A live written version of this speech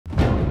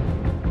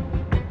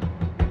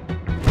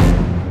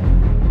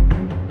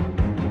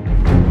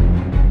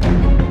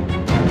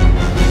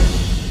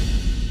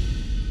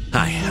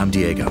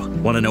Diego.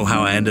 Want to know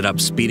how I ended up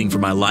speeding for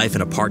my life in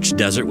a parched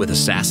desert with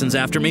assassins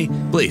after me?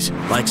 Please,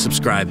 like,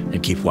 subscribe,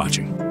 and keep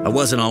watching. I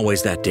wasn't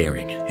always that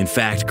daring. In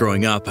fact,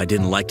 growing up, I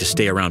didn't like to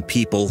stay around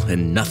people,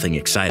 and nothing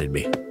excited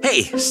me.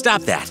 Hey,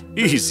 stop that!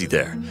 Easy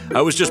there.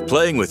 I was just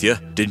playing with you.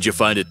 Didn't you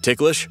find it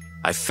ticklish?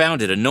 I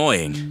found it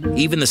annoying.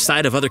 Even the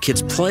sight of other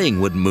kids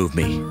playing wouldn't move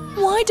me.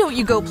 Why don't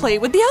you go play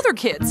with the other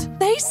kids?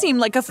 They seem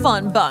like a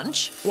fun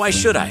bunch. Why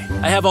should I?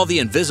 I have all the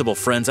invisible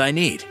friends I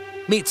need.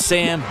 Meet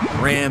Sam,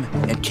 Ram,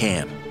 and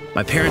Cam.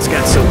 My parents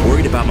got so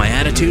worried about my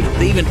attitude,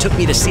 they even took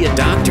me to see a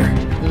doctor.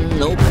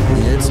 Nope,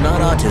 it's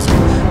not autism,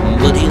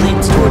 but he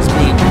leans towards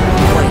being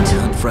quite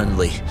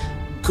unfriendly.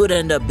 Could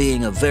end up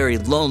being a very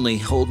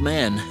lonely old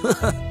man.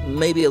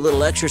 Maybe a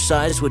little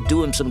exercise would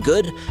do him some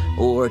good,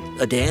 or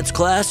a dance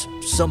class,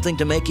 something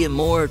to make him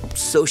more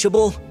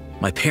sociable.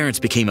 My parents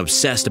became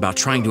obsessed about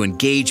trying to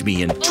engage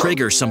me and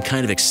trigger some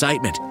kind of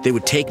excitement. They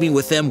would take me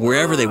with them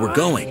wherever they were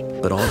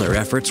going, but all their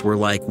efforts were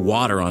like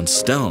water on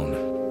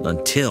stone.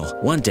 Until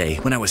one day,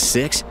 when I was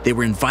 6, they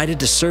were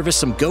invited to service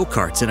some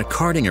go-karts in a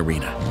karting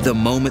arena. The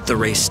moment the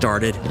race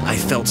started, I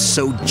felt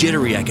so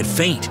jittery I could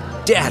faint.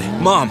 Dad,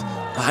 Mom,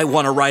 I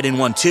want to ride in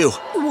one too.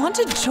 You want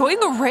to join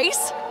the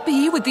race?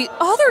 Be with the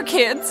other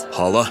kids?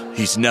 Paula,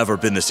 he's never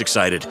been this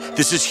excited.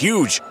 This is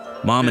huge.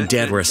 Mom and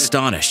Dad were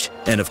astonished,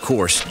 and of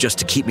course, just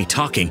to keep me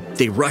talking,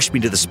 they rushed me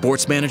to the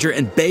sports manager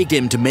and begged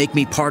him to make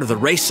me part of the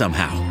race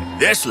somehow.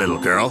 This little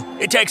girl,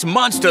 it takes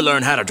months to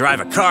learn how to drive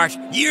a kart,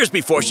 years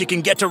before she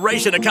can get to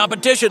race in a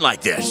competition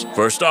like this.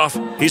 First off,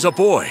 he's a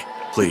boy.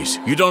 Please,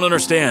 you don't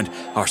understand.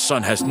 Our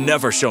son has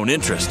never shown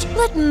interest.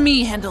 Let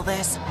me handle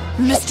this.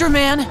 Mr.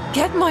 Man,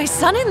 get my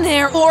son in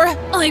there, or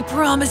I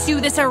promise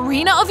you this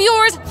arena of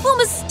yours will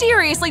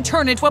mysteriously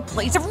turn into a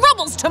place of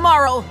rebels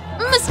tomorrow.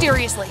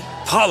 Mysteriously.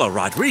 Paula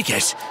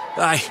Rodriguez,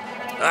 I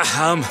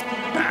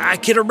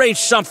can arrange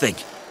something.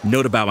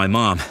 Note about my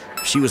mom.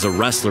 She was a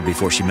wrestler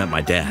before she met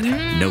my dad.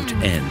 Note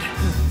end.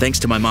 Thanks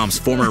to my mom's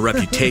former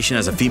reputation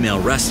as a female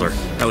wrestler,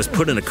 I was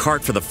put in a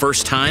cart for the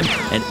first time,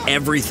 and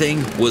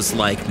everything was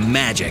like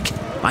magic.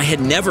 I had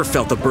never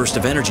felt the burst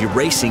of energy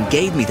racing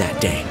gave me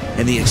that day,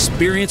 and the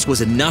experience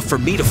was enough for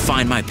me to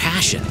find my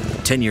passion.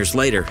 10 years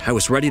later, I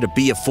was ready to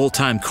be a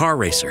full-time car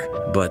racer,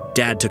 but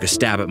Dad took a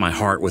stab at my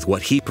heart with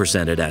what he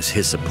presented as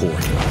his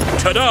support.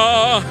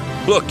 Ta-da!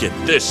 Look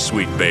at this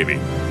sweet baby.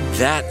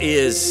 That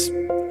is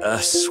a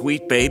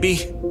sweet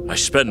baby? I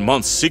spent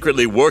months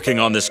secretly working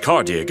on this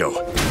car, Diego.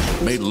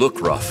 It may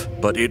look rough,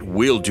 but it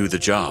will do the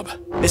job.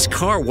 This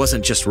car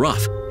wasn't just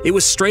rough. It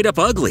was straight up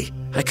ugly.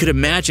 I could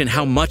imagine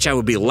how much I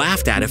would be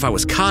laughed at if I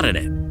was caught in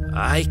it.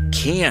 I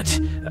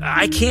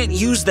can't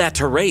use that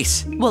to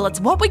race. Well, it's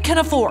what we can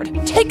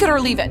afford. Take it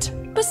or leave it.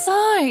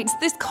 Besides,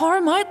 this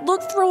car might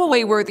look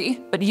throwaway worthy,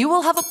 but you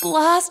will have a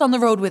blast on the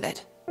road with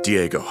it.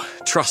 Diego,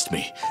 trust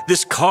me.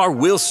 This car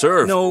will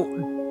serve.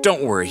 No,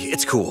 don't worry.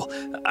 It's cool.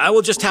 I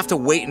will just have to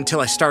wait until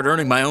I start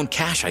earning my own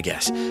cash, I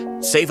guess.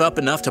 Save up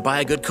enough to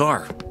buy a good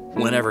car,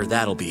 whenever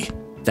that'll be.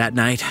 That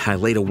night, I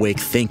laid awake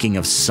thinking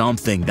of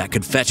something that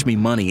could fetch me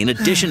money in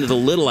addition to the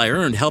little I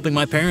earned helping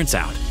my parents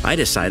out. I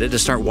decided to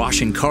start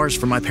washing cars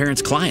for my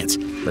parents' clients,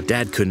 but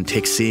Dad couldn't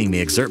take seeing me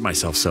exert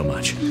myself so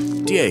much.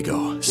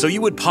 Diego, so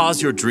you would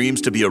pause your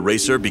dreams to be a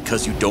racer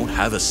because you don't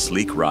have a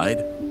sleek ride?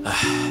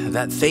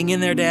 That thing in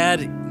there,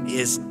 Dad,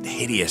 is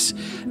hideous.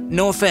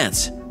 No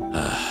offense.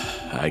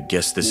 I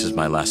guess this is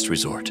my last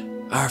resort.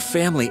 Our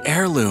family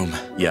heirloom.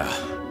 Yeah.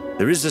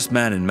 There is this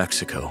man in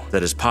Mexico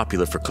that is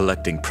popular for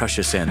collecting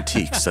precious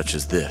antiques such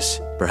as this.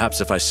 Perhaps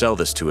if I sell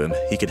this to him,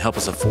 he can help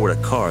us afford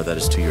a car that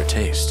is to your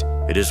taste.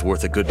 It is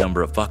worth a good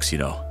number of bucks, you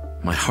know.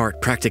 My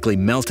heart practically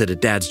melted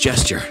at Dad's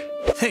gesture.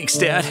 Thanks,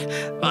 Dad.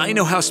 I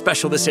know how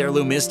special this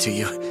heirloom is to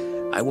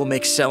you. I will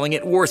make selling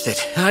it worth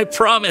it. I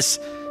promise.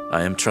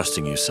 I am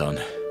trusting you, son.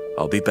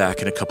 I'll be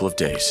back in a couple of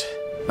days.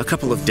 A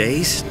couple of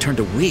days turned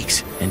to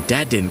weeks, and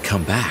Dad didn't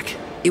come back.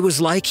 It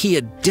was like he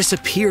had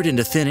disappeared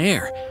into thin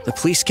air. The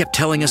police kept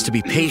telling us to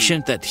be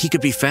patient, that he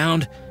could be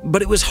found,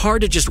 but it was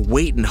hard to just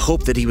wait and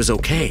hope that he was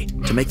okay.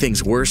 To make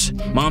things worse,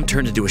 Mom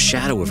turned into a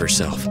shadow of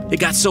herself. It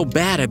got so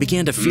bad I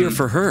began to fear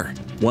for her.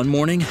 One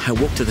morning, I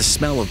woke to the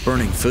smell of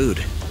burning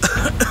food.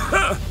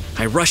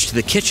 I rushed to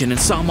the kitchen and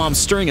saw Mom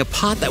stirring a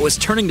pot that was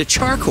turning to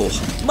charcoal.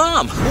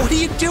 Mom, what are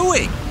you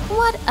doing?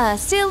 What a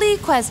silly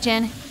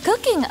question.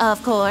 Cooking,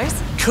 of course.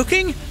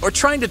 Cooking? Or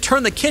trying to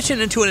turn the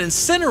kitchen into an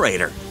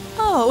incinerator?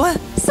 Oh,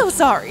 so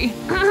sorry.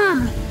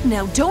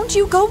 Now don't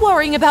you go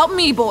worrying about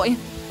me, boy.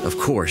 Of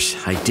course,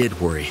 I did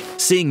worry.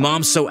 Seeing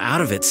Mom so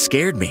out of it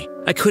scared me.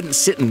 I couldn't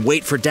sit and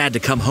wait for Dad to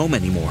come home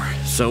anymore.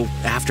 So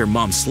after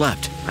Mom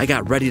slept, I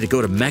got ready to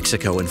go to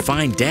Mexico and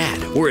find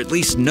Dad, or at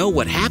least know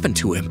what happened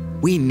to him.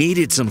 We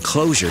needed some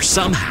closure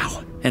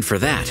somehow. And for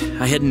that,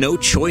 I had no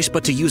choice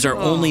but to use our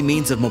only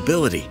means of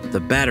mobility, the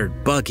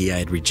battered buggy I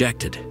had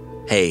rejected.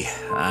 Hey,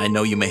 I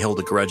know you may hold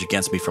a grudge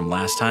against me from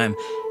last time.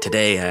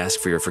 Today, I ask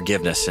for your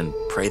forgiveness and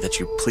pray that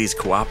you please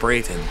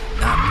cooperate and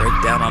not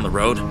break down on the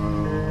road.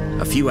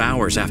 A few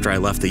hours after I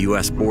left the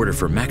U.S. border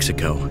for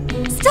Mexico.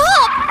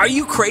 Stop! Are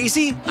you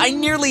crazy? I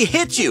nearly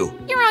hit you.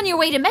 You're on your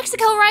way to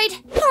Mexico, right?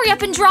 Hurry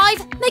up and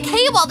drive. Make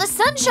hay while the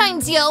sun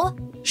shines, yo.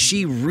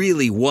 She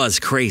really was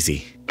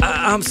crazy.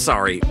 I'm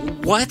sorry.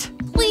 What?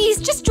 Please,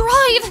 just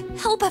drive.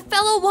 Help a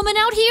fellow woman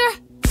out here.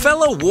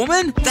 Fellow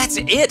woman? That's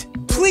it.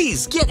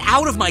 Please, get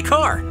out of my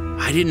car.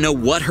 I didn't know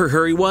what her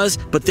hurry was,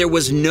 but there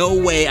was no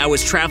way I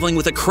was traveling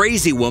with a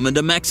crazy woman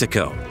to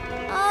Mexico.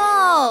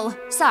 Oh,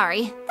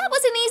 sorry. That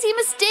was an easy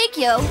mistake,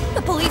 yo.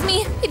 But believe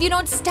me, if you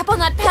don't step on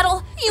that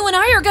pedal, you and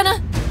I are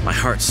gonna… My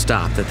heart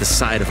stopped at the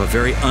sight of a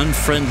very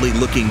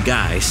unfriendly-looking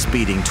guy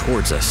speeding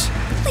towards us.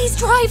 Please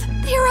drive.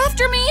 They're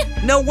after me.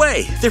 No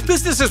way. Their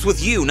business is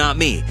with you, not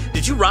me.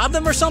 Did you rob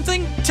them or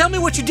something? Tell me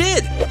what you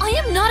did. I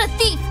am not a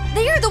thief.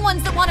 They are the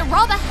ones that want to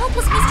rob a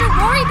helpless Mr.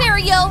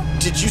 Worryberry, yo.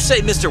 Did you say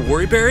Mr.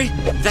 Worryberry?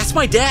 That's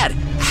my dad.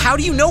 How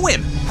do you know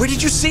him? Where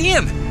did you see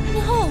him?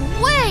 No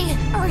way.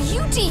 Are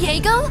you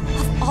Diego?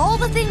 Of all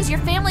the things your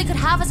family could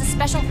have as a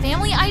special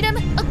family item,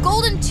 a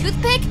golden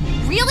toothpick?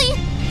 Really?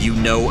 You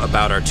know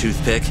about our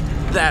toothpick?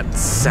 That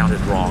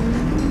sounded wrong.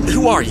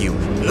 Who are you?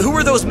 Who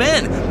are those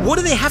men? What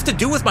do they have to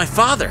do with my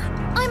father?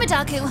 I'm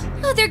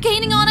Adaku. They're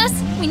gaining on us.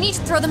 We need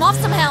to throw them off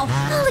somehow.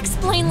 I'll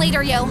explain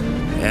later, yo.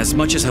 As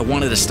much as I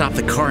wanted to stop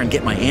the car and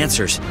get my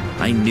answers,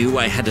 I knew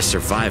I had to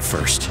survive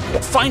first.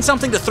 Find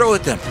something to throw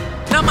at them.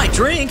 Not my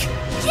drink.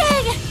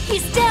 Yay!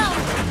 He's down.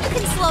 You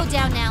can slow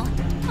down now.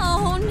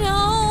 Oh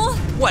no.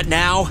 What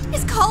now?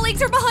 His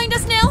colleagues are behind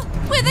us now.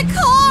 With a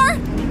car.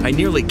 I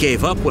nearly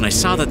gave up when I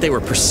saw that they were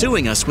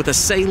pursuing us with a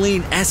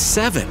Saleen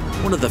S7,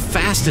 one of the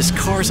fastest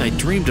cars I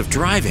dreamed of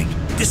driving.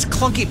 This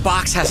clunky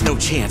box has no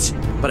chance,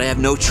 but I have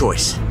no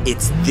choice.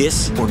 It's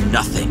this or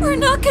nothing. We're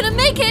not gonna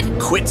make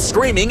it. Quit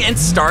screaming and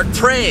start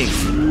praying.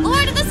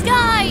 Lord of the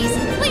skies,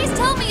 please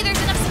tell me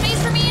there's enough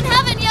space for me in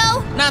heaven,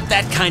 yo. Not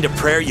that kind of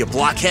prayer, you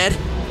blockhead.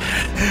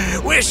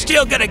 We're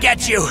still gonna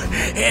get you.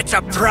 It's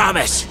a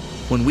promise.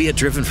 When we had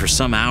driven for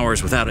some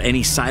hours without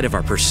any sight of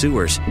our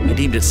pursuers, I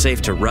deemed it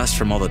safe to rest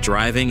from all the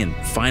driving and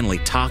finally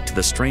talk to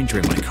the stranger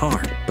in my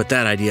car. But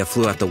that idea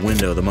flew out the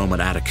window the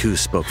moment Adaku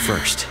spoke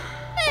first.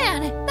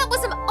 Man, that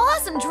was some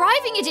awesome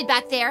driving you did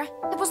back there.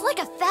 It was like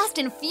a Fast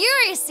and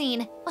Furious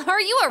scene.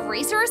 Are you a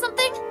racer or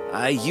something?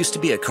 I used to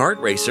be a kart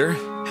racer.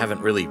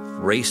 Haven't really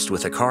raced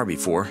with a car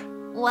before.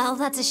 Well,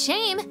 that's a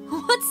shame.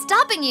 What's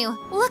stopping you?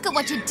 Look at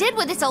what you did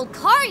with this old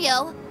car,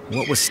 yo.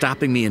 What was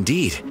stopping me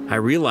indeed? I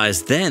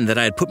realized then that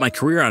I had put my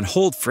career on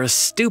hold for a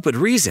stupid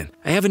reason.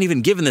 I haven't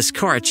even given this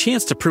car a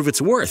chance to prove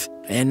its worth.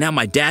 And now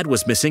my dad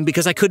was missing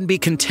because I couldn't be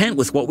content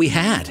with what we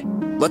had.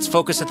 Let's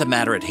focus at the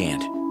matter at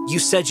hand. You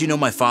said you know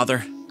my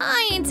father?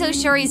 I ain't so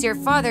sure he's your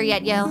father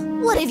yet, yo.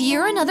 What if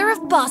you're another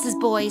of Boss's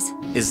boys?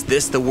 Is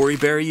this the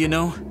Worryberry you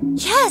know?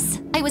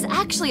 Yes, I was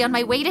actually on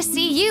my way to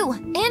see you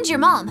and your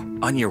mom.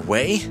 On your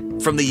way?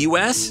 From the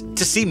US?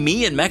 To see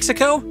me in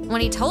Mexico?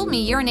 When he told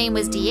me your name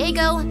was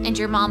Diego and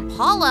your mom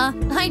Paula,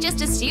 I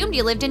just assumed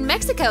you lived in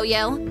Mexico,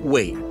 yo.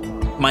 Wait,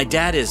 my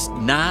dad is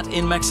not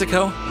in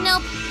Mexico?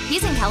 Nope,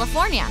 he's in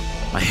California.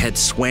 My head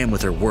swam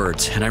with her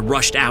words, and I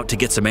rushed out to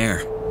get some air.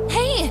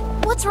 Hey,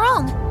 what's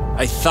wrong?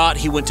 I thought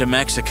he went to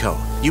Mexico.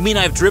 You mean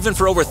I've driven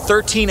for over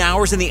 13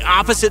 hours in the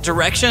opposite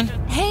direction?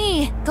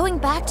 Hey, going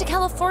back to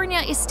California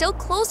is still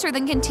closer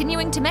than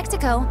continuing to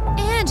Mexico.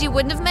 And you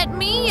wouldn't have met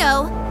me,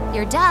 yo.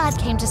 Your dad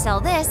came to sell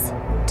this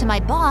to my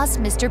boss,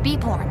 Mr.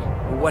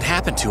 Beeporn. What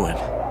happened to him?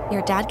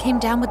 Your dad came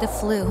down with the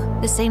flu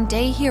the same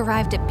day he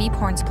arrived at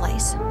Beeporn's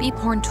place.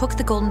 Beeporn took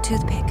the golden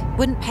toothpick,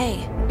 wouldn't pay.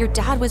 Your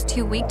dad was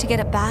too weak to get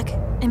it back,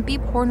 and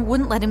Beeporn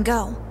wouldn't let him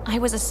go. I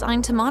was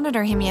assigned to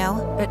monitor him,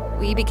 yo, but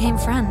we became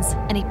friends,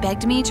 and he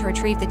begged me to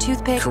retrieve the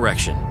toothpick.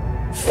 Correction.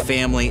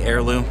 Family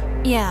heirloom?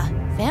 Yeah,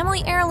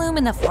 family heirloom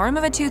in the form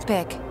of a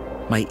toothpick.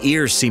 My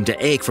ears seemed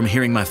to ache from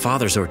hearing my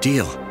father's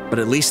ordeal, but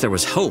at least there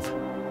was hope.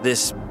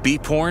 This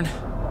Beeporn?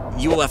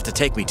 You will have to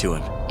take me to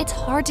him. It's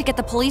hard to get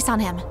the police on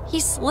him.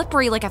 He's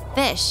slippery like a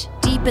fish,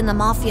 deep in the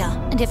mafia.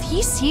 And if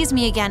he sees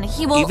me again,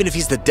 he will… Even if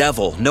he's the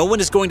devil, no one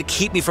is going to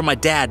keep me from my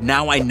dad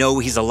now I know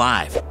he's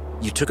alive.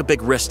 You took a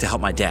big risk to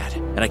help my dad,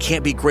 and I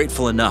can't be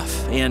grateful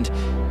enough, and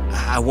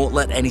I won't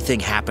let anything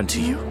happen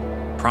to you.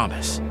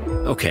 Promise.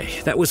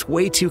 Okay, that was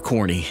way too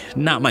corny,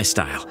 not my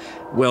style.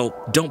 Well,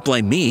 don't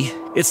blame me.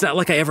 It's not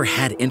like I ever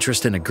had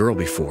interest in a girl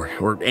before,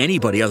 or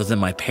anybody other than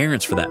my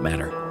parents for that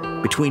matter.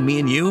 Between me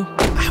and you,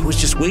 I was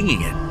just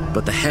winging it.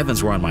 But the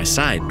heavens were on my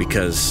side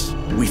because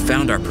we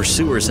found our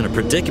pursuers in a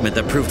predicament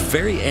that proved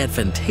very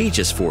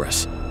advantageous for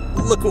us.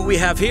 Look what we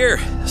have here,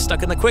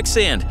 stuck in the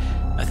quicksand.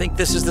 I think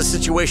this is the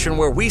situation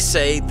where we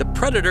say the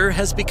predator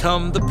has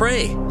become the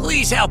prey.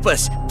 Please help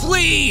us,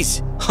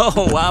 please!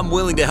 Oh, I'm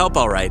willing to help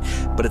all right,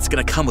 but it's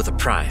gonna come with a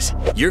prize.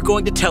 You're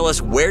going to tell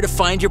us where to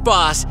find your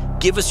boss,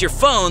 give us your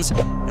phones,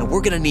 and we're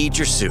gonna need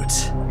your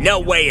suits. No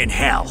way in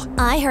hell.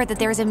 I heard that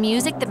there's a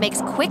music that makes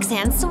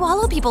quicksand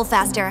swallow people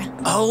faster.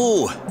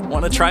 Oh,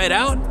 wanna try it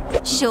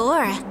out?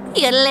 Sure.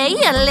 Yale,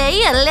 yale,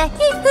 yale,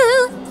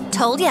 hee-hoo.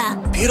 Told ya.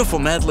 Beautiful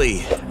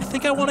medley. I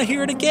think I wanna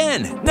hear it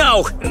again.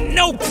 No,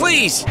 no,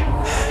 please!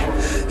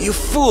 You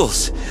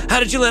fools! How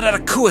did you let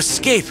Adaku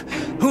escape?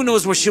 Who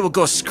knows where she will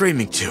go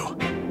screaming to?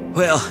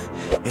 Well,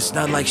 It's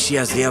not like she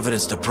has the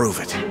evidence to prove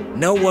it.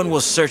 No one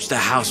will search the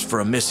house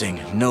for a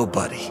missing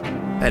nobody.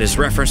 At his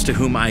reference to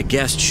whom I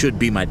guessed should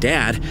be my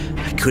dad,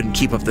 I couldn't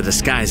keep up the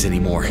disguise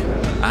anymore.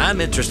 I'm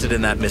interested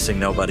in that missing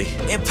nobody.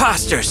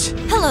 Imposters!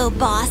 Hello,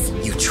 boss.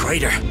 You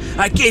traitor!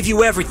 I gave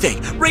you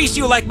everything, raised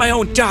you like my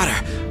own daughter.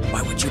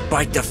 Why would you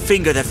bite the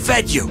finger that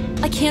fed you?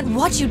 I can't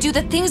watch you do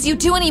the things you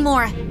do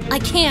anymore. I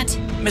can't.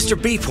 Mr.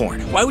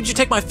 Beephorn, why would you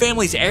take my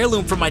family's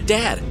heirloom from my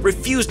dad,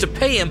 refuse to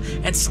pay him,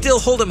 and still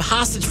hold him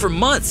hostage for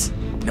months?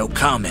 No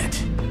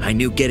comment. I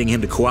knew getting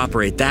him to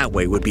cooperate that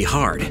way would be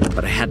hard,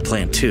 but I had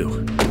planned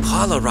 2.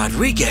 Paula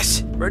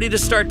Rodriguez! Ready to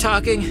start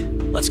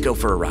talking? Let's go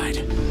for a ride.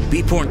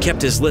 Beephorn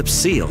kept his lips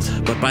sealed,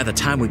 but by the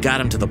time we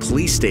got him to the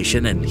police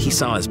station and he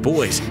saw his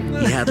boys,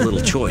 he had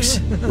little choice.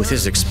 With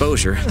his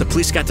exposure, the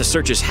police got to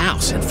search his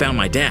house and found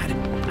my dad.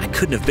 I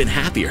couldn't have been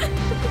happier.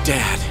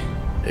 Dad.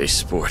 Hey,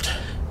 sport.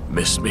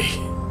 Miss me?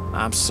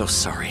 I'm so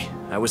sorry.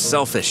 I was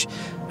selfish.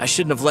 I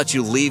shouldn't have let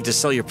you leave to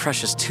sell your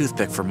precious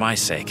toothpick for my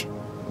sake.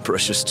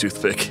 Precious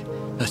toothpick?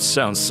 That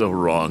sounds so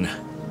wrong.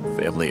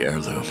 Family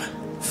heirloom.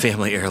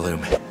 Family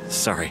heirloom.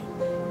 Sorry.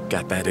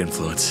 Got bad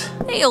influence.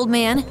 Hey, old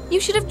man. You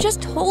should have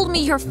just told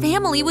me your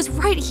family was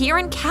right here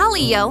in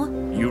Cali, yo.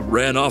 You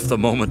ran off the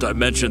moment I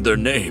mentioned their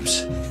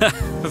names.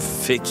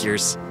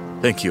 Figures.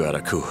 Thank you,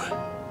 Araku.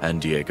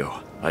 And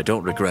Diego. I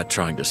don't regret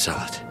trying to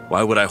sell it.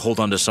 Why would I hold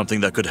on to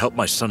something that could help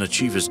my son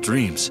achieve his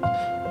dreams?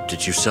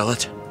 Did you sell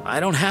it? I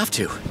don't have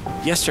to.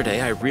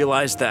 Yesterday, I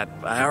realized that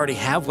I already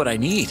have what I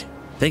need.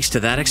 Thanks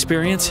to that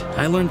experience,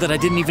 I learned that I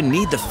didn't even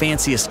need the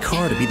fanciest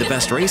car to be the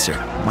best racer.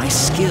 My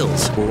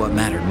skills were what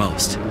mattered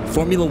most.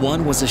 Formula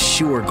One was a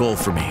sure goal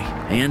for me,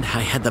 and I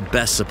had the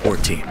best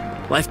support team.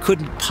 Life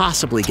couldn't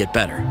possibly get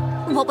better.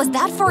 What was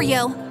that for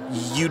you?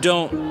 You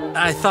don't...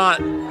 I thought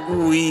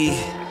we...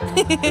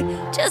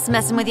 Just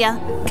messing with ya.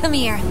 Come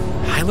here.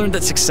 I learned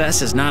that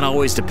success is not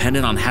always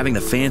dependent on having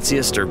the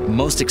fanciest or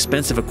most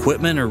expensive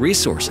equipment or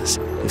resources.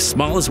 If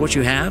small is what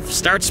you have,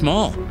 start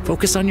small.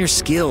 Focus on your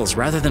skills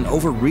rather than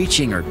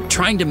overreaching or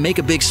trying to make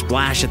a big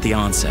splash at the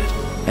onset.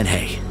 And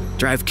hey,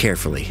 drive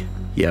carefully,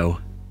 yo.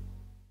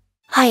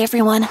 Hi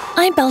everyone,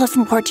 I'm Bella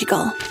from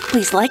Portugal.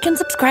 Please like and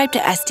subscribe to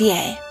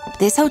SDA.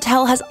 This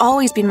hotel has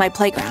always been my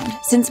playground,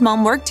 since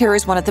Mom worked here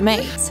as one of the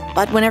maids.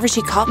 But whenever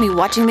she caught me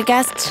watching the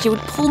guests, she would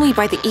pull me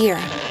by the ear.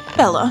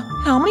 Bella,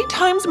 how many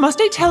times must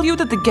I tell you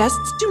that the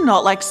guests do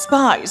not like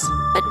spies?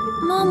 But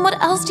Mom,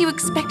 what else do you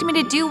expect me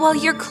to do while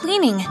you're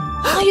cleaning?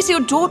 Why is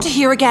your daughter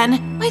here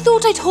again? I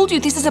thought I told you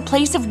this is a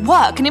place of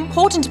work and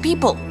important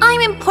people.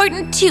 I'm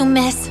important too,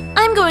 miss.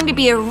 I'm going to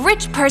be a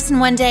rich person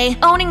one day,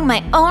 owning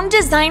my own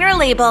designer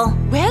label.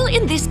 Well,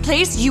 in this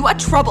place, you are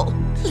trouble.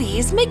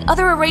 Please make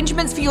other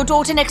arrangements for your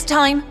daughter next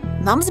time.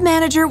 Mom's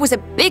manager was a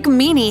big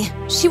meanie.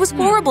 She was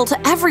horrible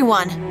to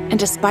everyone. And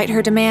despite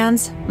her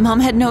demands, Mom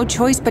had no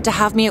choice but to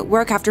have me at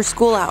work after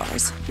school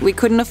hours. We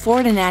couldn't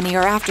afford a nanny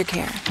or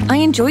aftercare. I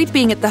enjoyed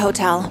being at the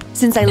hotel,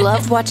 since I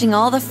loved watching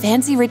all the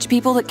fancy rich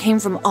people that came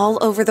from all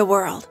over the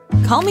world.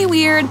 Call me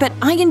weird, but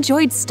I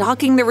enjoyed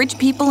stalking the rich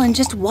people and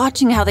just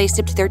watching how they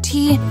sipped their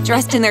tea,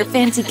 dressed in their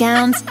fancy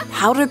gowns,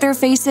 powdered their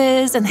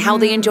faces, and how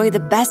they enjoy the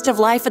best of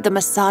life at the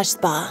massage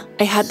spa.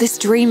 I had this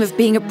dream of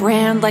being a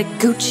brand like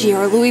Gucci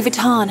or Louis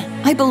Vuitton.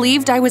 I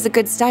believed I was a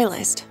good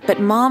stylist, but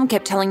Mom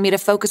kept telling me to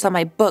focus on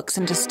my books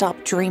and to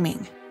stop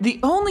dreaming. The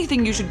only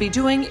thing you should be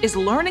doing is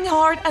learning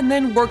hard and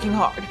then working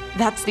hard.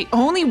 That's the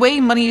only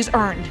way money is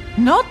earned,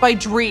 not by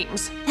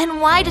dreams. Then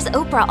why does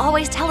Oprah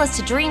always tell us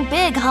to dream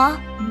big, huh?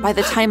 By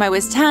the time I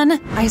was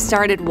 10, I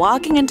started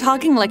walking and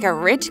talking like a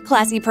rich,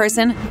 classy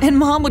person, and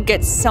Mom would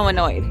get so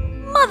annoyed.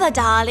 Mother,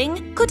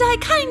 darling, could I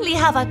kindly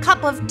have a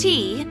cup of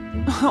tea?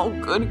 Oh,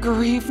 good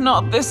grief,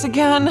 not this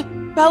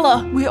again.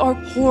 Bella, we are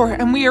poor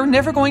and we are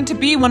never going to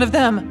be one of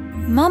them.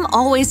 Mom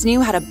always knew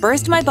how to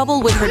burst my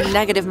bubble with her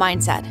negative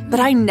mindset,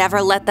 but I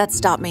never let that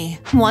stop me.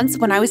 Once,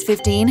 when I was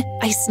 15,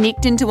 I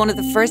sneaked into one of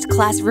the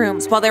first-class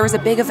rooms while there was a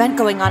big event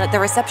going on at the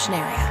reception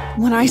area.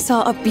 When I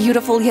saw a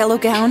beautiful yellow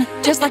gown,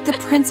 just like the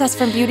princess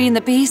from Beauty and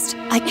the Beast,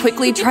 I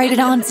quickly tried it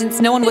on since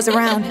no one was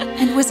around,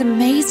 and was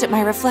amazed at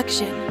my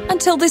reflection,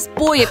 until this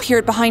boy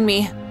appeared behind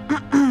me.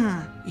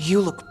 You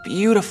look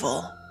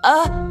beautiful.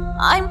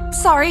 I'm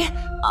sorry.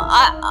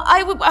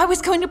 I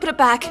was going to put it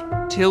back.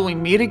 Till we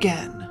meet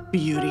again.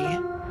 Beauty.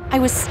 I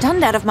was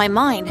stunned out of my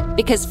mind,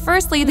 because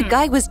firstly, the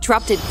guy was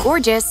drop-dead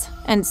gorgeous,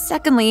 and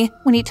secondly,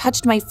 when he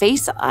touched my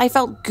face, I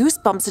felt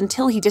goosebumps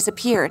until he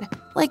disappeared.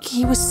 Like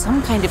he was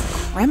some kind of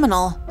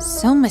criminal.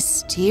 So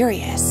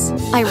mysterious.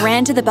 I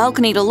ran to the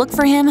balcony to look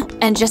for him,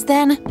 and just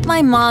then,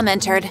 my mom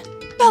entered.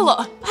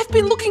 Bella, I've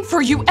been looking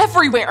for you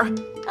everywhere.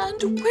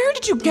 And where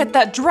did you get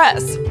that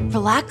dress?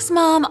 Relax,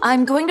 Mom.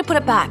 I'm going to put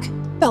it back.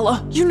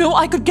 Bella, you know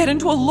I could get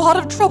into a lot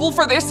of trouble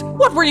for this.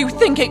 What were you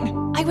thinking?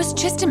 I was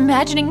just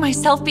imagining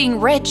myself being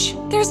rich.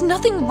 There's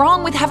nothing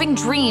wrong with having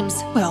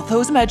dreams. Well,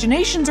 those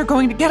imaginations are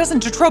going to get us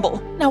into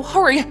trouble. Now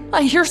hurry,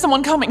 I hear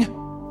someone coming.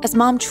 As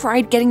Mom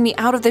tried getting me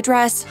out of the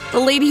dress, the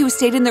lady who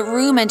stayed in the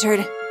room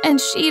entered, and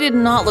she did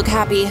not look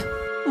happy.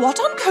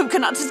 What on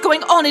coconuts is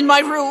going on in my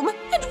room?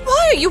 And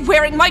why are you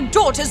wearing my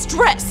daughter's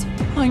dress?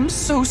 I'm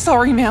so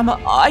sorry, ma'am.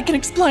 I can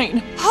explain.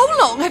 How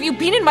long have you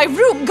been in my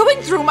room going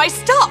through my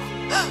stuff?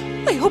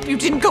 I hope you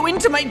didn't go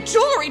into my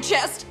jewelry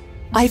chest.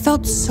 I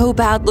felt so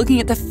bad looking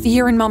at the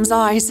fear in Mom's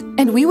eyes,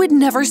 and we would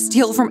never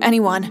steal from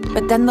anyone.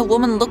 But then the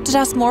woman looked at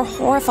us more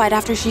horrified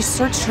after she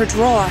searched her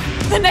drawer.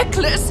 The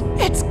necklace!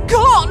 It's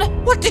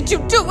gone! What did you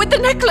do with the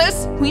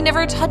necklace? We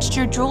never touched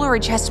your jewelry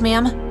chest,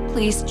 ma'am.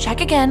 Please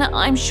check again.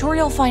 I'm sure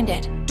you'll find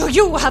it. Do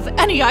you have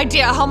any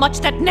idea how much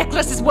that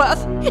necklace is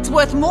worth? It's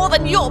worth more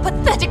than your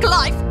pathetic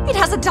life. It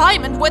has a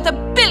diamond worth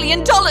 $1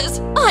 billion.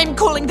 I'm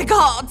calling the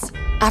guards.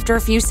 After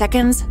a few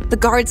seconds, the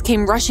guards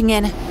came rushing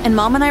in, and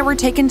Mom and I were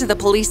taken to the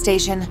police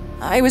station.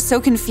 I was so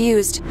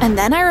confused, and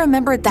then I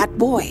remembered that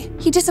boy.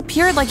 He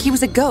disappeared like he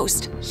was a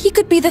ghost. He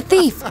could be the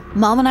thief.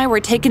 Mom and I were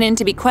taken in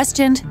to be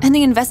questioned, and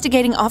the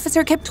investigating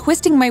officer kept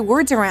twisting my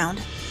words around.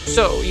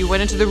 So, you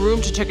went into the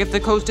room to check if the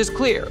coast is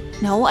clear?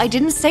 No, I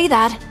didn't say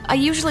that. I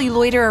usually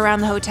loiter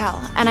around the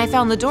hotel, and I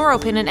found the door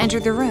open and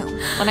entered the room.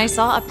 When I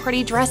saw a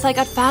pretty dress, I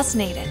got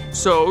fascinated.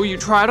 So, you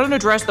tried on a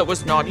dress that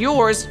was not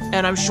yours,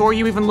 and I'm sure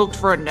you even looked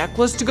for a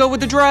necklace to go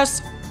with the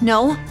dress?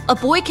 No, a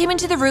boy came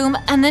into the room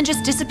and then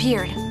just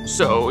disappeared.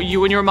 So,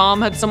 you and your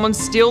mom had someone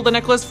steal the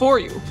necklace for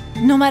you?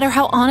 No matter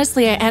how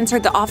honestly I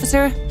answered the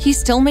officer, he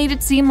still made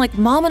it seem like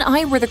Mom and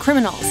I were the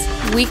criminals.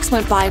 Weeks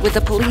went by with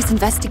the police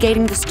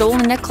investigating the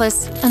stolen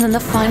necklace, and then the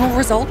final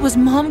result was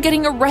Mom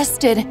getting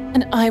arrested,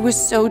 and I was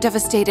so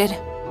devastated.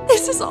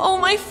 This is all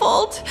my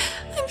fault.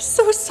 I'm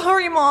so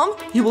sorry, Mom.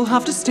 You will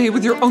have to stay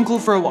with your uncle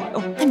for a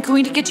while. I'm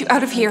going to get you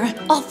out of here.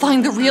 I'll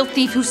find the real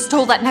thief who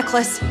stole that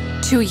necklace.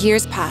 2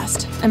 years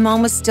passed, and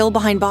Mom was still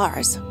behind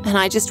bars, and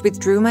I just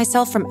withdrew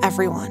myself from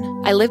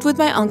everyone. I lived with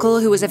my uncle,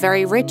 who was a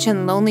very rich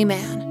and lonely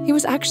man. He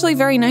was actually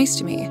very nice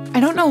to me. I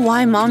don't know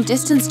why Mom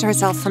distanced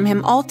herself from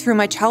him all through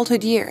my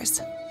childhood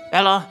years.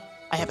 Bella,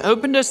 I have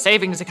opened a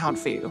savings account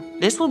for you.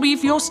 This will be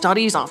for your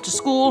studies after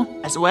school,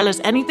 as well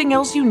as anything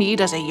else you need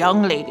as a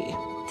young lady.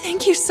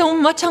 Thank you so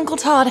much, Uncle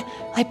Todd.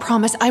 I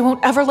promise I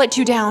won't ever let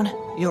you down.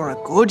 You're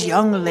a good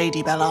young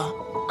lady, Bella.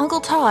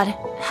 Uncle Todd,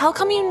 how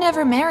come you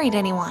never married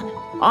anyone?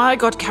 I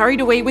got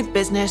carried away with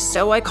business,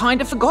 so I kind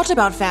of forgot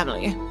about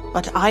family.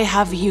 But I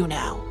have you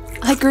now.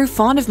 I grew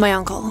fond of my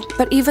uncle,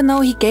 but even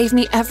though he gave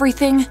me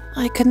everything,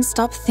 I couldn't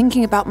stop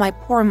thinking about my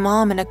poor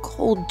mom in a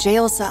cold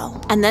jail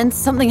cell. And then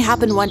something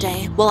happened one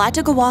day while I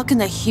took a walk in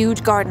the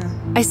huge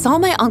garden. I saw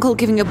my uncle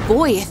giving a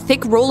boy a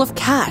thick roll of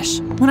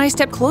cash. When I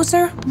stepped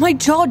closer, my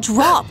jaw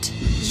dropped.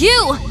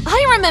 You!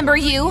 I remember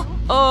you!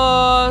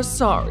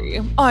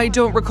 Sorry. I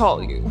don't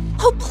recall you.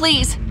 Oh,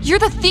 please! You're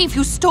the thief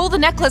who stole the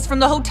necklace from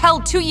the hotel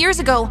 2 years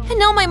ago, and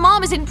now my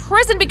mom is in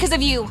prison because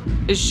of you!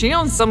 Is she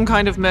on some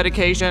kind of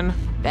medication?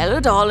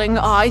 Bella, darling,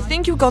 I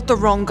think you got the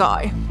wrong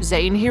guy.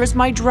 Zane here is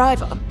my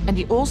driver, and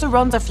he also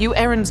runs a few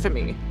errands for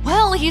me.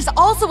 Well, he's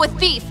also a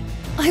thief!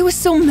 I was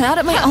so mad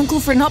at my uncle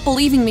for not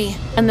believing me.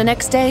 And the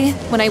next day,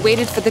 when I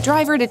waited for the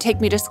driver to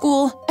take me to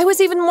school, I was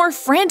even more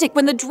frantic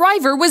when the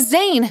driver was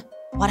Zane.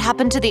 What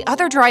happened to the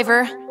other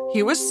driver?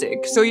 He was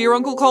sick, so your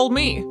uncle called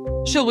me.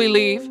 Shall we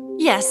leave?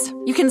 Yes,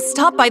 you can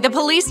stop by the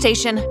police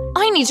station.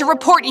 I need to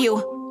report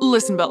you.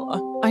 Listen,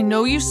 Bella, I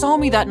know you saw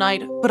me that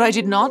night, but I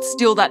did not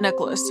steal that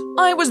necklace.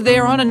 I was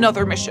there on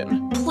another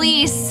mission.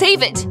 Please,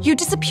 save it! You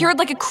disappeared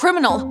like a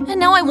criminal, and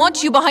now I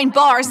want you behind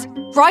bars.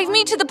 Drive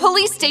me to the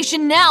police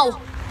station now!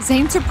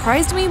 Zane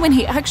surprised me when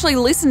he actually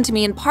listened to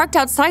me and parked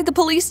outside the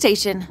police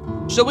station.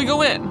 Shall we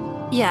go in?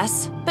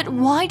 Yes, but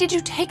why did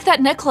you take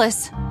that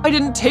necklace? I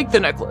didn't take the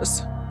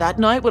necklace. That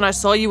night when I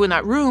saw you in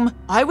that room,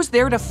 I was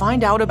there to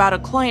find out about a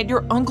client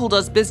your uncle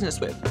does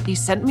business with. He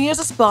sent me as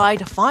a spy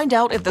to find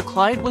out if the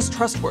client was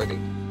trustworthy.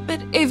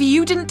 But if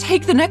you didn't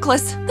take the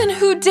necklace, then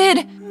who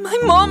did? My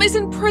mom is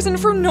in prison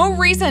for no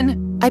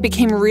reason. I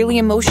became really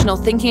emotional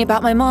thinking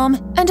about my mom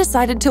and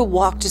decided to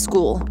walk to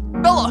school.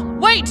 Bella,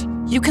 wait!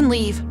 You can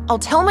leave. I'll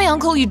tell my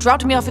uncle you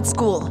dropped me off at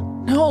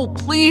school. No,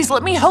 please,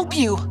 let me help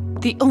you.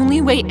 The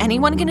only way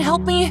anyone can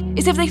help me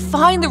is if they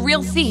find the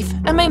real thief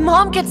and my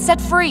mom gets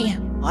set free.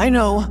 I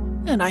know,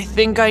 and I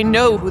think I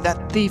know who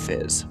that thief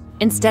is.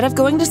 Instead of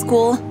going to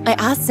school, I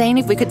asked Zane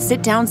if we could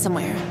sit down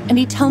somewhere, and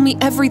he'd tell me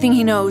everything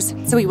he knows,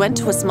 so we went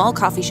to a small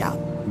coffee shop.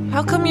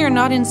 How come you're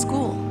not in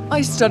school?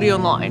 I study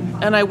online,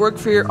 and I work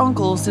for your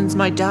uncle since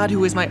my dad,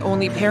 who is my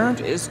only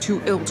parent, is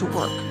too ill to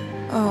work.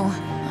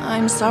 Oh,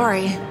 I'm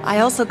sorry. I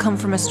also come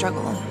from a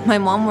struggle. My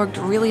mom worked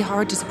really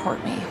hard to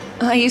support me.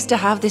 I used to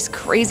have this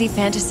crazy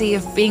fantasy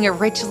of being a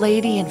rich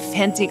lady in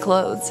fancy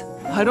clothes.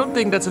 I don't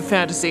think that's a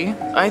fantasy.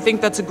 I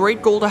think that's a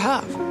great goal to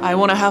have. I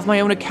want to have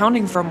my own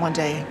accounting firm one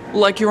day,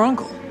 like your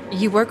uncle.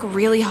 You work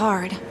really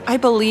hard. I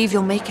believe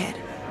you'll make it.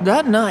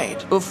 That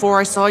night, before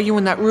I saw you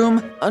in that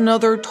room,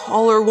 another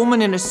taller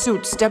woman in a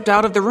suit stepped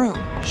out of the room.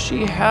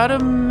 She had a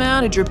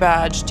manager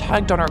badge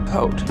tagged on her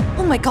coat.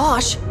 Oh my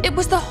gosh, it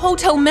was the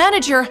hotel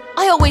manager!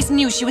 I always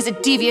knew she was a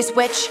devious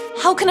witch.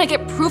 How can I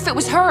get proof it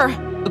was her?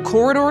 The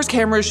corridor's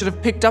cameras should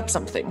have picked up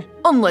something.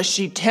 Unless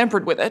she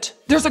tampered with it.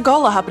 There's a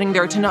gala happening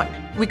there tonight.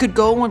 We could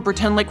go and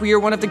pretend like we are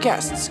one of the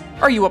guests.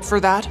 Are you up for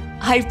that?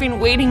 I've been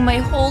waiting my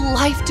whole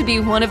life to be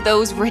one of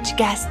those rich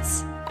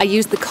guests. I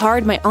used the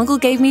card my uncle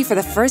gave me for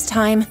the first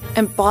time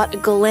and bought a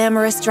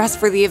glamorous dress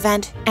for the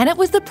event, and it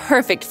was the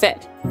perfect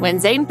fit. When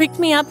Zane picked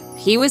me up,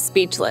 he was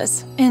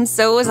speechless. And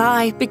so was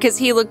I, because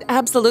he looked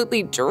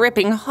absolutely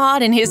dripping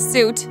hot in his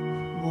suit.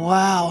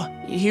 Wow,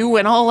 you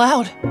went all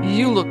out.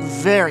 You look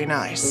very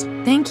nice.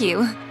 Thank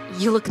you.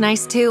 You look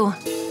nice too.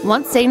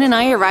 Once Zane and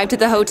I arrived at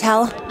the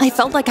hotel, I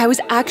felt like I was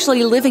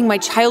actually living my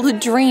childhood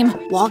dream,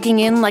 walking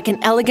in like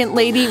an elegant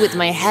lady with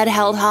my head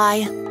held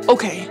high.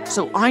 Okay,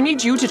 so I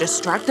need you to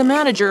distract the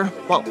manager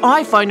while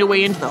I find a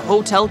way into the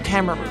hotel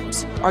camera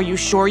rooms. Are you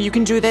sure you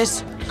can do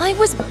this? I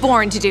was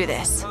born to do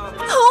this.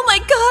 Oh my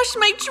gosh,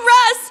 my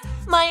dress!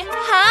 My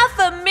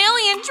 $500,000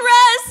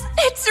 dress!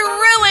 It's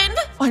ruined!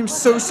 I'm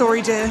so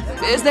sorry, dear.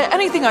 Is there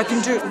anything I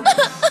can do?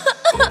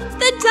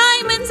 The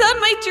diamonds on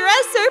my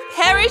dress are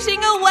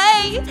perishing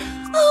away!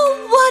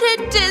 Oh, what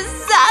a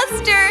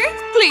disaster!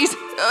 Please,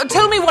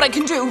 tell me what I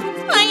can do.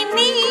 I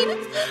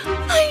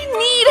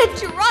need a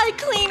dry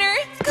cleaner!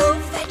 Go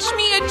fetch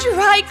me a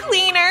dry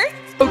cleaner!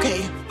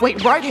 Okay,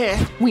 wait right here.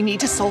 We need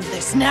to solve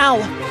this now.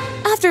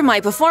 After my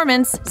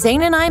performance,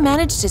 Zane and I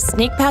managed to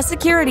sneak past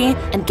security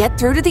and get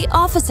through to the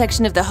office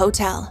section of the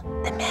hotel.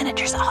 The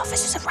manager's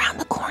office is around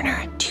the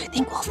corner. Do you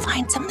think we'll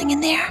find something in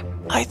there?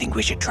 I think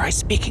we should try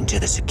speaking to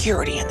the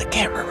security in the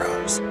camera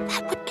rooms.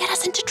 That would get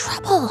us into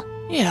trouble.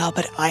 Yeah,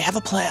 but I have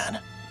a plan.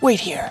 Wait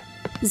here.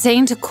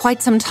 Zane took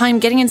quite some time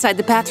getting inside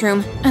the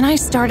bathroom, and I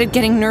started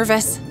getting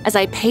nervous. As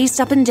I paced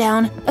up and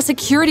down, a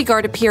security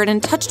guard appeared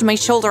and touched my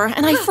shoulder,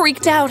 and I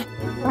freaked out.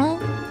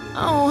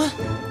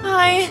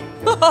 Hi.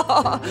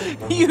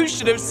 You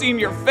should have seen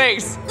your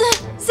face.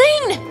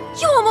 Zane!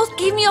 You almost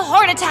gave me a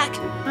heart attack!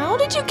 How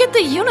did you get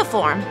the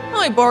uniform?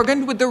 I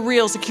bargained with the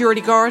real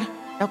security guard.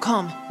 Now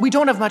come, we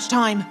don't have much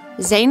time.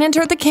 Zane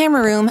entered the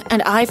camera room,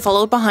 and I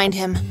followed behind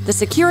him. The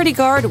security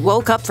guard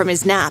woke up from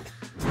his nap.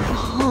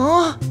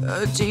 Huh?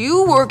 Do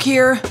you work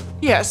here?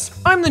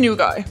 Yes, I'm the new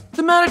guy.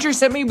 The manager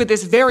sent me with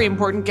this very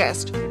important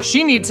guest.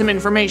 She needs some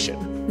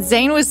information.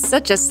 Zane was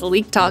such a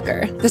sleek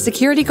talker. The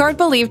security guard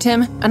believed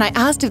him, and I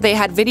asked if they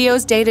had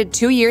videos dated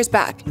 2 years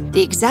back,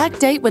 the exact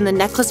date when the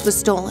necklace was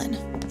stolen.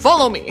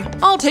 Follow me.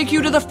 I'll take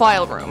you to the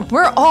file room,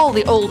 where all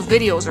the old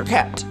videos are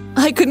kept.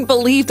 I couldn't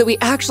believe that we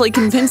actually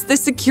convinced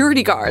this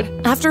security guard.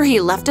 After he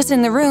left us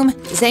in the room,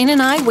 Zane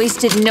and I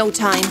wasted no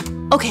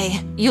time. Okay,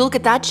 you look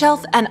at that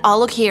shelf and I'll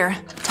look here.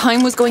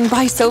 Time was going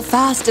by so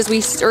fast as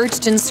we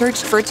searched and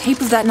searched for a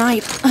tape of that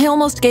night. I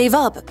almost gave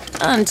up,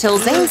 until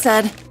Zane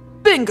said,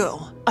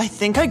 Bingo! I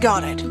think I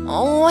got it.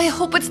 Oh, I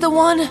hope it's the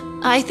one.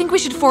 I think we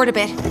should forward a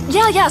bit.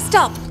 Yeah,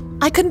 stop.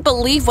 I couldn't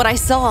believe what I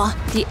saw.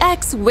 The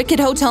ex-wicked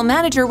hotel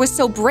manager was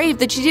so brave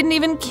that she didn't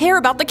even care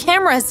about the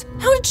cameras.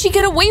 How did she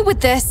get away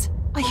with this?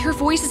 I hear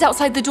voices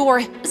outside the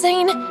door.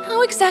 Zane,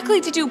 how exactly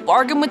did you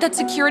bargain with that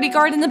security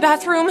guard in the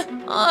bathroom?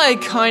 I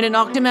kinda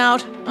knocked him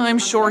out. I'm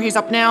sure he's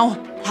up now.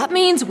 That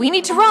means we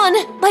need to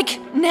run. Like,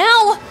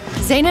 now.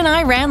 Zane and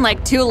I ran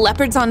like two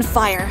leopards on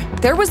fire.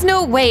 There was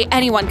no way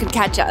anyone could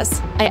catch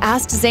us. I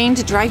asked Zane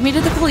to drive me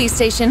to the police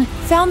station,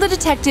 found the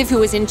detective who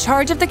was in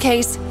charge of the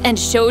case, and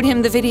showed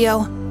him the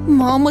video.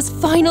 Mom was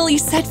finally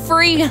set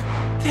free.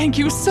 Thank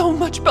you so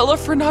much, Bella,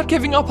 for not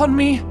giving up on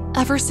me.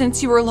 Ever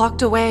since you were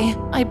locked away,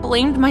 I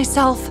blamed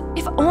myself.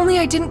 If only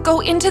I didn't go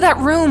into that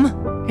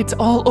room. It's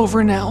all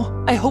over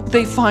now. I hope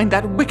they find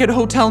that wicked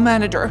hotel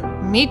manager.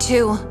 Me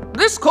too.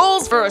 This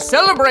calls for a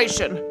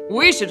celebration.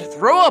 We should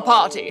throw a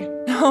party.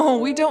 No,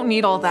 we don't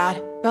need all that.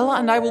 Bella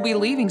and I will be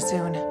leaving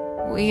soon.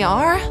 We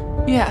are?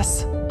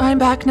 Yes. I'm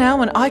back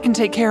now and I can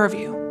take care of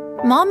you.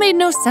 Mom made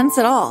no sense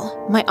at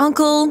all. My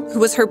uncle, who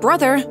was her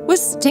brother,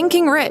 was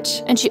stinking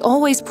rich, and she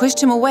always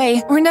pushed him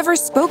away or never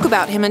spoke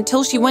about him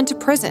until she went to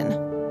prison.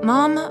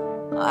 Mom,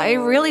 I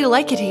really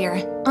like it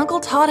here.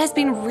 Uncle Todd has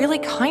been really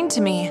kind to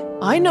me.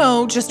 I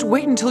know, just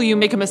wait until you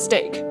make a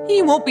mistake.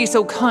 He won't be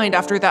so kind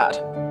after that.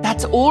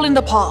 That's all in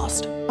the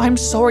past. I'm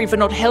sorry for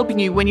not helping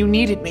you when you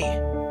needed me.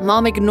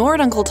 Mom ignored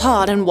Uncle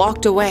Todd and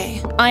walked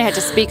away. I had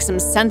to speak some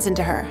sense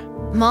into her.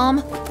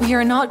 Mom, we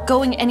are not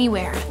going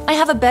anywhere. I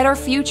have a better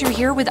future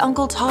here with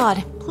Uncle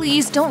Todd.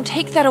 Please don't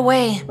take that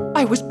away.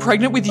 I was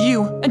pregnant with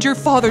you, and your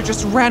father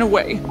just ran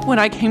away. When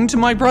I came to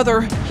my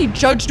brother, he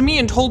judged me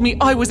and told me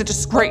I was a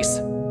disgrace.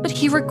 But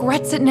he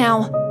regrets it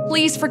now.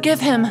 Please forgive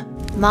him.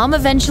 Mom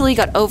eventually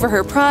got over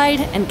her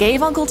pride and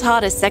gave Uncle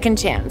Todd a second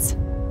chance.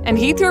 And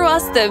he threw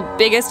us the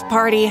biggest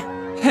party.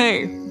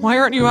 Hey, why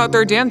aren't you out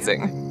there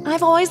dancing?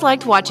 I've always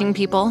liked watching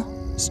people.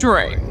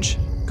 Strange.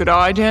 Could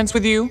I dance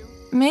with you?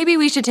 Maybe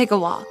we should take a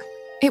walk.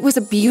 It was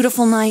a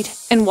beautiful night,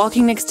 and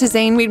walking next to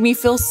Zane made me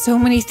feel so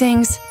many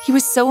things. He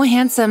was so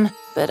handsome,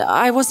 but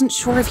I wasn't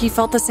sure if he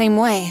felt the same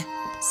way.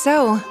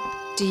 So,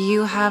 do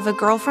you have a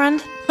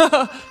girlfriend?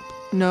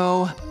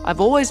 No,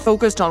 I've always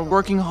focused on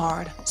working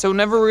hard, so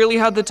never really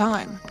had the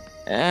time.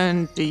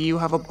 And do you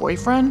have a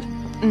boyfriend?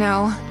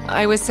 No,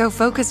 I was so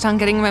focused on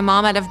getting my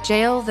mom out of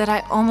jail that I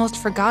almost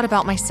forgot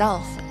about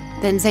myself.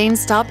 Then Zane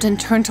stopped and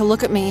turned to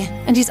look at me,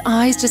 and his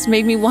eyes just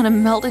made me want to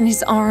melt in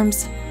his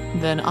arms.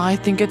 Then I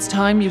think it's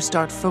time you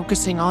start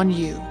focusing on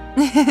you.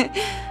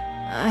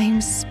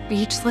 I'm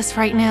speechless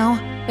right now,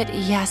 but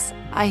yes,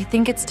 I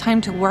think it's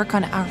time to work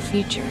on our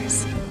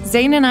futures.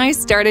 Zane and I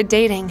started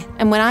dating,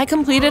 and when I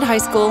completed high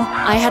school,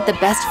 I had the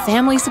best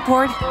family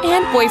support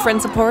and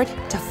boyfriend support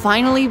to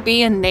finally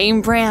be a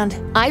name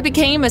brand. I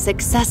became a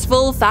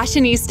successful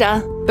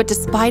fashionista, but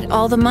despite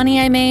all the money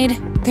I made,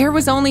 there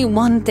was only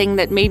one thing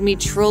that made me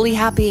truly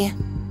happy: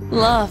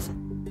 love.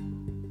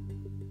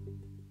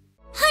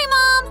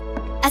 Hi,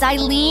 Mom! As I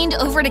leaned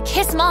over to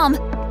kiss Mom,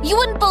 you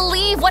wouldn't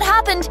believe what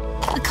happened.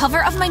 The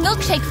cover of my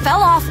milkshake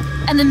fell off,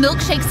 and the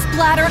milkshake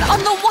splattered on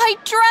the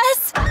white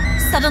dress.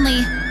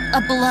 Suddenly, a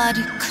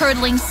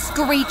blood-curdling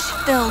screech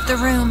filled the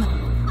room.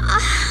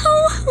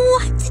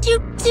 What did you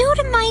do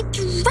to my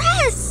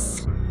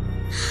dress?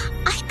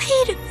 I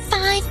paid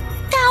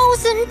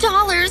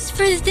 $5,000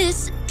 for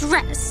this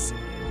dress.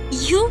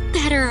 You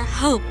better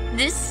hope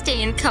this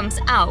stain comes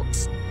out,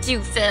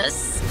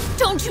 doofus.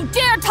 Don't you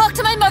dare talk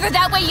to my mother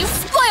that way, you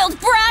spoiled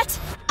brat!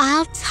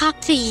 I'll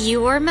talk to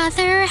your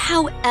mother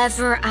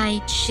however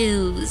I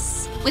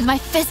choose. With my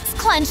fists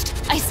clenched,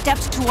 I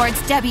stepped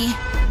towards Debbie.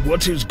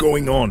 What is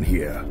going on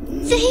here?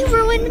 They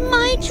ruined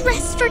my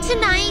dress for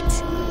tonight.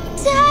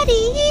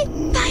 Daddy,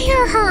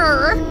 fire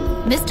her.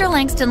 Mr.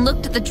 Langston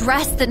looked at the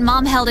dress that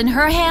Mom held in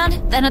her hand,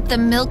 then at the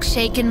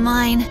milkshake in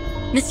mine.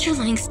 Mr.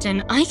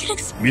 Langston, I can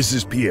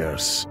Mrs.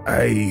 Pierce,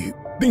 I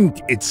think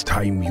it's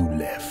time you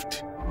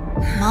left.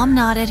 Mom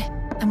nodded,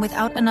 and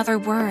without another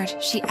word,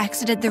 she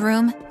exited the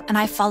room, and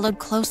I followed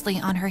closely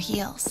on her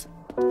heels.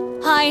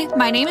 Hi,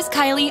 my name is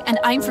Kylie, and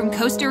I'm from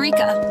Costa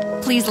Rica.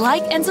 Please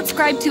like and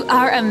subscribe to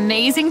our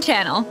amazing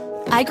channel.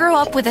 I grew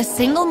up with a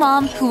single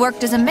mom who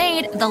worked as a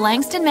maid at the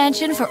Langston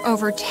Mansion for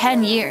over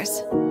 10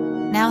 years.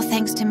 Now,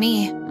 thanks to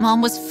me,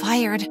 Mom was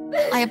fired.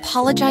 I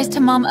apologized to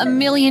Mom a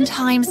million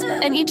times,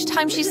 and each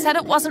time she said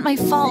it wasn't my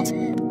fault,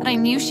 but I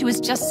knew she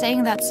was just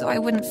saying that so I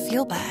wouldn't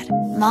feel bad.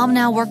 Mom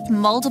now worked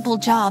multiple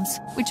jobs,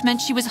 which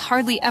meant she was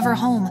hardly ever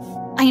home.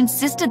 I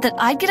insisted that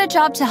I'd get a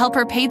job to help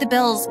her pay the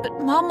bills, but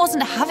Mom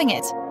wasn't having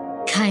it.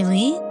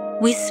 Kylie,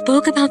 we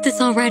spoke about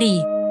this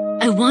already.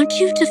 I want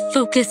you to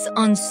focus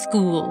on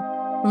school.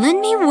 Let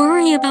me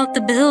worry about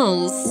the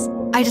bills.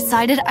 I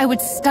decided I would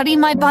study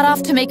my butt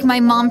off to make my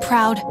mom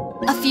proud.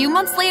 A few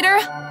months later,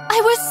 I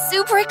was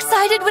super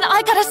excited when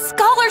I got a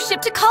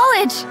scholarship to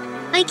college.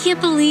 I can't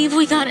believe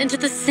we got into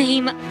the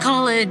same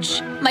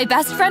college. My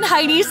best friend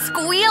Heidi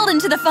squealed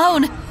into the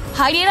phone.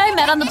 Heidi and I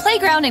met on the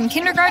playground in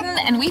kindergarten,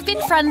 and we've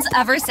been friends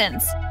ever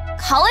since.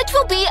 College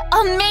will be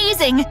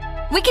amazing.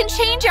 We can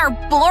change our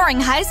boring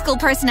high school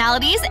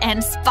personalities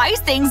and spice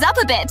things up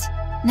a bit.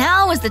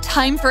 Now is the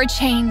time for a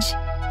change.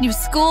 New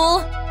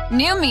school,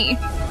 new me.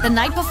 The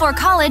night before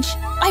college,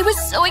 I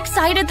was so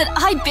excited that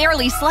I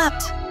barely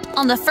slept.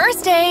 On the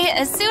first day,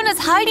 as soon as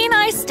Heidi and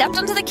I stepped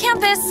onto the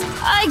campus,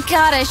 I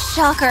got a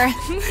shocker.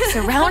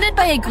 Surrounded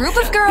by a group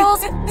of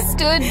girls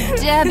stood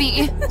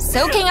Debbie,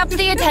 soaking up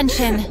the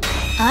attention.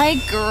 I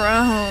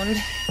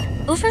groaned.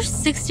 Over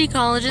 60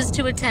 colleges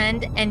to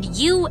attend, and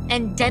you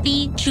and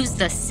Debbie choose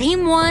the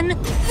same one?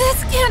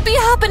 This can't be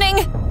happening!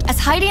 As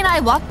Heidi and I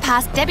walked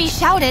past, Debbie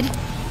shouted,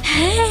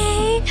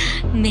 Hey,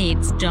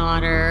 maid's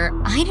daughter.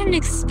 I didn't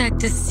expect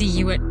to see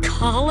you at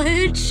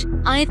college.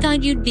 I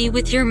thought you'd be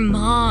with your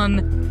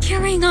mom,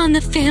 carrying on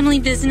the family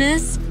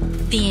business,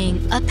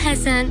 being a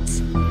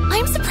peasant.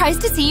 I'm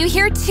surprised to see you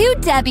here too,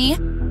 Debbie.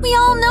 We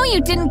all know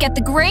you didn't get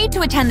the grade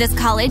to attend this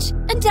college,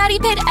 and Daddy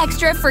paid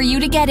extra for you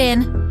to get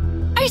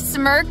in. I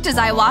smirked as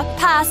I walked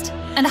past,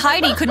 and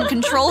Heidi couldn't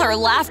control her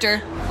laughter,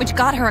 which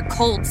got her a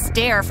cold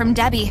stare from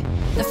Debbie.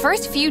 The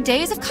first few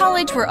days of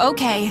college were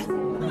okay.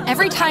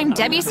 Every time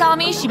Debbie saw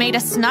me, she made a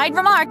snide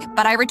remark,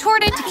 but I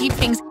retorted to keep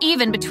things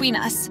even between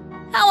us.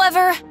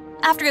 However,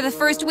 after the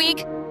first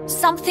week,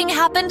 something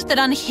happened that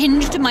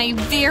unhinged my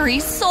very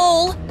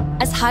soul.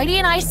 As Heidi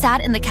and I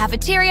sat in the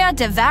cafeteria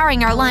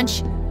devouring our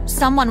lunch,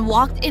 someone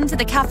walked into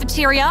the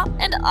cafeteria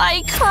and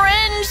I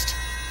cringed.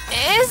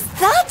 Is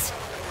that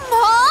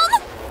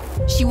Mom?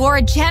 She wore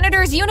a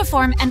janitor's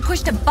uniform and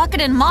pushed a bucket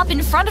and mop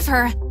in front of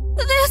her.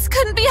 This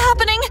couldn't be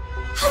happening.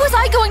 How was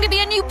I going to be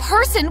a new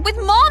person with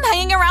Mom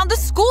hanging around the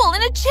school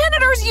in a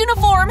janitor's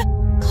uniform?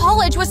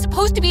 College was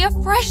supposed to be a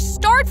fresh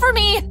start for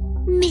me.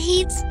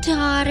 Maid's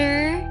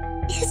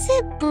daughter, is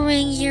it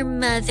bring your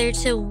mother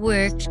to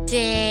work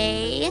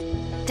day?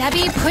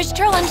 Debbie pushed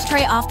her lunch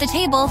tray off the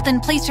table, then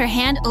placed her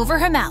hand over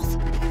her mouth.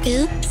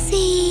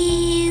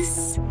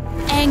 Oopsies.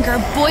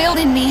 Anger boiled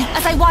in me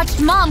as I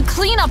watched Mom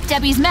clean up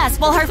Debbie's mess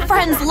while her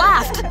friends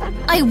laughed.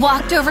 I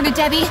walked over to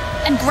Debbie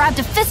and grabbed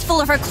a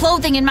fistful of her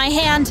clothing in my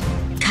hand.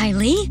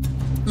 Kylie,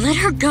 let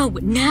her go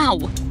now.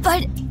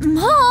 But,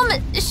 Mom,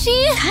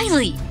 she…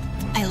 Kylie.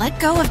 I let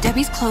go of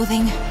Debbie's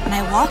clothing and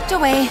I walked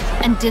away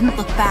and didn't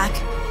look back.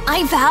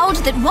 I vowed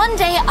that one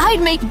day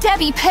I'd make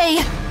Debbie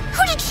pay.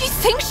 Who did she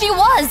think she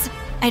was?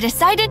 I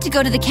decided to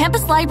go to the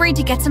campus library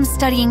to get some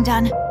studying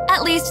done.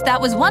 At least that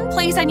was one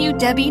place I knew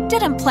Debbie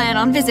didn't plan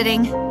on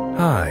visiting.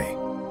 Hi.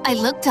 I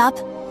looked up,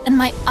 and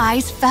my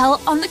eyes fell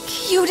on the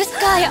cutest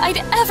guy I'd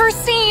ever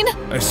seen.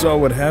 I saw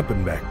what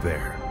happened back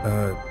there.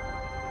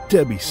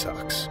 Debbie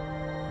sucks.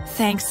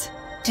 Thanks.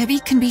 Debbie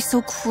can be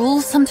so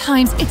cruel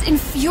sometimes. It's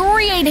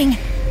infuriating.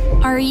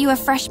 Are you a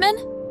freshman?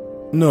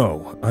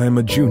 No, I am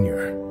a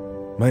junior.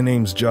 My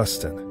name's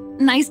Justin.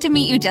 Nice to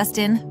meet you,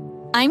 Justin.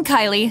 I'm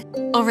Kylie.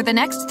 Over the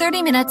next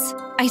 30 minutes,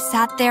 I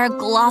sat there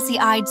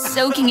glossy-eyed,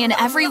 soaking in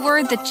every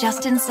word that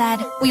Justin said.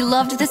 We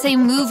loved the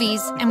same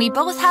movies, and we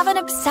both have an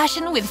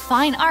obsession with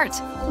fine art.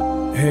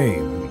 Hey,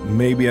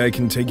 maybe I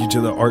can take you to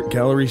the art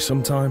gallery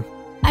sometime?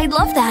 I'd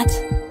love that.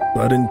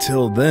 But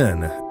until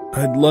then,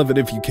 I'd love it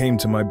if you came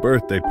to my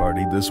birthday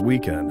party this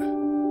weekend.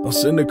 I'll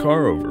send a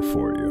car over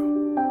for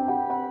you.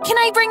 Can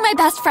I bring my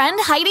best friend,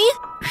 Heidi?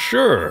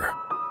 Sure.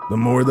 The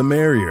more the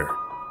merrier.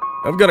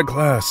 I've got a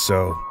class,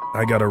 so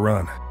I gotta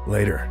run.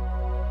 Later.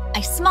 I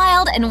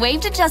smiled and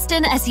waved to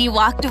Justin as he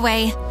walked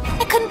away.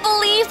 I couldn't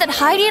believe that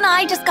Heidi and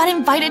I just got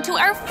invited to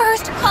our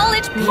first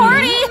college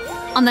party!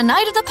 On the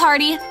night of the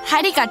party,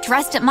 Heidi got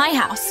dressed at my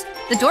house.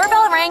 The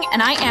doorbell rang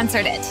and I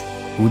answered it.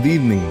 Good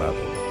evening,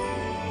 madam.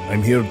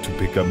 I'm here to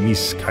pick up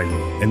Miss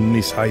Kylie and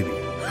Miss Heidi.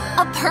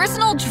 A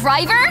personal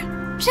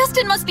driver?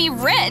 Justin must be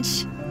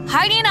rich.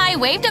 Heidi and I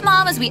waved at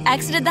Mom as we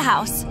exited the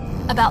house.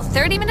 About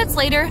 30 minutes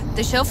later,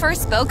 the chauffeur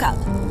spoke up.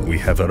 We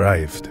have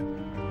arrived.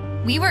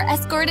 We were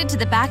escorted to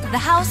the back of the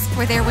house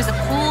where there was a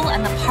pool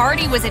and the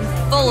party was in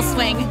full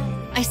swing.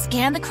 I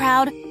scanned the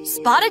crowd,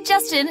 spotted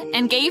Justin,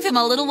 and gave him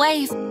a little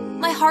wave.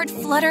 My heart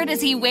fluttered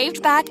as he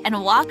waved back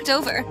and walked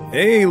over.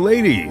 Hey,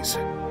 ladies!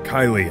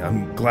 Kylie,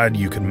 I'm glad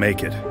you could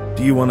make it.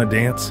 Do you want to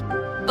dance?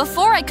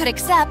 Before I could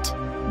accept,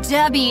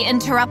 Debbie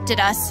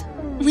interrupted us.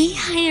 We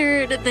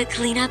hired the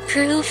cleanup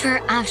crew for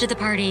after the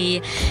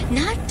party,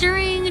 not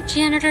during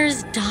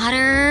janitor's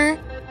daughter.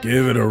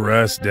 Give it a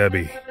rest,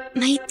 Debbie.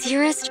 My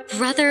dearest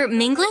brother,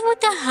 mingling with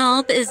the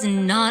help is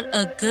not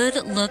a good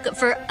look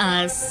for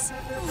us.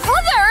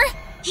 Brother!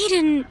 He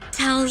didn't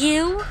tell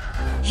you.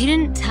 He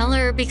didn't tell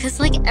her because,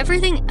 like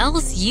everything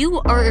else,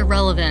 you are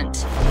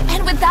irrelevant.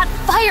 And with that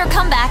fire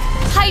comeback,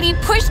 Heidi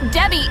pushed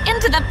Debbie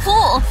into the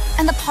pool,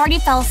 and the party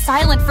fell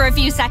silent for a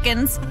few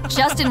seconds.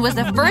 Justin was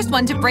the first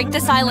one to break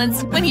the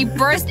silence when he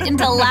burst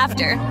into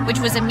laughter, which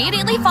was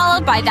immediately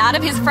followed by that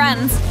of his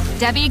friends.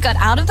 Debbie got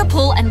out of the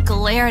pool and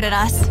glared at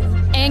us.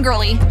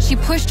 Angrily, she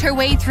pushed her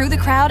way through the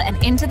crowd and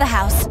into the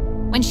house.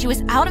 When she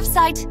was out of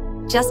sight,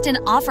 Justin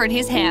offered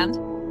his hand.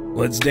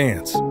 Let's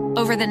dance.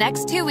 Over the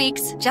next 2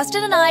 weeks,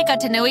 Justin and I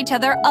got to know each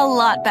other a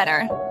lot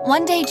better.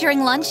 One day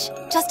during lunch,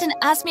 Justin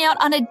asked me out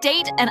on a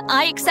date and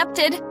I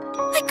accepted.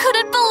 I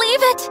couldn't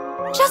believe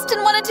it!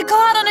 Justin wanted to go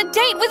out on a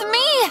date with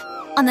me!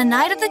 On the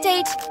night of the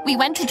date, we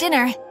went to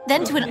dinner,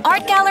 then to an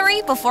art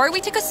gallery before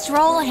we took a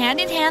stroll hand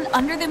in hand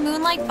under the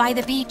moonlight by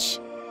the beach.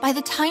 By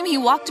the time he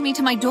walked me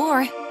to my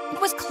door, it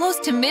was close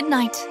to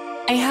midnight.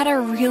 I had a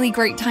really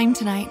great time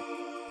tonight.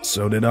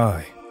 So did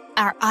I.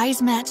 Our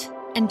eyes met,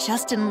 and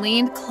Justin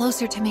leaned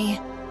closer to me.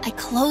 I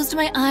closed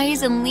my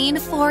eyes and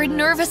leaned forward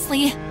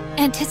nervously,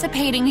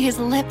 anticipating his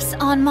lips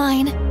on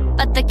mine.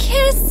 But the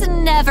kiss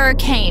never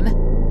came.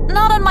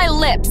 Not on my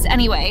lips,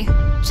 anyway.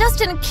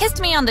 Justin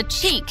kissed me on the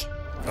cheek.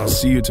 I'll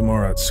see you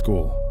tomorrow at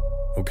school,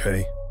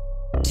 okay?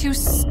 Too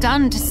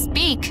stunned to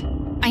speak,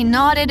 I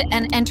nodded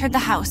and entered the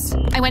house.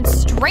 I went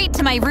straight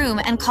to my room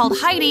and called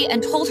Heidi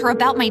and told her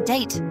about my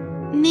date.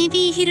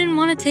 Maybe he didn't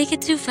want to take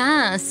it too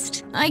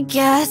fast. I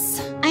guess.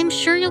 I'm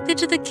sure you'll get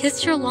to the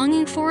kiss you're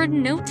longing for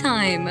in no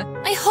time.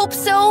 I hope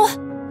so,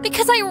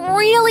 because I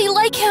really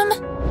like him.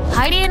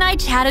 Heidi and I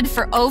chatted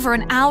for over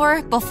an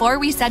hour before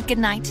we said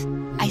goodnight.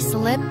 I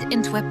slipped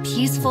into a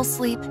peaceful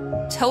sleep,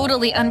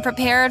 totally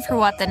unprepared for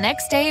what the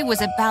next day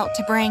was about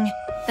to bring.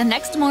 The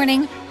next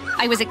morning,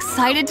 I was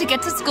excited to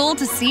get to school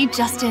to see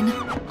Justin.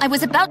 I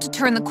was about to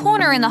turn the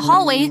corner in the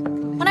hallway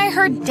when I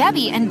heard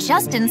Debbie and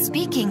Justin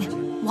speaking.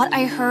 What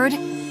I heard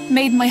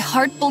made my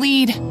heart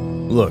bleed.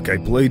 Look, I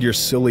played your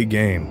silly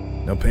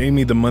game. Now pay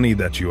me the money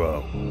that you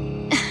owe.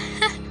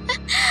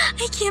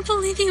 I can't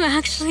believe you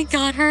actually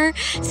got her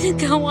to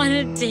go on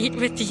a date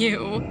with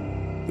you.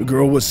 The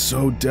girl was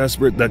so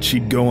desperate that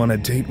she'd go on a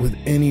date with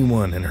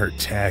anyone in her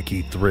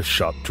tacky thrift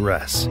shop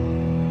dress.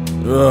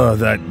 Ugh,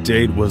 that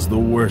date was the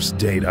worst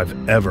date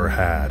I've ever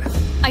had.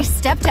 I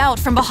stepped out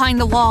from behind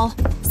the wall.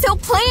 So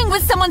playing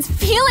with someone's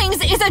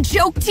feelings is a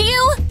joke to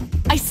you?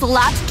 I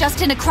slapped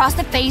Justin across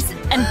the face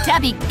and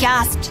Debbie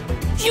gasped.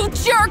 You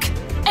jerk!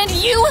 And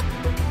you?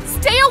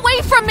 Stay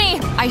away from me!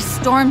 I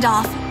stormed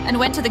off and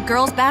went to the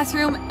girls'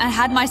 bathroom and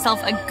had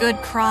myself a good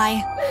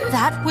cry.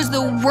 That was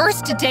the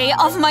worst day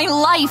of my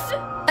life.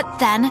 But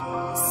then,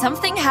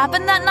 something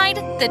happened that night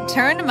that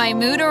turned my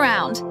mood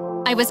around.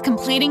 I was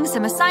completing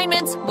some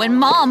assignments when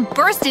Mom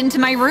burst into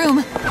my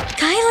room.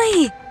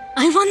 Kylie,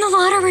 I won the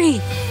lottery.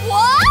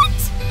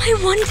 What? I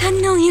won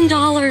 $10 million.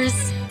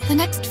 The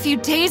next few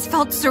days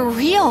felt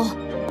surreal.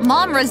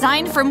 Mom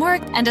resigned from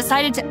work and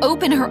decided to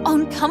open her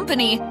own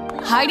company.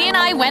 Heidi and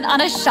I went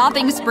on a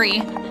shopping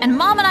spree, and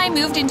Mom and I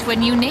moved into a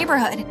new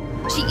neighborhood.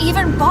 She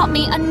even bought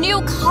me a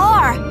new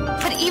car.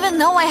 But even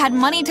though I had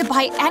money to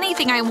buy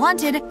anything I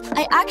wanted,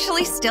 I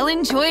actually still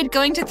enjoyed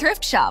going to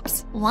thrift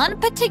shops. One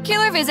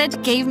particular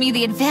visit gave me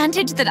the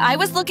advantage that I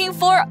was looking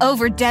for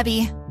over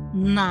Debbie.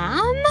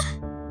 Mom?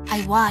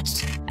 I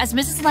watched as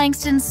Mrs.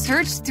 Langston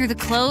searched through the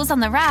clothes on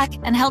the rack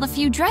and held a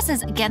few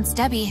dresses against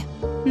Debbie.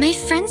 My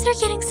friends are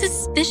getting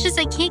suspicious.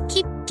 I can't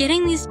keep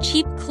getting these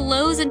cheap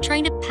clothes and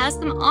trying to pass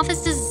them off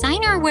as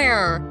designer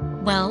wear.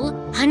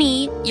 Well,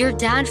 honey, your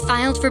dad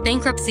filed for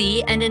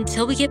bankruptcy, and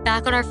until we get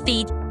back on our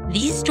feet,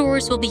 these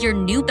stores will be your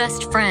new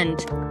best friend.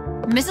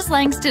 Mrs.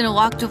 Langston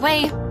walked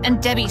away,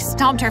 and Debbie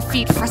stomped her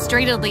feet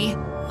frustratedly.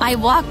 I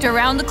walked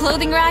around the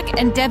clothing rack,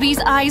 and Debbie's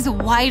eyes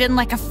widened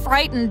like a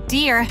frightened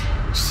deer.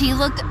 She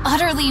looked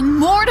utterly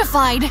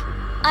mortified.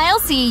 I'll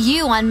see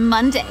you on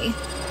Monday.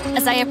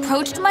 As I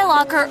approached my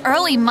locker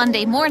early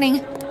Monday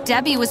morning,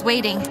 Debbie was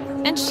waiting,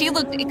 and she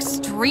looked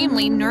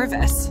extremely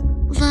nervous.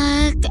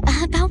 Look,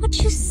 about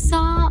what you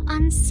saw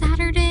on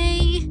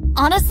Saturday?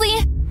 Honestly,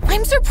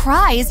 I'm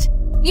surprised.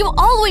 You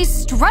always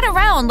strut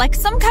around like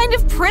some kind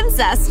of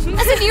princess,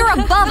 as if you're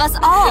above us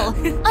all.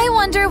 I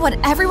wonder what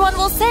everyone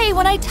will say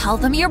when I tell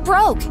them you're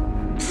broke.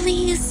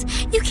 Please,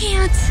 you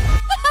can't.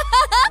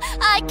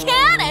 I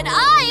can and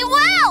I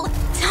will!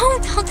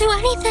 Don't do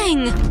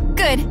anything.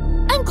 Good.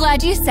 I'm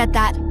glad you said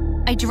that.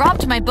 I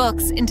dropped my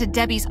books into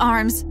Debbie's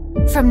arms.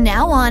 From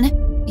now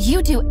on,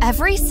 you do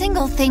every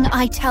single thing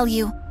I tell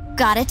you.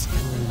 Got it?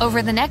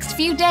 Over the next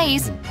few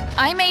days,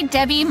 I made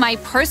Debbie my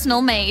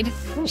personal maid.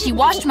 She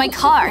washed my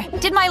car,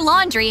 did my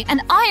laundry,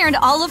 and ironed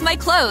all of my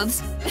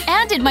clothes.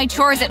 And did my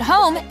chores at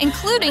home,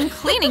 including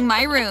cleaning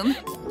my room.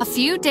 A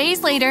few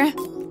days later,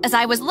 as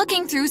I was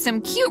looking through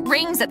some cute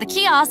rings at the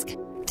kiosk,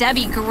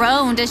 Debbie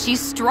groaned as she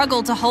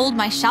struggled to hold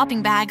my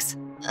shopping bags.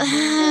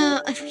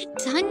 Are we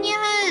done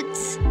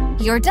yet?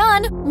 You're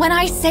done when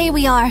I say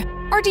we are.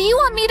 Or do you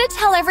want me to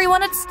tell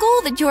everyone at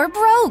school that you're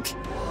broke?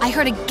 I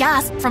heard a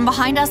gasp from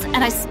behind us and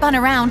I spun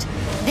around.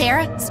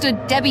 There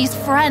stood Debbie's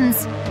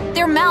friends,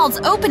 their mouths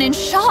open in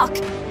shock.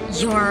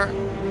 You're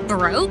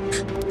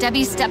broke?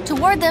 Debbie stepped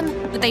toward them,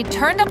 but they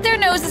turned up their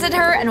noses at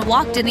her and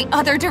walked in the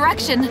other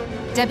direction.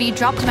 Debbie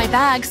dropped my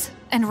bags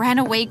and ran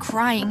away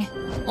crying.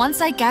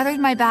 Once I gathered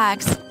my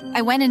bags,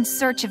 I went in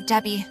search of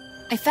Debbie.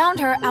 I found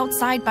her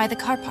outside by the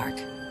car park.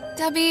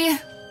 Debbie,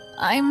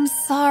 I'm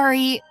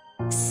sorry.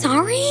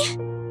 Sorry?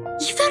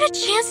 You got a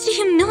chance to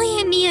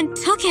humiliate me and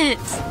took it.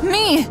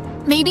 Me?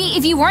 Maybe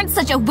if you weren't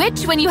such a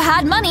witch when you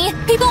had money,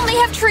 people may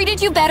have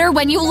treated you better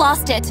when you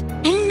lost it.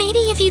 And maybe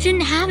if you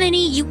didn't have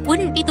any, you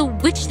wouldn't be the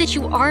witch that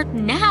you are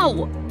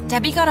now.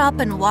 Debbie got up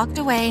and walked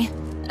away.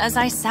 As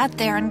I sat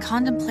there and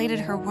contemplated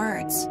her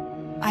words,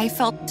 I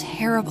felt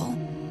terrible.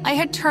 I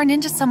had turned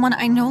into someone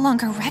I no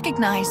longer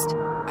recognized.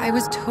 I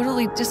was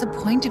totally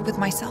disappointed with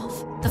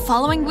myself. The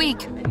following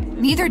week,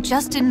 neither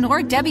Justin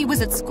nor Debbie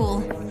was at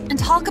school, and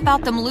talk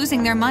about them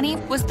losing their money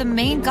was the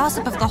main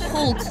gossip of the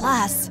whole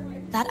class.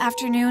 That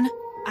afternoon,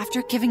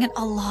 after giving it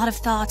a lot of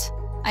thought,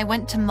 I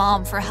went to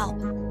Mom for help.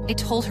 I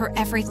told her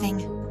everything.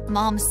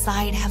 Mom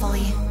sighed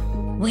heavily.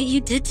 What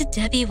you did to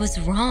Debbie was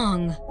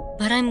wrong,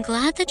 but I'm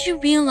glad that you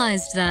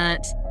realized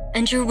that.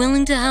 And you're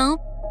willing to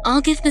help?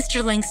 I'll give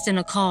Mr. Langston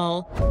a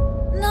call.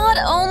 Not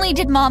only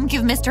did Mom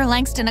give Mr.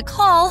 Langston a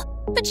call,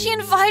 but she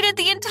invited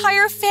the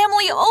entire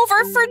family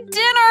over for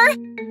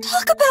dinner.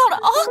 Talk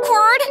about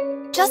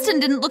awkward! Justin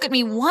didn't look at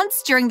me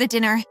once during the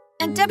dinner,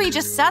 and Debbie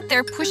just sat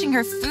there pushing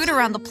her food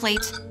around the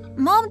plate.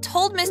 Mom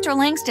told Mr.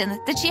 Langston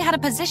that she had a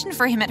position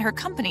for him at her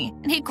company,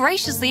 and he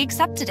graciously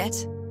accepted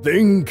it.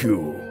 Thank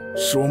you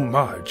so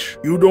much.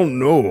 You don't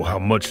know how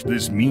much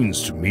this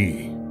means to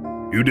me.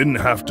 You didn't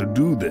have to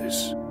do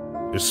this,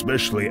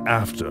 especially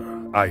after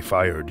I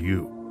fired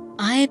you.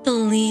 I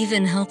believe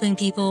in helping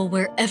people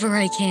wherever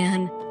I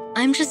can.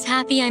 I'm just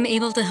happy I'm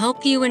able to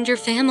help you and your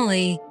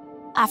family.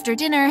 After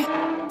dinner,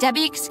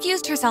 Debbie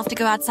excused herself to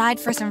go outside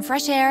for some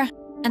fresh air,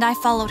 and I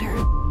followed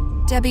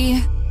her.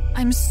 Debbie,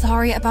 I'm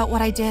sorry about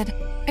what I did.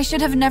 I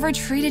should have never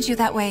treated you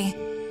that way.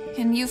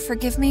 Can you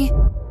forgive me?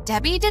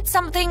 Debbie did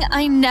something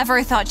I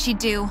never thought she'd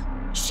do.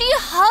 She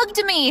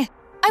hugged me!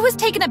 I was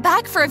taken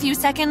aback for a few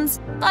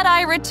seconds, but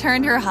I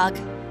returned her hug.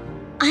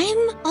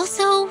 I'm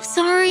also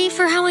sorry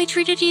for how I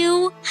treated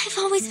you. I've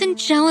always been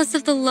jealous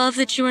of the love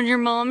that you and your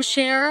mom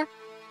share.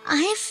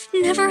 I've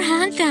never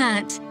had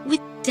that.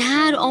 With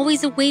Dad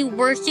always away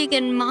working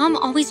and Mom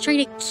always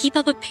trying to keep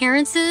up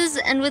appearances,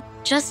 and with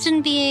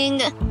Justin being,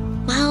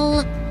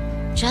 well,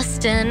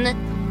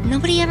 Justin,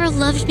 nobody ever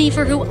loved me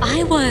for who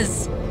I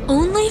was,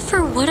 only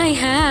for what I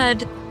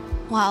had.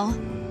 Well,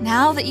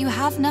 now that you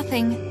have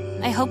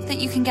nothing, I hope that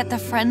you can get the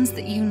friends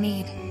that you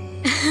need.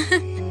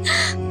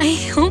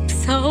 I hope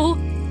so.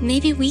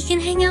 Maybe we can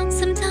hang out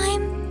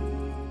sometime?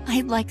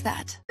 I'd like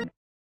that.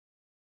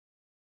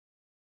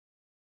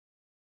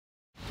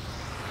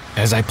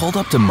 As I pulled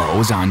up to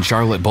Moe's on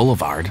Charlotte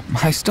Boulevard,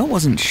 I still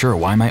wasn't sure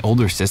why my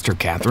older sister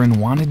Catherine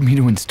wanted me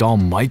to install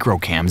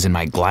microcams in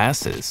my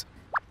glasses.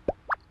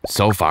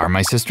 So far,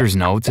 my sister's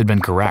notes had been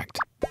correct.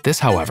 This,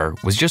 however,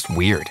 was just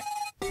weird.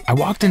 I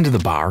walked into the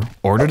bar,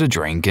 ordered a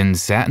drink, and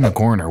sat in the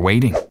corner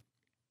waiting.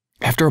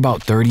 After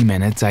about 30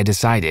 minutes, I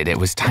decided it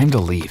was time to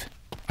leave.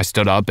 I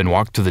stood up and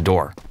walked to the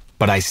door,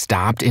 but I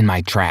stopped in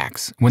my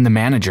tracks when the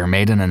manager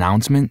made an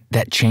announcement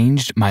that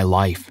changed my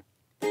life.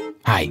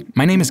 Hi,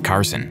 my name is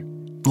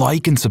Carson.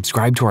 Like and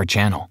subscribe to our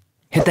channel.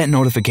 Hit that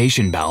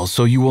notification bell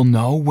so you will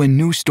know when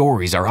new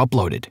stories are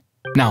uploaded.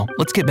 Now,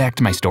 let's get back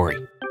to my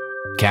story.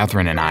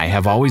 Catherine and I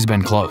have always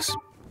been close.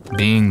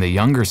 Being the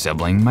younger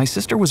sibling, my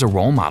sister was a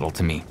role model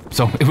to me,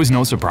 so it was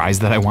no surprise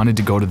that I wanted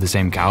to go to the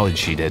same college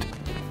she did.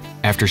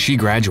 After she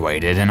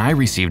graduated and I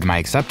received my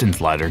acceptance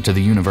letter to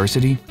the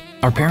university,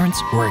 our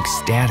parents were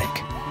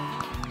ecstatic.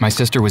 My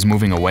sister was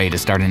moving away to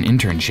start an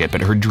internship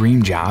at her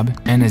dream job,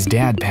 and as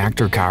Dad packed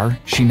her car,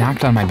 she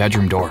knocked on my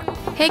bedroom door.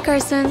 Hey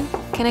Carson,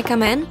 can I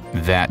come in?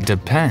 That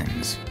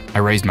depends. I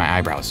raised my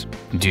eyebrows.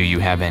 Do you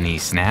have any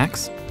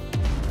snacks?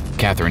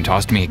 Catherine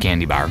tossed me a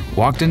candy bar,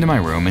 walked into my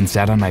room, and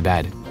sat on my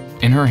bed.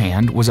 In her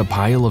hand was a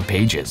pile of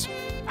pages,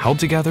 held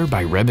together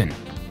by ribbon.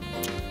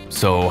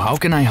 So how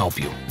can I help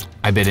you?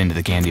 I bit into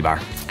the candy bar.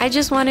 I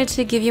just wanted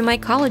to give you my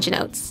college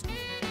notes.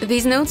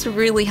 These notes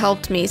really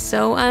helped me,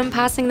 so I'm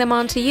passing them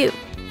on to you.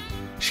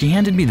 She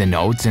handed me the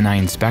notes and I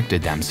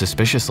inspected them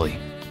suspiciously.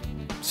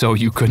 So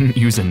you couldn't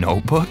use a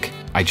notebook?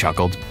 I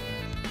chuckled.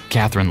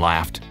 Catherine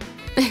laughed.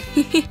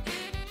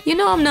 You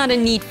know I'm not a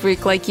neat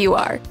freak like you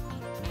are.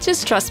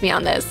 Just trust me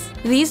on this.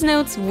 These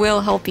notes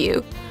will help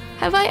you.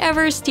 Have I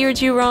ever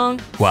steered you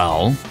wrong?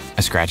 Well,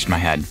 I scratched my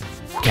head.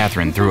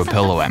 Catherine threw a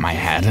pillow at my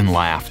head and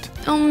laughed.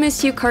 I'll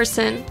miss you,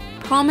 Carson.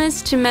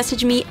 Promise to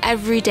message me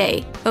every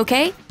day,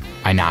 okay?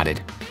 I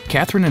nodded.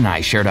 Catherine and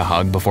I shared a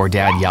hug before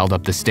Dad yelled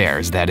up the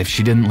stairs that if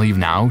she didn't leave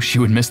now, she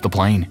would miss the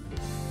plane.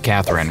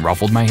 Catherine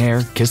ruffled my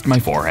hair, kissed my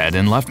forehead,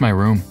 and left my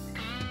room.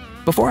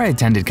 Before I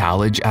attended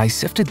college, I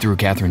sifted through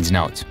Catherine's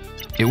notes.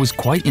 It was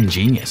quite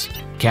ingenious.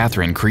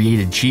 Catherine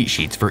created cheat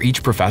sheets for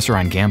each professor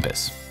on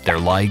campus. Their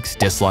likes,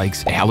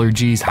 dislikes,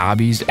 allergies,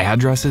 hobbies,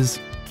 addresses.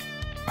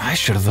 I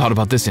should have thought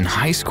about this in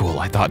high school,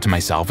 I thought to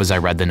myself as I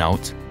read the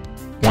notes.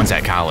 Once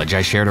at college,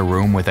 I shared a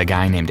room with a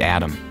guy named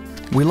Adam.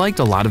 We liked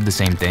a lot of the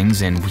same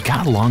things and we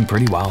got along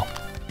pretty well.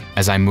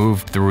 As I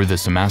moved through the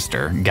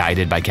semester,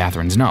 guided by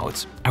Catherine's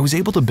notes, I was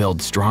able to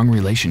build strong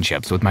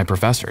relationships with my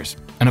professors,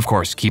 and of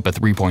course, keep a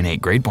 3.8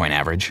 grade point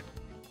average.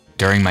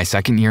 During my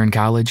second year in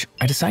college,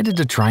 I decided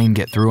to try and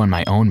get through on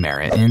my own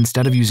merit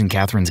instead of using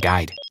Catherine's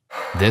guide.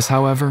 This,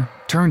 however,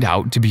 turned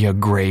out to be a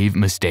grave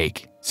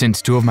mistake,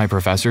 since 2 of my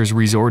professors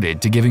resorted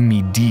to giving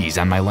me D's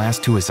on my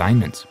last 2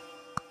 assignments.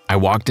 I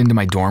walked into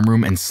my dorm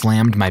room and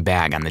slammed my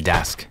bag on the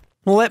desk.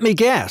 Let me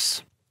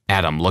guess.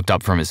 Adam looked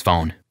up from his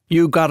phone.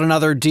 You got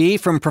another D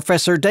from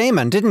Professor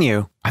Damon, didn't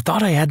you? I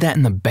thought I had that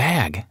in the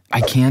bag.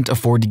 I can't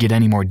afford to get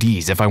any more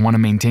D's if I want to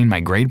maintain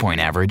my grade point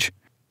average.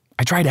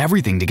 I tried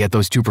everything to get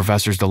those 2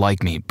 professors to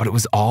like me, but it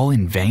was all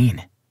in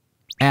vain.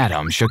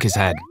 Adam shook his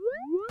head.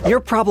 Your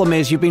problem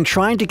is you've been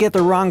trying to get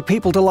the wrong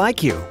people to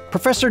like you.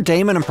 Professor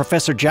Damon and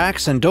Professor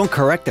Jackson don't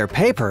correct their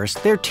papers,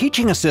 they're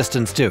teaching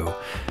assistants do.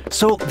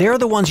 So they're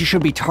the ones you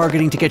should be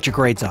targeting to get your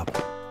grades up.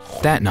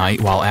 That night,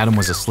 while Adam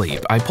was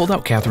asleep, I pulled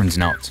out Catherine's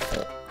notes.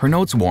 Her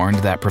notes warned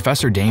that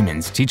Professor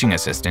Damon's teaching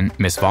assistant,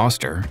 Miss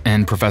Foster,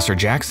 and Professor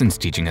Jackson's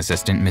teaching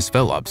assistant, Miss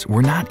Phillips,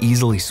 were not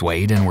easily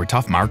swayed and were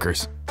tough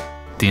markers.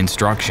 The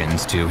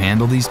instructions to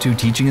handle these 2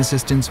 teaching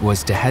assistants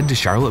was to head to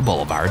Charlotte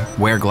Boulevard,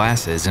 wear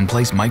glasses, and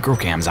place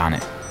microcams on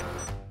it.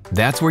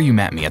 That's where you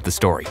met me at the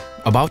story,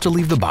 about to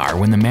leave the bar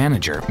when the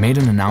manager made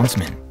an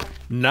announcement.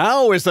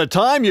 Now is the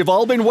time you've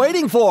all been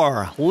waiting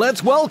for.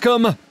 Let's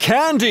welcome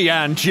Candy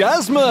and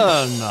Jasmine.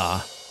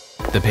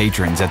 The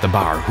patrons at the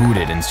bar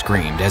hooted and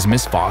screamed as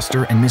Miss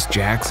Foster and Miss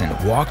Jackson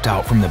walked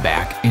out from the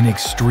back in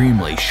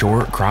extremely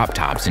short crop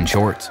tops and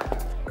shorts.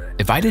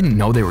 If I didn't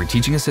know they were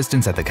teaching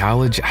assistants at the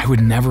college, I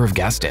would never have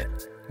guessed it.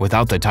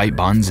 Without the tight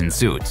buns and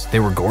suits,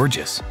 they were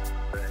gorgeous.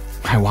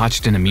 I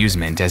watched in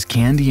amusement as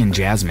Candy and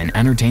Jasmine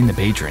entertained the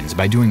patrons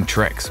by doing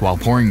tricks while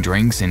pouring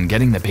drinks and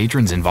getting the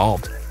patrons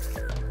involved.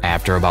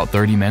 After about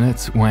 30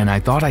 minutes, when I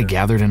thought I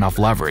gathered enough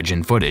leverage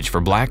and footage for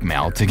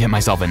blackmail to get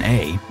myself an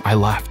A, I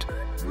left.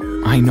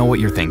 I know what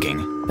you're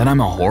thinking, that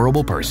I'm a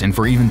horrible person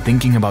for even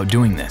thinking about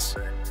doing this.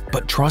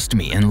 But trust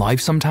me, in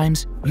life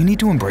sometimes, you need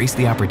to embrace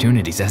the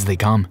opportunities as they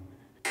come.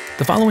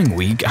 The following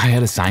week, I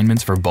had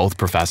assignments for both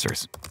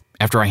professors.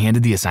 After I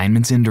handed the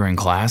assignments in during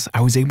class,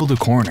 I was able to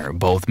corner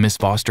both Miss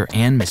Foster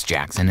and Miss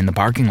Jackson in the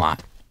parking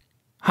lot.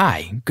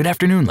 Hi, good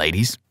afternoon,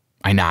 ladies.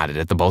 I nodded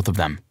at the both of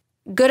them.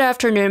 Good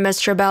afternoon,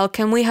 Mr. Bell.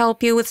 Can we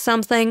help you with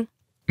something?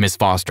 Miss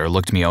Foster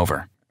looked me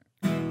over.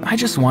 I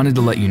just wanted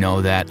to let you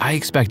know that I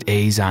expect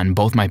A's on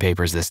both my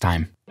papers this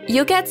time.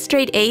 You'll get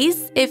straight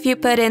A's if you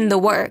put in the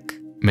work.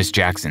 Miss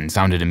Jackson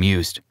sounded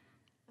amused.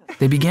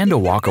 They began to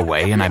walk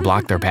away and I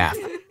blocked their path.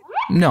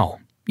 No,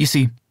 you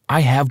see,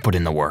 I have put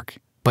in the work,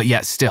 but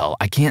yet still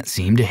I can't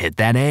seem to hit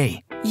that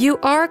A. You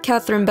are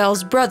Catherine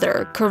Bell's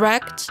brother,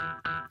 correct?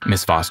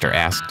 Miss Foster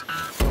asked.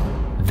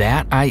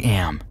 That I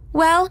am.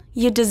 Well,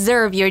 you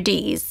deserve your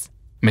D's.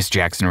 Miss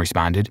Jackson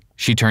responded.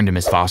 She turned to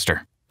Miss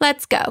Foster.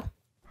 Let's go.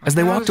 As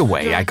they walked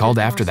away, I called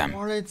after them.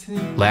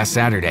 Last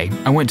Saturday,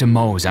 I went to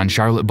Moe's on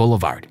Charlotte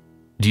Boulevard.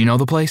 Do you know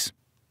the place?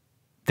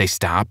 They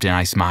stopped and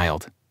I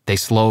smiled. They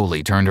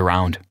slowly turned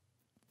around.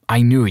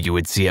 I knew you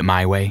would see it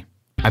my way.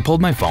 I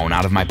pulled my phone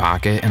out of my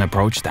pocket and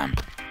approached them.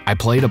 I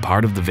played a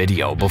part of the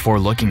video before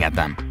looking at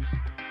them.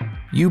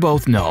 You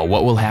both know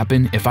what will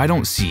happen if I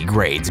don't see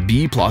grades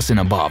B+ and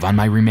above on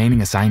my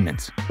remaining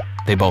assignments.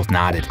 They both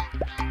nodded.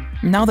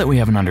 Now that we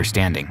have an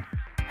understanding,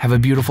 have a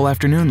beautiful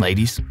afternoon,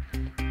 ladies.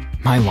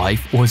 My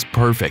life was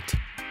perfect.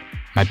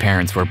 My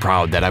parents were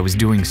proud that I was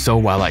doing so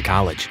well at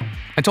college.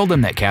 I told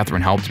them that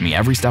Catherine helped me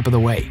every step of the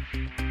way.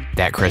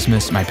 That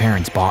Christmas, my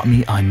parents bought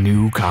me a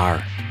new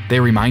car. They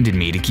reminded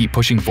me to keep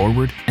pushing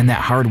forward and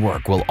that hard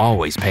work will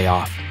always pay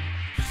off.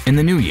 In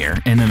the new year,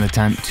 in an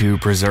attempt to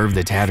preserve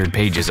the tattered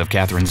pages of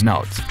Catherine's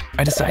notes,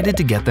 I decided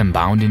to get them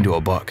bound into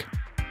a book.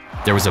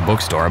 There was a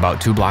bookstore about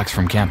 2 blocks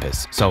from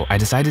campus, so I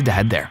decided to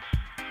head there.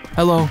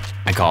 Hello,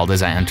 I called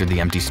as I entered the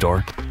empty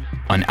store.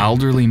 An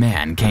elderly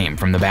man came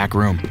from the back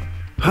room.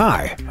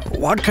 Hi,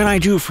 what can I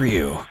do for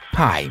you?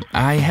 Hi,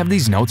 I have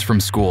these notes from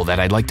school that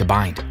I'd like to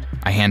bind.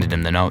 I handed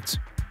him the notes.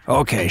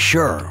 Okay,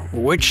 sure.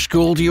 Which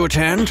school do you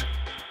attend?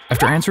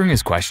 After answering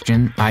his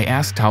question, I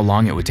asked how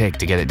long it would take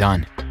to get it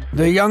done.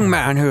 The young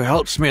man who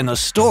helps me in the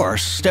store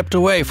stepped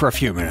away for a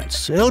few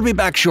minutes. He'll be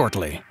back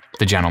shortly.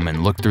 The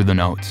gentleman looked through the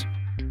notes.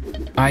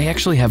 I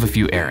actually have a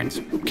few errands.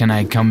 Can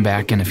I come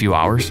back in a few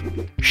hours?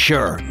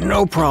 Sure,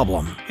 no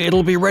problem.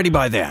 It'll be ready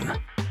by then.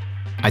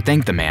 I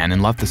thanked the man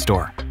and left the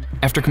store.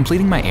 After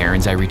completing my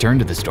errands, I returned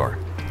to the store.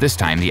 This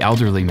time, the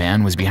elderly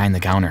man was behind the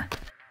counter.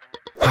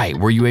 Hi,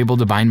 were you able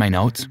to bind my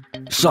notes?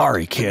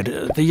 Sorry, kid.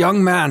 The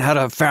young man had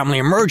a family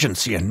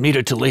emergency and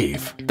needed to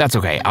leave. That's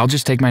okay. I'll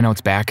just take my notes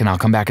back and I'll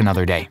come back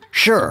another day.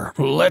 Sure,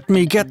 let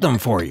me get them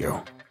for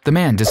you. The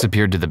man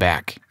disappeared to the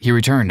back. He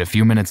returned a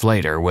few minutes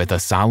later with a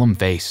solemn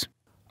face.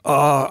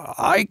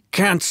 I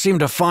can't seem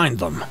to find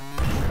them.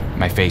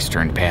 My face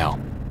turned pale.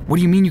 What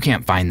do you mean you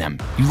can't find them?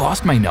 You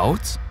lost my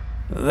notes?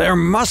 There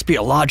must be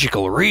a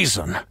logical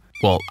reason.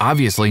 Well,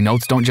 obviously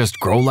notes don't just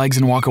grow legs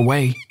and walk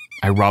away.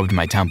 I rubbed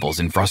my temples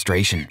in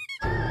frustration.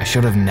 I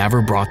should have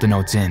never brought the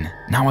notes in.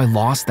 Now I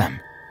lost them.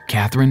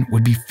 Catherine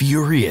would be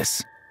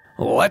furious.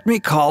 Let me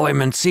call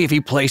him and see if he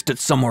placed it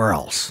somewhere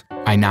else.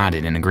 I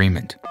nodded in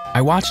agreement.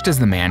 I watched as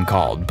the man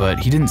called, but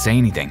he didn't say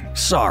anything.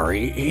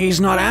 Sorry,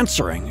 he's not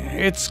answering.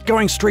 It's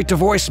going straight to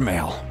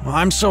voicemail.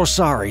 I'm so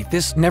sorry.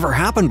 This never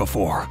happened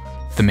before.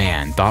 The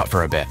man thought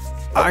for a bit.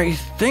 I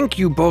think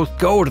you both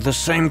go to the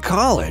same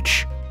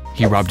college.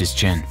 He rubbed his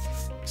chin.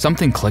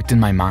 Something clicked in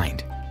my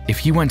mind. If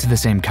he went to the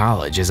same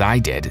college as I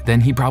did,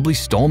 then he probably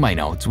stole my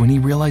notes when he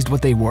realized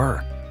what they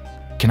were.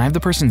 Can I have the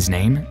person's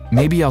name?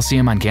 Maybe I'll see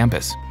him on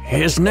campus.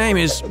 His name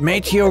is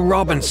Mateo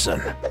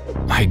Robinson.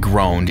 I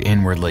groaned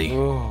inwardly.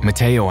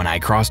 Mateo and I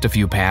crossed a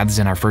few paths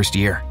in our first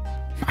year.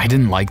 I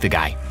didn't like the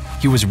guy.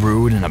 He was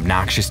rude and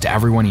obnoxious to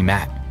everyone he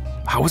met.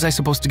 How was I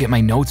supposed to get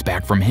my notes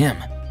back from him?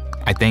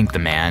 I thanked the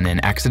man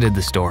and exited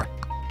the store.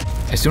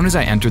 As soon as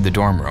I entered the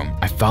dorm room,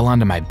 I fell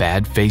onto my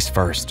bed face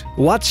first.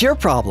 What's your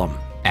problem?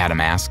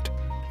 Adam asked.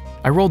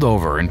 I rolled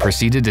over and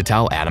proceeded to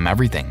tell Adam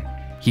everything.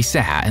 He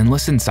sat and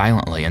listened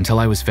silently until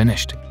I was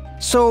finished.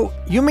 So,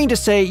 you mean to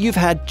say you've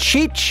had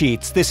cheat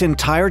sheets this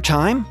entire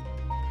time?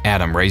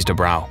 Adam raised a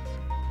brow.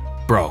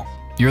 Bro,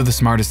 you're the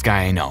smartest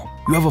guy I know.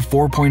 You have a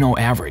 4.0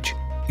 average.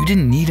 You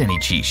didn't need any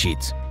cheat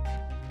sheets.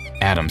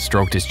 Adam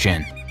stroked his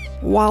chin.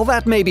 While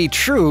that may be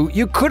true,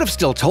 you could have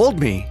still told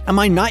me. Am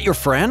I not your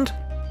friend?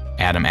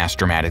 Adam asked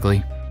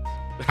dramatically.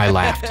 I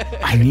laughed.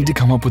 I need to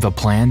come up with a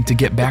plan to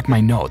get back my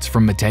notes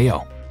from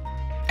Mateo.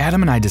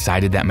 Adam and I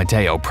decided that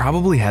Mateo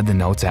probably had the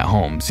notes at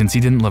home since he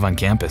didn't live on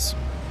campus.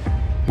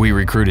 We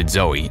recruited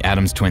Zoe,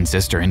 Adam's twin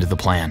sister, into the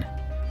plan.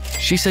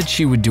 She said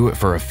she would do it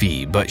for a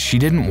fee, but she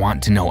didn't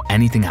want to know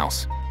anything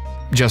else,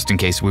 just in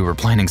case we were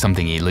planning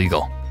something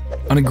illegal.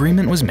 An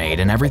agreement was made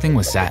and everything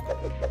was set.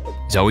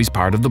 Zoe's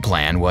part of the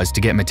plan was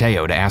to get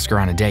Mateo to ask her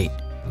on a date.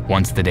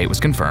 Once the date was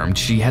confirmed,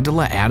 she had to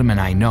let Adam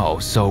and I know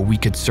so we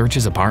could search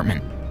his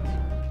apartment.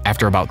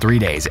 After about 3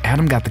 days,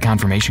 Adam got the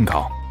confirmation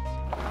call.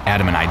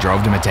 Adam and I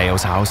drove to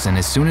Mateo's house, and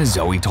as soon as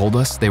Zoe told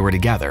us they were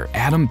together,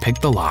 Adam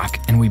picked the lock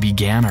and we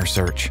began our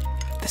search.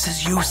 This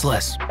is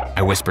useless,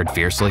 I whispered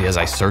fiercely as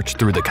I searched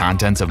through the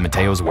contents of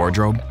Mateo's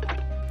wardrobe.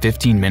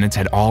 15 minutes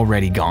had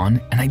already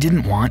gone, and I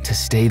didn't want to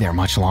stay there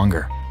much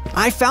longer.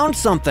 I found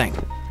something.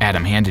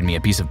 Adam handed me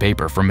a piece of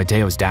paper from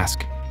Mateo's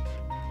desk.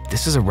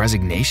 This is a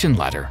resignation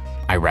letter,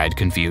 I read,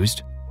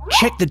 confused.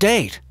 Check the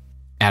date.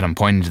 Adam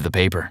pointed to the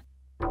paper.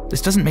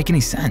 This doesn't make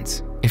any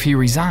sense. If he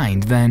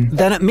resigned, then…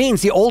 Then it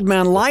means the old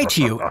man lied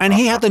to you, and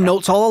he had the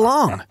notes all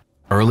along.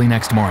 Early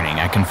next morning,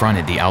 I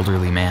confronted the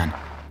elderly man.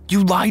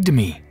 You lied to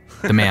me.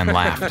 The man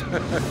laughed.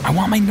 I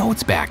want my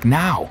notes back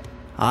now.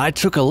 I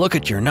took a look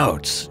at your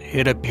notes.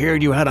 It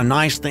appeared you had a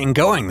nice thing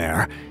going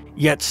there,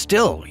 yet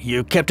still,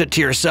 you kept it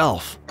to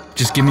yourself.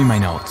 Just give me my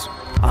notes.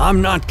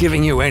 I'm not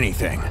giving you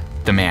anything.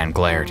 The man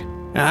glared.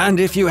 And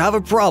if you have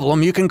a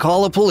problem, you can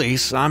call the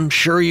police. I'm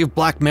sure you've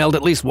blackmailed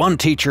at least one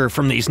teacher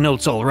from these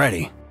notes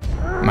already.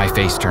 My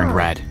face turned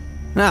red.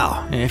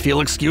 Now, if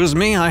you'll excuse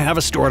me, I have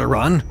a store to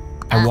run.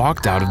 I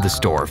walked out of the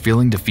store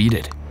feeling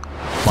defeated.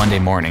 Monday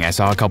morning, I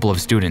saw a couple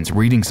of students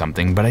reading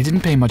something, but I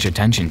didn't pay much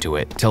attention to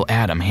it till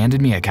Adam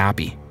handed me a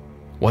copy.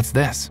 "What's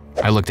this?"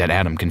 I looked at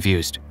Adam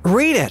confused.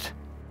 Read it,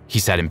 he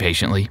said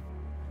impatiently.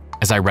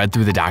 As I read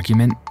through the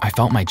document, I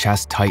felt my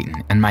chest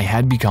tighten and my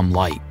head become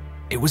light.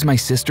 It was my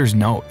sister's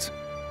notes.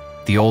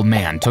 The old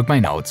man took my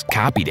notes,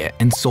 copied it,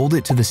 and sold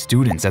it to the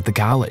students at the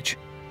college.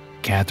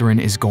 Catherine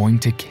is going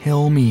to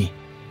kill me.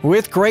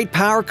 With great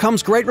power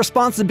comes great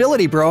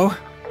responsibility, bro.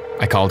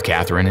 I called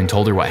Catherine and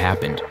told her what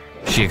happened.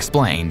 She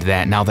explained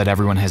that now that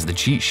everyone has the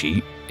cheat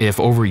sheet, if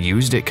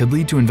overused, it could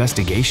lead to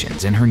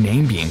investigations and her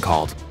name being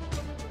called.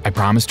 I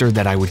promised her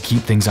that I would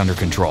keep things under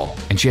control,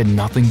 and she had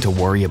nothing to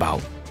worry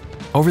about.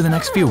 Over the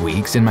next few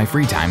weeks, in my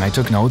free time, I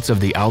took notes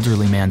of the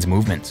elderly man's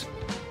movements.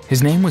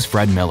 His name was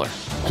Fred Miller.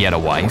 He had a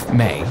wife,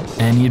 May,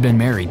 and he had been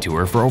married to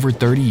her for over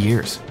 30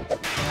 years.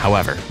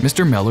 However,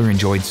 Mr. Miller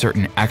enjoyed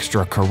certain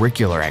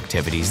extracurricular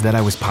activities that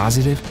I was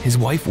positive his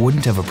wife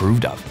wouldn't have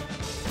approved of.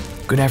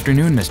 "Good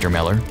afternoon, Mr.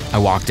 Miller." I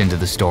walked into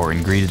the store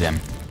and greeted him.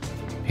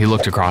 He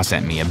looked across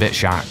at me a bit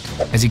shocked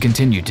as he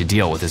continued to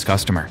deal with his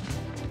customer.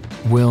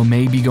 "Will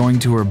May be going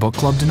to her book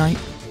club tonight?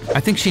 I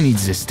think she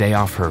needs to stay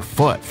off her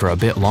foot for a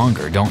bit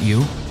longer, don't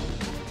you?"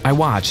 I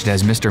watched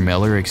as Mr.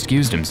 Miller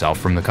excused himself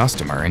from the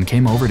customer and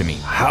came over to me.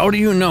 How do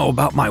you know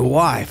about my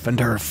wife and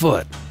her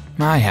foot?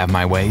 "I have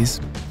my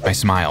ways." I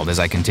smiled as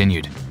I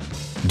continued.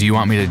 "Do you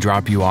want me to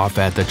drop you off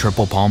at the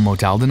Triple Palm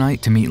Motel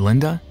tonight to meet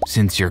Linda,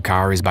 since your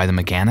car is by the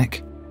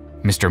mechanic?"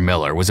 Mr.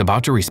 Miller was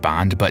about to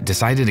respond but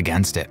decided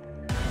against it.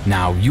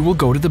 "Now you will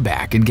go to the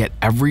back and get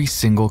every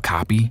single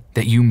copy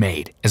that you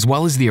made, as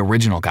well as the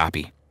original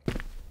copy."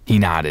 He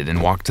nodded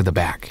and walked to the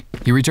back.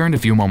 He returned a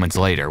few moments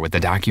later with the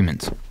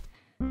documents.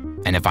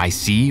 "And if I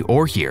see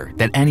or hear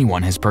that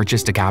anyone has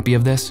purchased a copy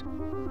of this,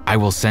 I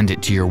will send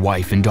it to your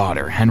wife and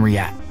daughter,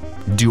 Henriette.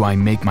 Do I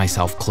make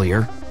myself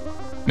clear?"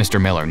 Mr.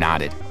 Miller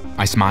nodded.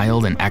 I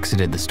smiled and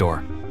exited the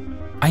store.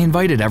 I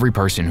invited every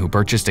person who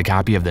purchased a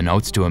copy of the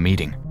notes to a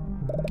meeting.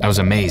 I was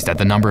amazed at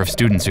the number of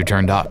students who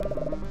turned up.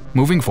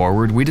 Moving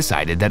forward, we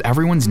decided that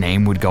everyone's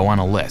name would go on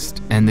a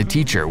list, and the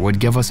teacher would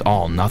give us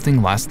all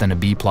nothing less than a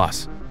B+.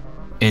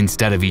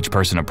 Instead of each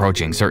person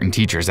approaching certain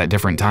teachers at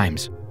different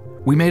times,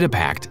 we made a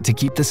pact to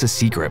keep this a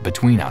secret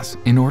between us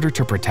in order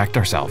to protect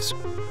ourselves.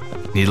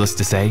 Needless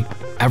to say,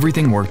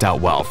 everything worked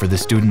out well for the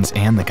students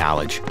and the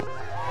college.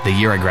 The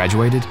year I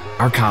graduated,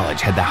 our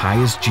college had the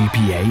highest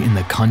GPA in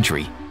the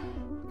country.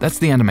 That's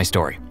the end of my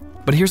story.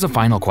 But here's a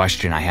final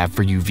question I have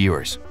for you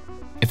viewers.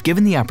 If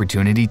given the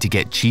opportunity to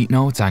get cheat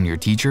notes on your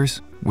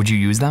teachers, would you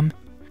use them?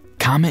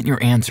 Comment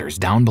your answers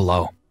down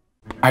below.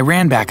 I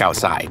ran back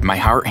outside, my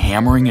heart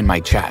hammering in my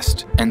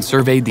chest, and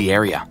surveyed the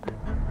area.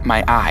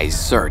 My eyes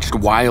searched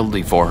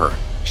wildly for her.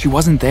 She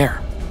wasn't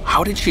there.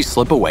 How did she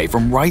slip away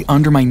from right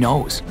under my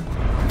nose?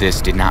 This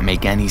did not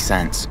make any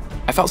sense.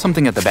 I felt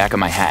something at the back of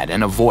my head,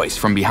 and a voice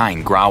from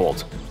behind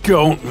growled,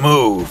 "Don't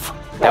move."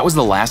 That was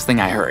the last thing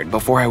I heard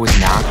before I was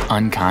knocked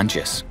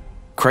unconscious.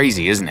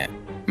 Crazy, isn't it?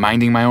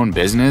 Minding my own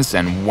business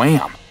and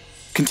wham!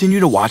 Continue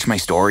to watch my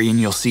story and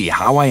you'll see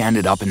how I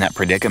ended up in that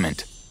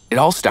predicament. It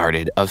all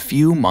started a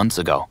few months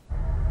ago.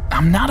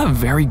 I'm not a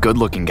very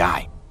good-looking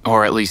guy,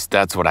 or at least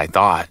that's what I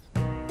thought.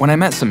 When I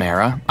met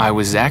Samara, I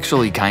was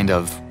actually kind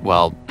of,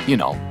 well, you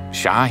know,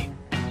 shy.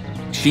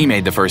 She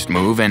made the first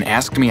move and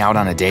asked me out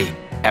on a date.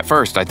 At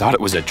first, I thought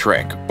it was a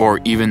trick, or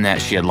even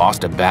that she had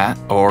lost a bet,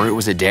 or it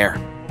was a dare.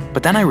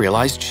 But then I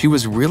realized she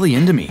was really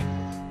into me.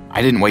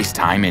 I didn't waste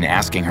time in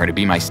asking her to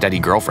be my steady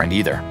girlfriend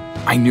either.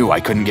 I knew I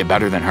couldn't get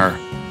better than her.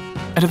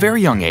 At a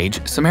very young age,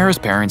 Samara's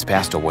parents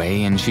passed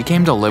away and she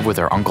came to live with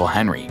her Uncle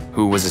Henry,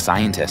 who was a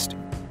scientist.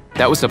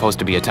 That was supposed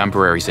to be a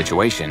temporary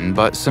situation,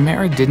 but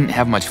Samara didn't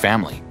have much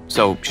family,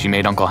 so she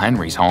made Uncle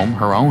Henry's home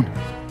her own.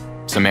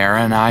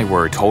 Samara and I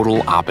were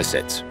total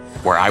opposites.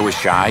 Where I was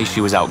shy,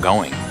 she was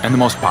outgoing, and the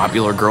most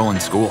popular girl in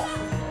school.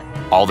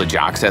 All the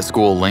jocks at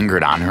school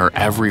lingered on her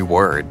every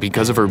word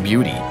because of her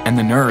beauty, and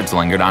the nerds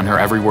lingered on her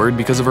every word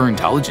because of her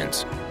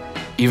intelligence.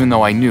 Even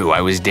though I knew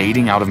I was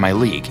dating out of my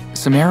league,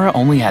 Samara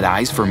only had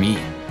eyes for me,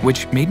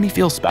 which made me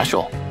feel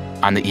special.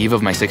 On the eve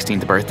of my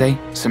 16th birthday,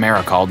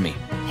 Samara called me.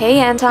 Hey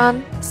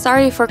Anton,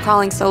 sorry for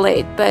calling so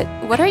late, but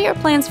what are your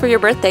plans for your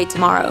birthday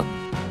tomorrow?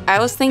 I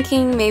was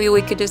thinking maybe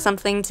we could do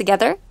something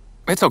together?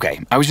 It's okay,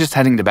 I was just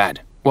heading to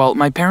bed. Well,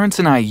 my parents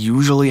and I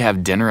usually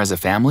have dinner as a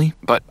family,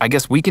 but I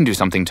guess we can do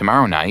something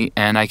tomorrow night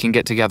and I can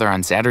get together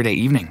on Saturday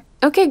evening.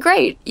 Okay,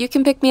 great. You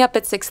can pick me up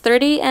at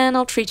 6:30 and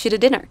I'll treat you to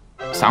dinner.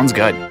 Sounds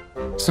good.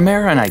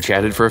 Samara and I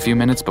chatted for a few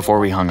minutes before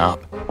we hung up.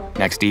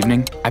 Next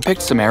evening, I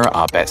picked Samara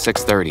up at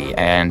 6:30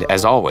 and,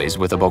 as always,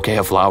 with a bouquet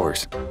of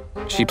flowers.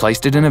 She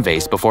placed it in a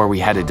vase before we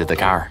headed to the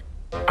car.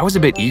 I was a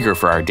bit eager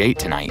for our date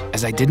tonight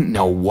as I didn't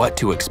know what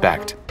to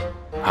expect.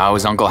 How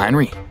is Uncle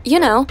Henry? You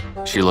know.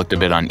 She looked a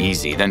bit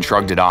uneasy, then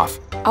shrugged it off.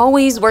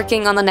 Always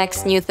working on the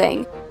next new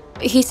thing.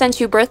 He sent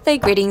you birthday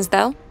greetings,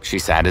 though, she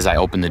said as I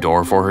opened the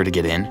door for her to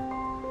get in.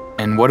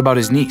 And what about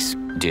his niece?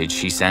 Did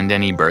she send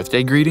any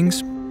birthday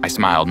greetings? I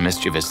smiled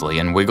mischievously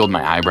and wiggled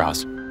my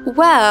eyebrows.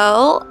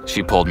 Well...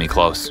 She pulled me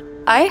close.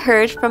 I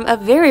heard from a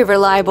very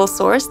reliable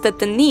source that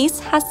the niece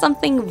has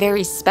something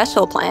very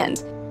special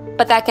planned.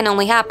 But that can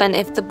only happen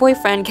if the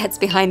boyfriend gets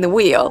behind the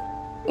wheel.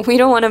 We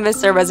don't want to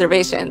miss our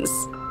reservations.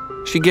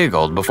 She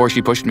giggled before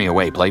she pushed me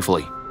away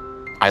playfully.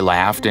 I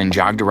laughed and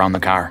jogged around the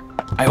car.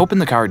 I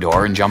opened the car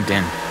door and jumped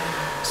in.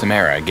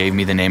 Samara gave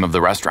me the name of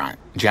the restaurant,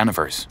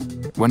 Jennifer's.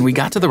 When we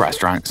got to the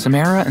restaurant,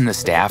 Samara and the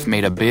staff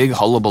made a big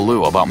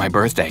hullabaloo about my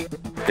birthday.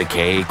 The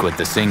cake with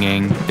the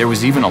singing, there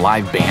was even a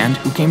live band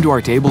who came to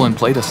our table and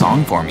played a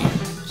song for me.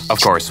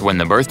 Of course, when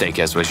the birthday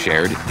kiss was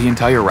shared, the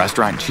entire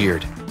restaurant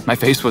cheered. My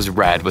face was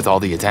red with all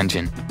the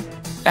attention.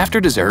 After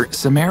dessert,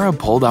 Samara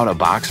pulled out a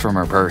box from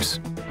her purse.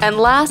 And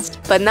last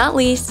but not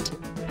least,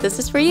 this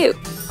is for you.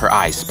 Her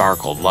eyes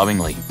sparkled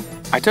lovingly.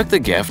 I took the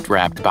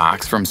gift-wrapped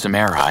box from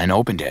Samara and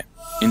opened it.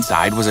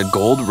 Inside was a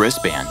gold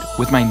wristband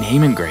with my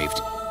name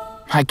engraved.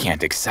 I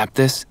can't accept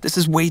this. This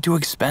is way too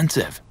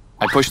expensive.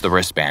 I pushed the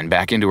wristband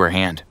back into her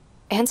hand.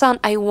 Anton,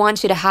 I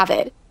want you to have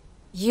it.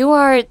 You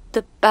are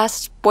the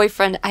best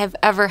boyfriend I have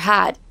ever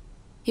had.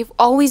 You've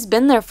always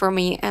been there for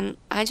me, and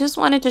I just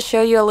wanted to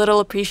show you a little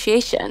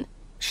appreciation.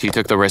 She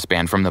took the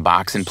wristband from the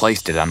box and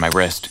placed it on my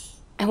wrist.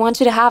 I want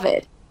you to have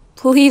it.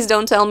 Please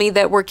don't tell me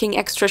that working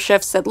extra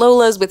shifts at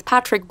Lola's with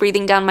Patrick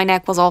breathing down my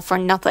neck was all for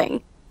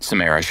nothing.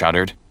 Samara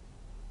shuddered.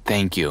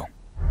 Thank you.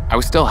 I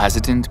was still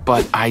hesitant,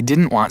 but I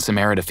didn't want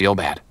Samara to feel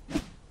bad.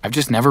 I've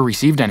just never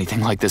received anything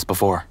like this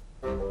before.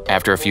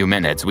 After a few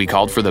minutes, we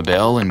called for the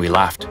bill and we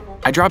left.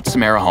 I dropped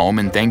Samara home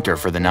and thanked her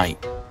for the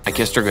night. I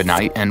kissed her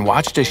goodnight and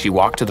watched as she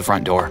walked to the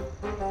front door.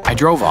 I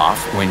drove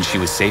off when she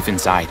was safe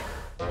inside.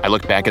 I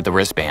looked back at the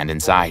wristband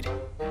inside.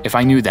 If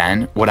I knew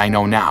then what I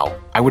know now,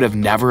 I would have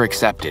never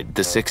accepted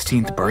the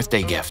 16th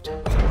birthday gift.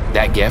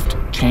 That gift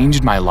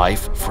changed my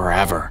life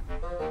forever.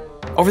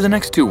 Over the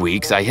next 2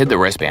 weeks, I hid the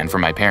wristband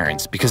from my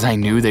parents because I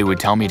knew they would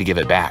tell me to give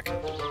it back.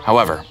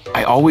 However,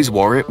 I always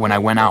wore it when I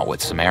went out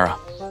with Samara.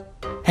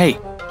 Hey,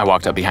 I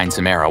walked up behind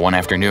Samara one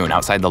afternoon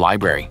outside the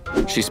library.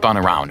 She spun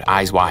around,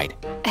 eyes wide.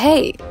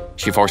 Hey.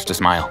 She forced a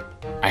smile.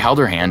 I held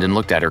her hand and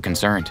looked at her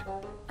concerned.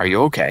 Are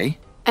you okay?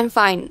 I'm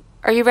fine.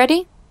 Are you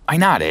ready? I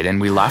nodded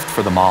and we left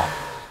for the mall.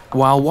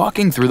 While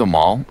walking through the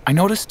mall, I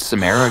noticed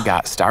Samara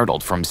got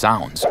startled from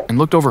sounds and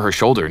looked over her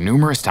shoulder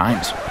numerous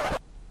times.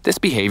 This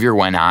behavior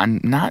went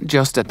on not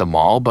just at the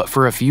mall, but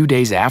for a few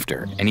days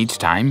after, and each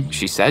time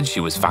she said she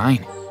was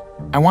fine.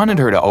 I wanted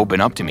her to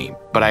open up to me,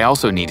 but I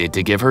also needed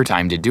to give her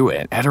time to do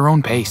it at her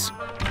own pace.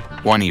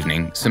 One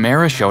evening,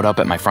 Samara showed up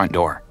at my front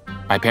door.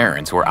 My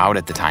parents were out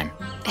at the time.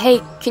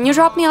 Hey, can you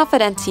drop me off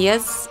at Aunt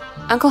Tia's?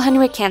 Uncle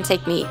Henry can't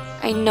take me.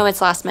 I know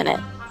it's last minute.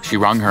 She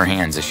wrung her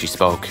hands as she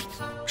spoke.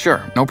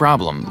 Sure, no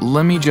problem.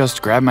 Let me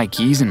just grab my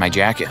keys and my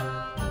jacket.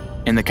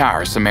 In the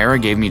car, Samara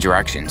gave me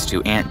directions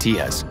to Aunt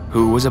Tia's,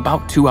 who was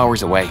about 2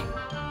 hours away.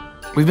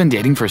 We've been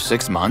dating for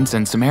 6 months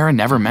and Samara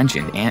never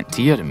mentioned Aunt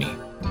Tia to me.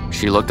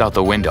 She looked out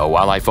the window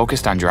while I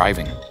focused on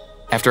driving.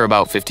 After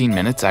about 15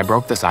 minutes, I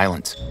broke the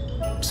silence.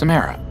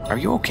 Samara, are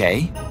you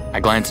okay? I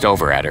glanced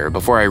over at her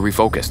before I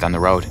refocused on the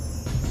road.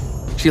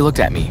 She looked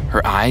at me,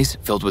 her eyes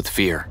filled with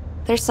fear.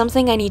 There's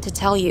something I need to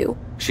tell you.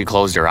 She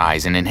closed her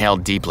eyes and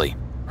inhaled deeply.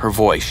 Her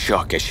voice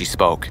shook as she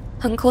spoke.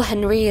 Uncle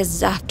Henry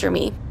is after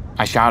me.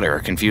 I shot her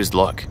a confused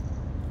look.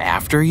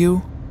 After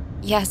you?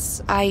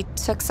 Yes, I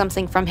took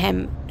something from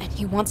him, and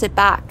he wants it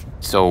back.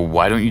 So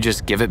why don't you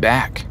just give it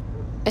back?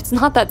 It's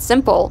not that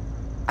simple.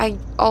 I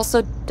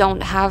also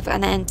don't have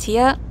an Aunt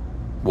Tia.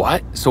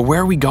 What? So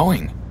where are we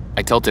going?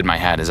 I tilted my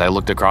head as I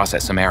looked across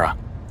at Samara.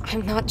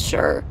 I'm not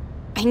sure.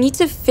 I need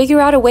to figure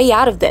out a way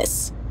out of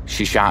this.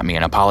 She shot me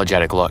an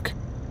apologetic look.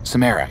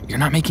 Samara, you're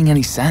not making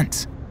any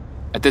sense.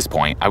 At this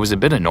point, I was a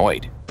bit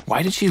annoyed.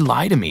 Why did she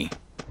lie to me?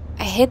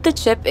 I hid the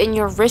chip in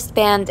your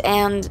wristband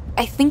and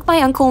I think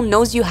my uncle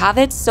knows you have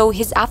it, so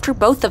he's after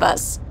both of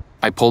us.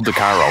 I pulled the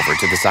car over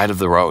to the side of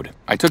the road.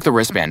 I took the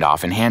wristband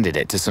off and handed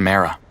it to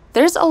Samara.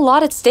 There's a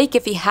lot at stake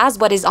if he has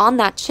what is on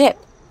that chip.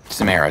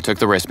 Samara took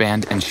the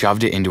wristband and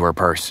shoved it into her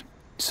purse.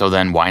 So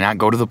then why not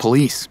go to the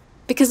police?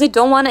 Because I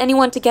don't want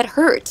anyone to get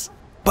hurt.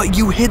 But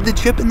you hid the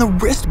chip in the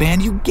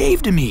wristband you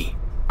gave to me,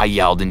 I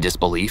yelled in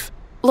disbelief.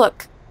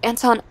 Look,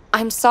 Anton,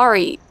 I'm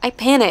sorry. I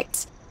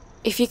panicked.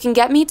 If you can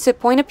get me to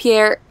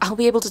Pointe-à-Pierre, I'll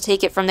be able to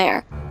take it from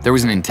there. There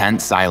was an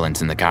intense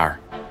silence in the car.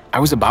 I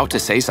was about to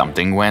say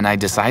something when I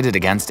decided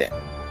against it.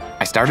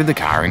 I started the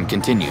car and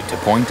continued to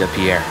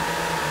Pointe-à-Pierre.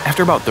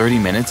 After about 30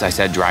 minutes, I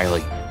said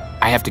dryly,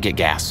 I have to get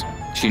gas.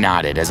 She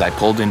nodded as I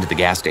pulled into the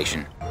gas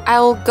station.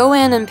 I'll go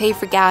in and pay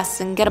for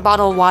gas and get a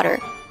bottle of water.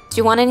 Do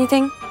you want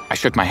anything? I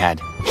shook my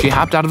head. She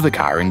hopped out of the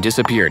car and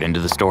disappeared into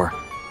the store.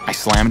 I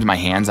slammed my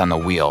hands on the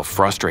wheel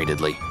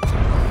frustratedly.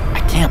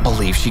 I can't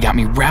believe she got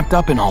me wrapped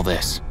up in all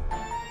this.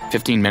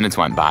 15 minutes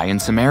went by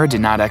and Samara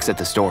did not exit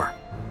the store.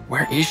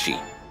 Where is she?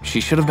 She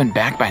should have been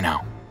back by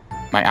now.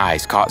 My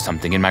eyes caught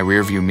something in my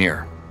rearview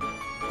mirror.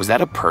 Was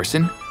that a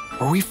person?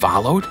 Were we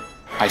followed?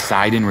 I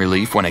sighed in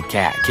relief when a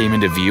cat came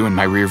into view in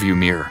my rearview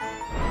mirror.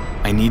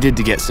 I needed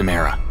to get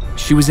Samara.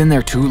 She was in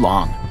there too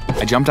long.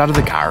 I jumped out of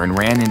the car and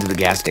ran into the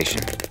gas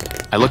station.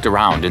 I looked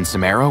around and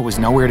Samara was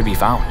nowhere to be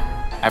found.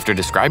 After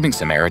describing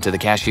Samara to the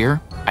cashier,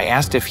 I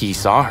asked if he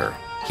saw her.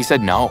 He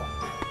said no.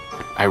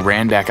 I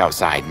ran back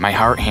outside, my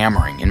heart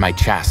hammering in my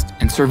chest,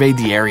 and surveyed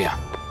the area.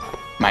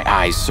 My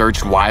eyes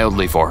searched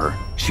wildly for her.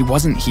 She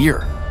wasn't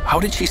here. How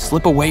did she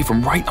slip away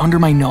from right under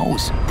my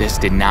nose? This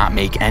did not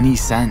make any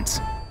sense.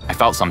 I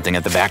felt something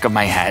at the back of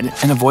my head,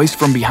 and a voice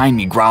from behind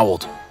me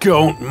growled,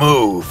 "Don't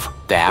move."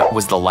 That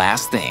was the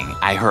last thing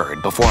I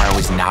heard before I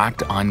was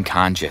knocked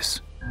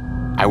unconscious.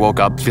 I woke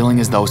up feeling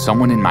as though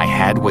someone in my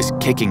head was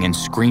kicking and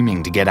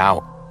screaming to get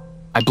out.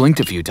 I blinked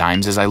a few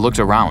times as I looked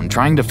around,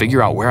 trying to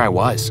figure out where I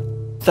was.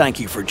 "Thank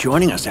you for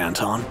joining us,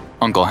 Anton,"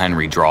 Uncle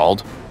Henry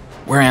drawled.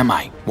 Where am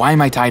I? Why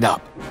am I tied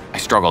up? I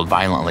struggled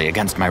violently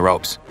against my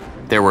ropes.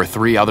 There were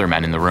 3 other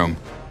men in the room.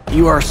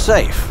 "You are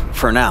safe,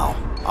 for now.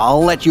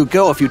 I'll let you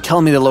go if you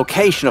tell me the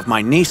location of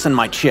my niece and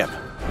my chip."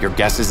 Your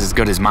guess is as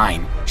good as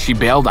mine. She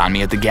bailed on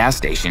me at the gas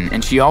station,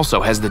 and she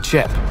also has the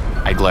chip.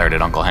 I glared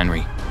at Uncle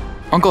Henry.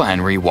 Uncle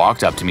Henry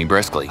walked up to me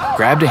briskly,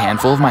 grabbed a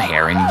handful of my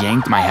hair, and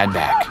yanked my head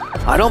back.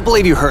 "I don't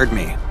believe you heard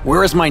me.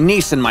 Where is my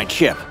niece and my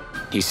chip?"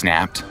 He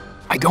snapped.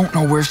 "I don't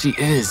know where she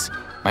is."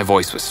 My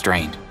voice was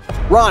strained.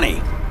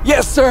 "Ronnie!"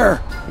 "Yes, sir!"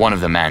 One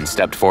of the men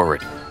stepped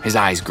forward. His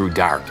eyes grew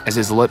dark as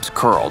his lips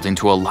curled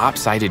into a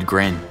lopsided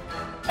grin.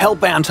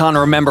 "Help Anton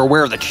remember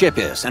where the chip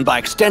is, and by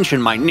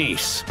extension, my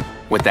niece."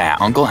 With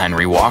that, Uncle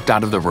Henry walked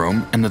out of the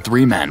room, and the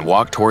 3 men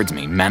walked towards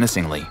me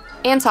menacingly.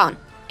 Anton!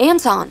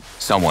 Anton!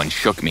 Someone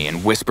shook me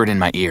and whispered in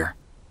my ear.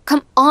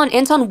 Come on,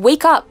 Anton,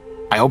 wake up!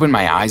 I opened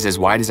my eyes as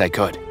wide as I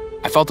could.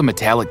 I felt a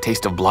metallic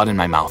taste of blood in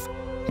my mouth.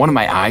 One of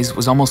my eyes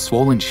was almost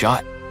swollen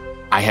shut.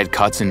 I had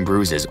cuts and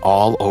bruises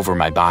all over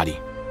my body.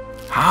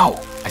 "How?"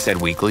 I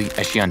said weakly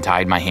as she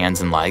untied my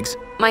hands and legs.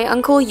 My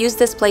uncle used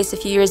this place a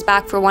few years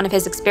back for one of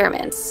his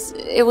experiments.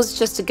 It was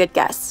just a good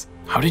guess.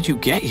 How did you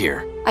get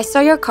here? I saw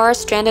your car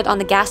stranded on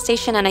the gas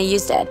station and I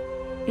used it.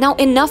 Now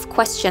enough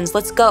questions,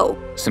 let's go.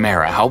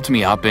 Samara helped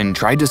me up and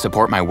tried to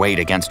support my weight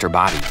against her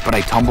body, but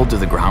I tumbled to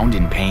the ground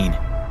in pain.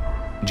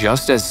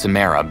 Just as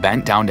Samara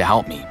bent down to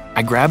help me,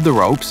 I grabbed the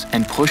ropes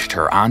and pushed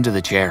her onto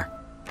the chair.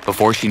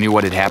 Before she knew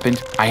what had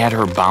happened, I had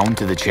her bound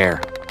to the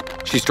chair.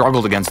 She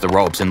struggled against the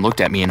ropes and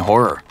looked at me in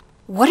horror.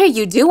 What are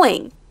you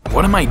doing?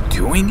 What am I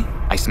doing?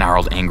 I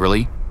snarled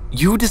angrily.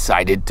 You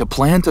decided to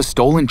plant a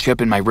stolen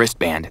chip in my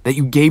wristband that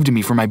you gave to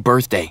me for my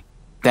birthday.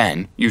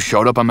 Then, you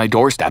showed up on my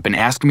doorstep and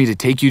asked me to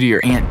take you to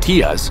your Aunt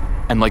Tia's,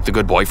 and like the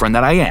good boyfriend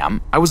that I am,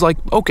 I was like,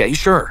 okay,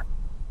 sure.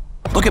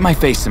 Look at my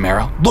face,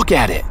 Samara. Look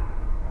at it.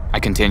 I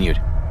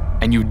continued.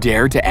 And you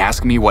dare to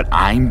ask me what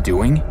I'm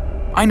doing?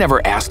 I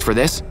never asked for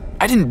this.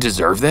 I didn't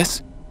deserve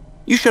this.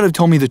 You should have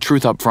told me the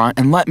truth up front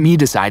and let me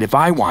decide if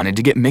I wanted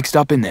to get mixed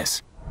up in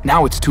this.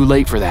 Now it's too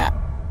late for that.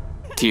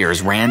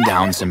 Tears ran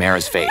down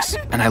Samara's face,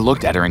 and I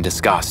looked at her in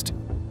disgust.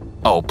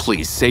 Oh,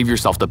 please, save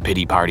yourself the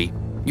pity party.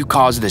 You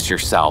caused this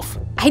yourself.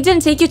 I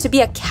didn't take you to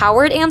be a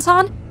coward,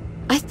 Anton.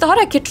 I thought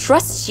I could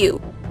trust you,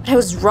 but I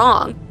was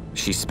wrong.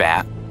 She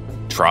spat.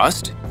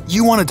 Trust?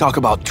 You want to talk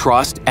about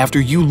trust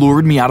after you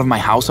lured me out of my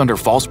house under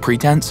false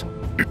pretense?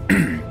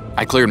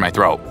 I cleared my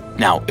throat.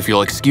 Now, if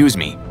you'll excuse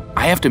me,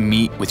 I have to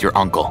meet with your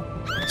uncle.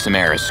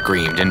 Samara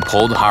screamed and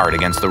pulled hard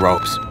against the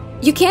ropes.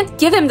 You can't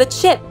give him the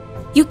chip.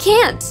 You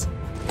can't.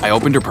 I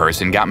opened her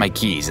purse and got my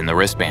keys in the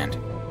wristband.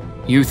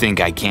 You think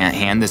I can't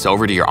hand this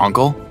over to your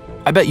uncle?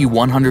 I bet you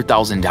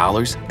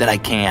 $100,000 that I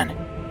can.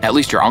 At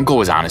least your uncle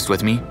was honest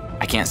with me.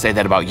 I can't say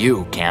that about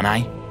you, can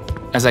I?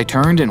 As I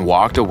turned and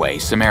walked away,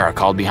 Samara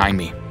called behind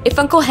me. If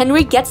Uncle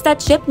Henry gets that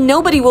chip,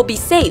 nobody will be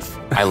safe.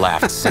 I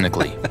laughed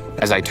cynically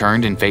as I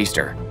turned and faced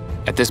her.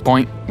 At this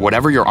point,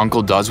 whatever your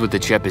uncle does with the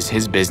chip is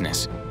his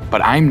business.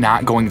 But I'm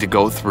not going to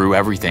go through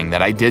everything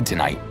that I did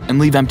tonight and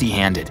leave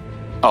empty-handed.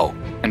 Oh,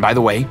 and by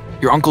the way,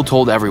 your uncle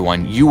told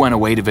everyone you went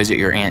away to visit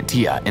your Aunt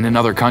Tia in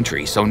another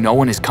country, so no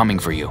one is coming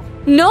for you.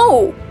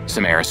 No!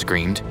 Samara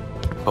screamed.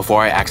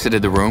 Before I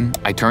exited the room,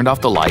 I turned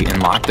off the light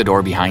and locked the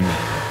door behind me.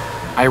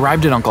 I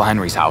arrived at Uncle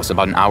Henry's house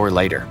about an hour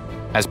later.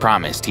 As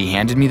promised, he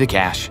handed me the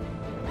cash.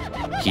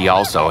 He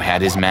also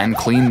had his men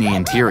clean the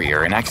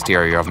interior and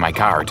exterior of my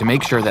car to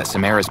make sure that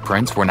Samara's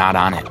prints were not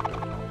on it.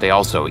 They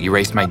also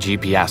erased my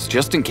GPS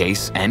just in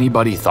case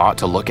anybody thought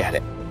to look at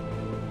it.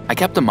 I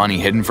kept the money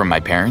hidden from my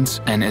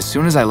parents, and as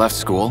soon as I left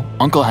school,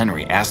 Uncle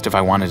Henry asked if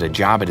I wanted a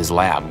job at his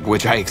lab,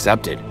 which I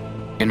accepted.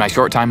 In my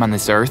short time on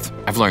this earth,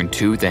 I've learned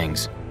 2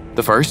 things.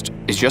 The first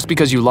is just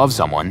because you love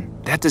someone,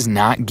 that does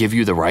not give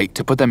you the right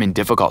to put them in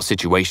difficult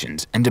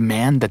situations and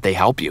demand that they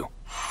help you.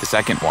 The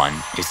second one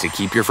is to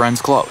keep your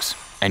friends close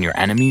and your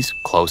enemies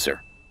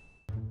closer.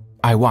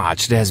 I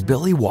watched as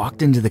Billy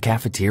walked into the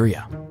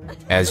cafeteria.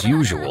 As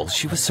usual,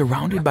 she was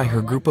surrounded by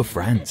her group of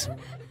friends.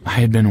 I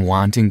had been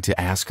wanting to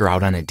ask her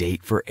out on a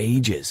date for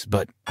ages,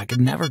 but I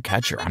could never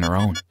catch her on her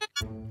own.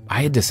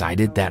 I had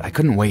decided that I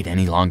couldn't wait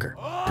any longer.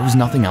 There was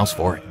nothing else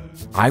for it.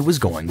 I was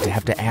going to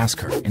have to ask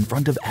her in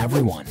front of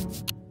everyone.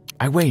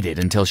 I waited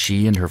until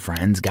she and her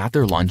friends got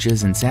their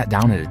lunches and sat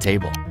down at a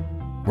table.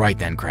 Right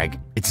then, Craig,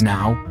 it's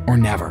now or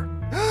never.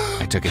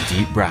 I took a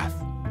deep breath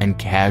and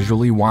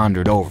casually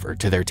wandered over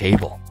to their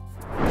table.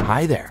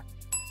 Hi there.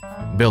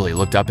 Billy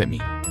looked up at me.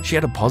 She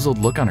had a puzzled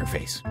look on her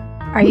face.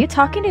 Are you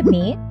talking to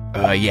me?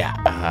 Yeah.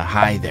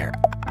 Hi there.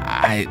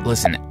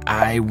 Listen,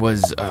 I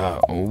was,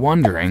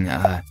 wondering,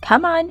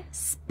 Come on,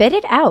 spit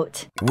it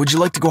out. would you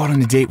like to go out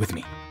on a date with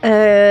me?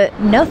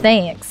 No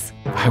thanks.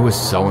 I was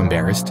so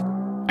embarrassed.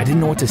 I didn't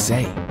know what to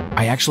say.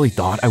 I actually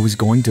thought I was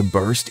going to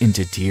burst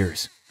into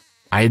tears.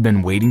 I had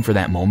been waiting for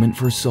that moment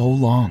for so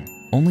long,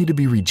 only to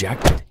be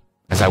rejected.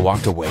 As I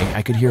walked away,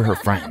 I could hear her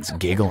friends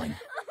giggling.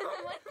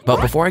 But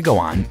before I go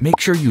on, make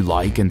sure you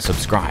like and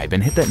subscribe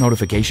and hit that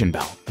notification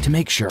bell to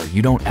make sure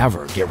you don't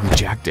ever get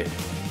rejected.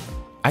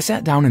 I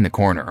sat down in the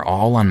corner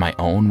all on my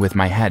own with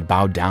my head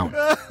bowed down.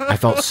 I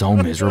felt so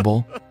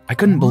miserable. I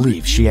couldn't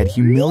believe she had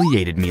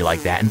humiliated me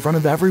like that in front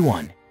of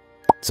everyone.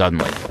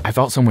 Suddenly, I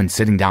felt someone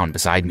sitting down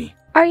beside me.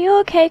 Are you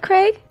okay,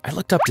 Craig? I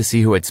looked up to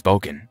see who had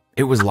spoken.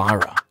 It was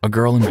Lara, a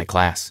girl in my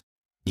class.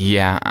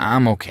 Yeah,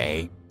 I'm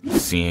okay,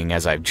 seeing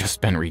as I've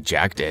just been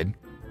rejected.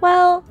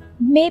 Well,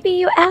 maybe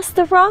you asked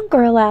the wrong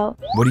girl out.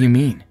 What do you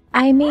mean?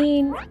 I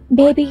mean,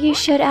 maybe you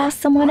should ask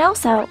someone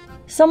else out.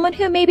 Someone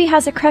who maybe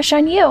has a crush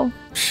on you.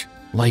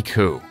 Like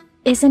who?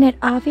 Isn't it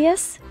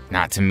obvious?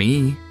 Not to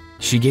me.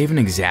 She gave an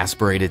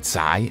exasperated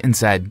sigh and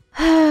said,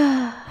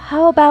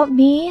 How about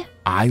me?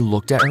 I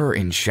looked at her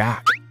in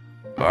shock.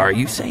 Are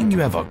you saying you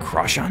have a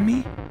crush on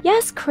me?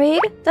 Yes,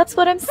 Craig, that's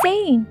what I'm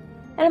saying.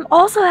 And I'm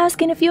also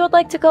asking if you would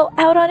like to go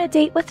out on a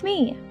date with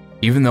me.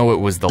 Even though it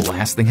was the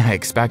last thing I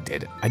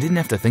expected, I didn't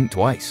have to think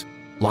twice.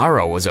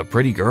 Lara was a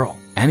pretty girl.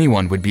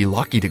 Anyone would be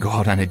lucky to go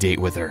out on a date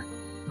with her.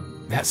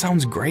 That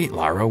sounds great,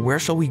 Lara. Where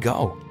shall we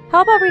go?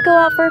 How about we go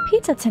out for a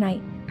pizza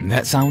tonight?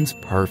 That sounds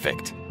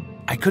perfect.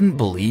 I couldn't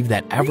believe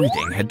that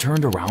everything had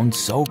turned around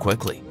so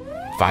quickly.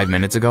 5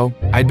 minutes ago,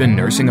 I'd been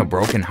nursing a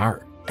broken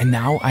heart, and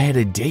now I had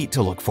a date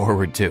to look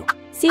forward to.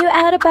 See you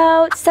at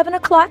about 7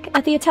 o'clock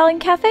at the Italian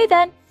cafe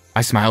then.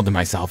 I smiled to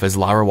myself as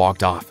Lara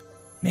walked off.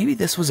 Maybe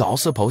this was all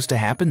supposed to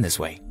happen this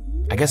way.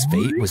 I guess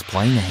fate was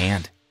playing a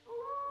hand.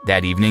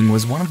 That evening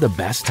was one of the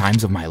best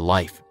times of my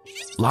life.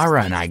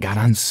 Lara and I got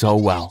on so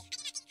well.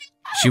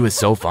 She was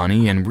so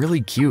funny and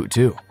really cute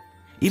too.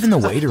 Even the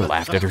waiter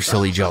laughed at her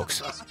silly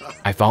jokes.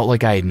 I felt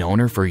like I had known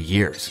her for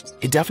years.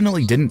 It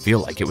definitely didn't feel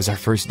like it was our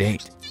first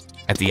date.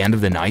 At the end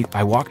of the night,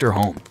 I walked her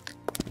home.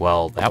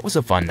 Well, that was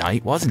a fun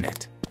night, wasn't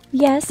it?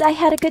 Yes, I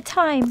had a good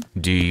time.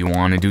 Do you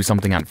want to do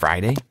something on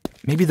Friday?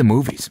 Maybe the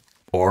movies.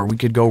 Or we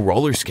could go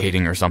roller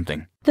skating or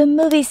something. The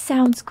movie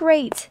sounds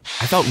great.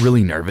 I felt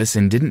really nervous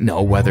and didn't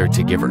know whether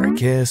to give her a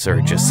kiss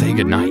or just say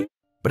goodnight.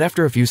 But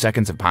after a few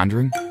seconds of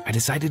pondering, I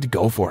decided to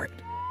go for it.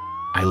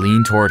 I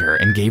leaned toward her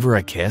and gave her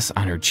a kiss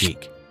on her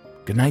cheek.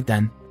 Good night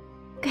then.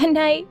 Good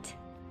night.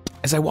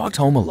 As I walked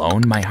home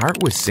alone, my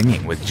heart was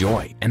singing with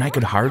joy and I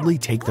could hardly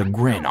take the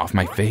grin off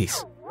my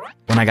face.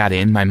 When I got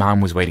in, my mom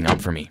was waiting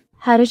up for me.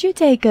 How did your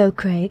day go,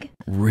 Craig?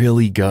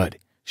 Really good.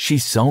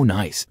 She's so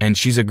nice and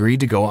she's agreed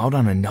to go out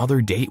on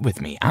another date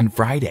with me on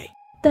Friday.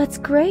 That's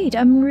great.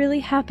 I'm really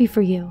happy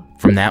for you.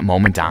 From that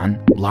moment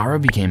on, Lara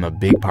became a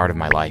big part of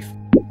my life.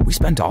 We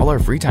spent all our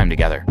free time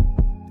together.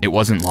 It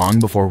wasn't long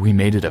before we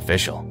made it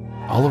official.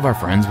 All of our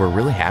friends were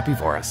really happy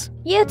for us.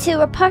 You two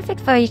are perfect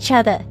for each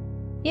other.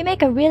 You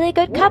make a really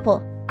good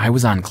couple. I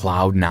was on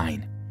cloud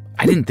 9.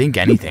 I didn't think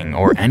anything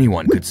or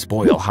anyone could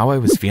spoil how I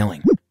was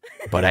feeling.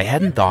 But I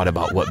hadn't thought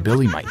about what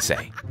Billy might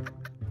say.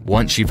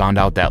 Once she found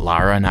out that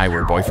Lara and I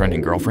were boyfriend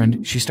and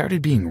girlfriend, she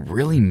started being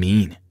really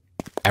mean.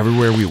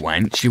 Everywhere we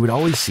went, she would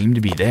always seem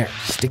to be there,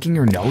 sticking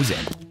her nose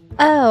in.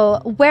 Oh,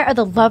 where are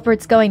the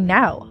lovebirds going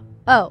now?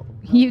 Oh,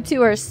 you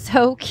two are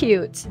so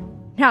cute.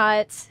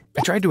 Not.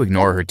 I tried to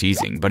ignore her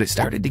teasing, but it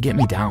started to get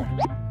me down.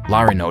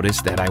 Lara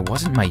noticed that I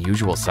wasn't my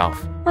usual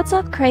self. What's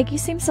up, Craig? You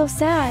seem so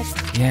sad.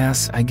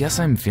 Yes, I guess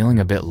I'm feeling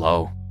a bit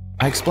low.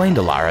 I explained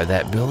to Lara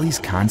that Billy's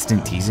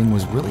constant teasing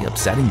was really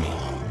upsetting me.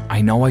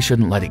 I know I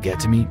shouldn't let it get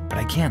to me, but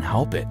I can't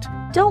help it.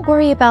 Don't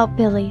worry about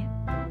Billy.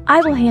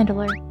 I will handle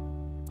her.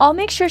 I'll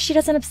make sure she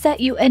doesn't upset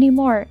you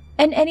anymore.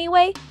 And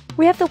anyway,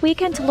 we have the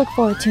weekend to look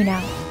forward to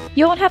now.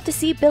 You won't have to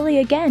see Billy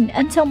again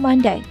until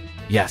Monday.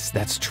 Yes,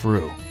 that's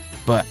true.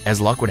 But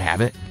as luck would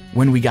have it,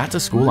 when we got to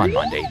school on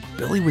Monday,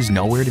 Billy was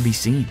nowhere to be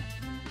seen.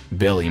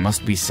 Billy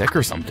must be sick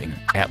or something.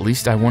 At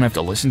least I won't have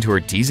to listen to her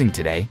teasing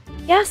today.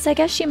 Yes, I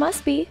guess she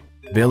must be.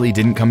 Billy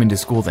didn't come into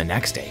school the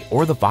next day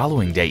or the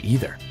following day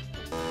either.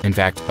 In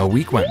fact, a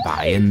week went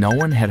by and no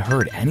one had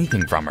heard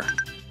anything from her.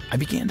 I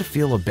began to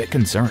feel a bit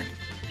concerned.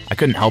 I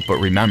couldn't help but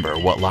remember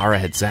what Lara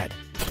had said.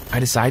 I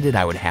decided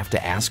I would have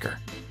to ask her.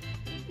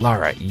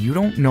 Lara, you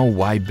don't know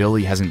why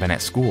Billy hasn't been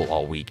at school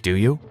all week, do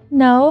you?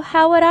 No,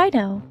 how would I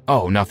know?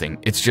 Oh, nothing.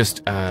 It's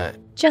just,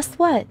 Just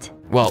what?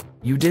 Well,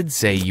 you did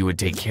say you would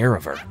take care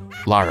of her.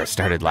 Lara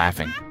started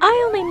laughing.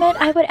 I only meant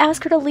I would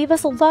ask her to leave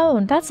us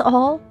alone, that's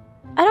all.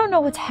 I don't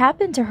know what's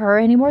happened to her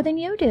any more than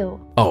you do.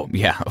 Oh,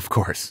 yeah, of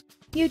course.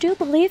 You do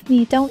believe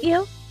me, don't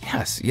you?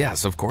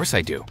 Yes, of course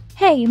I do.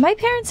 Hey, my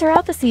parents are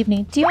out this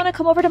evening. Do you want to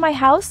come over to my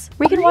house?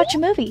 We can watch a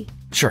movie.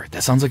 Sure,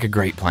 that sounds like a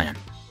great plan.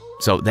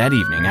 So that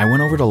evening, I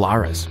went over to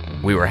Lara's.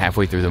 We were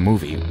halfway through the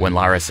movie when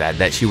Lara said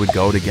that she would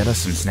go to get us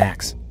some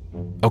snacks.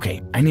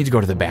 Okay, I need to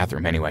go to the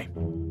bathroom anyway.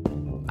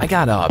 I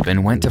got up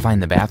and went to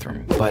find the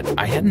bathroom, but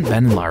I hadn't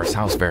been in Lara's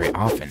house very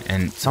often,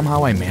 and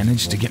somehow I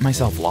managed to get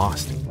myself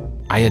lost.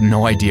 I had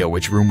no idea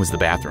which room was the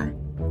bathroom.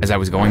 As I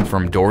was going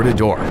from door to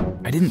door,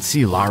 I didn't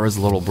see Lara's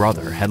little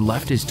brother had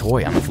left his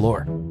toy on the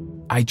floor.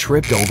 I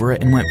tripped over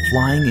it and went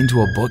flying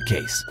into a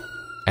bookcase.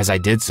 As I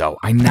did so,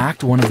 I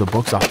knocked one of the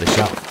books off the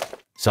shelf.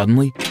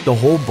 Suddenly, the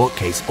whole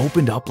bookcase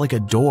opened up like a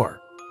door,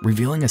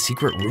 revealing a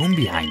secret room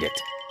behind it.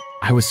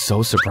 I was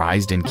so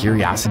surprised and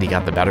curiosity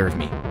got the better of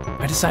me.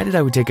 I decided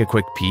I would take a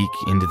quick peek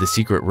into the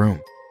secret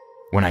room.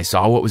 When I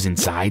saw what was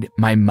inside,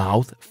 my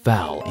mouth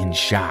fell in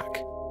shock.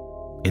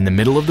 In the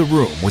middle of the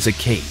room was a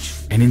cage,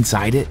 and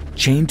inside it,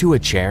 chained to a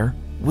chair,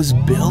 was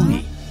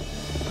Billy.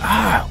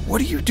 Ah,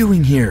 what are you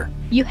doing here?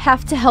 You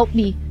have to help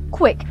me.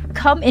 Quick,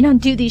 come and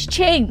undo these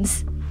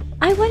chains.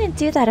 I wouldn't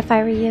do that if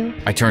I were you.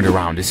 I turned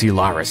around to see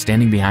Lara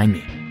standing behind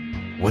me.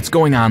 What's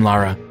going on,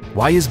 Lara?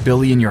 Why is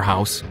Billy in your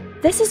house?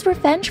 This is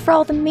revenge for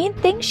all the mean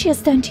things she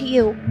has done to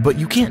you. But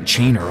you can't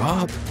chain her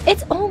up.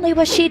 It's only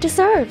what she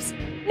deserves.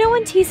 No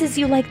one teases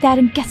you like that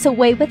and gets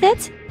away with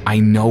it. I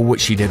know what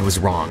she did was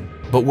wrong,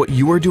 but what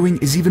you are doing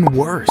is even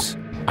worse.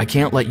 I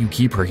can't let you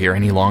keep her here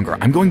any longer.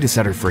 I'm going to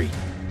set her free.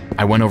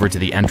 I went over to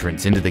the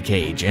entrance into the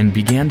cage and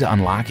began to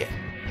unlock it.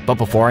 But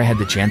before I had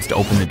the chance to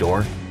open the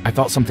door, I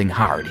felt something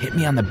hard hit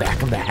me on the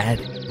back of the head.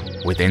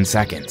 Within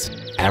seconds,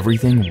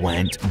 everything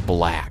went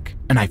black,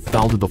 and I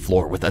fell to the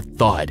floor with a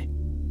thud.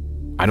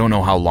 I don't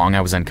know how long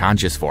I was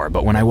unconscious for,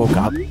 but when I woke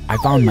up, I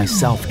found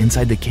myself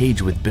inside the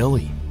cage with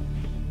Billy.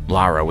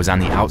 Lara was on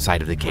the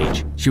outside of the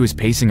cage. She was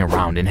pacing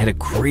around and had a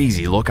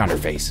crazy look on her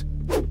face.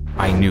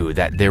 I knew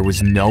that there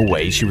was no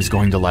way she was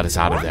going to let us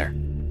out of there.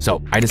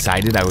 So I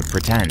decided I would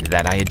pretend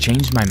that I had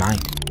changed my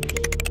mind.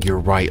 You're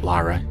right,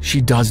 Lara.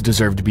 She does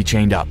deserve to be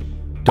chained up.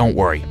 Don't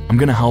worry, I'm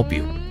gonna help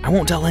you. I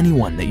won't tell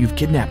anyone that you've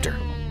kidnapped her.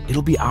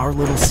 It'll be our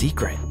little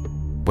secret.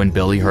 When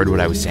Billy heard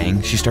what I was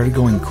saying, she started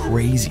going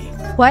crazy.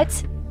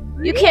 What?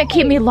 You can't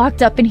keep me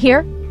locked up in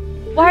here.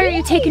 Why are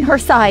you taking her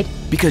side?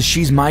 Because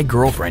she's my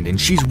girlfriend and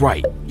she's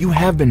right. You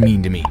have been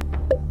mean to me.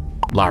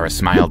 Lara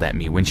smiled at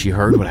me when she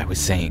heard what I was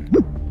saying.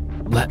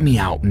 Let me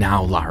out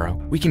now, Lara.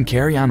 We can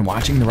carry on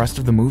watching the rest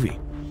of the movie.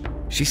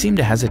 She seemed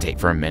to hesitate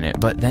for a minute,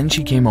 but then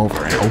she came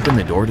over and opened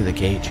the door to the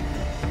cage.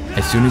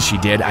 As soon as she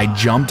did, I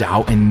jumped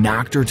out and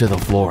knocked her to the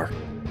floor.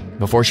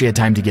 Before she had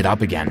time to get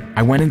up again,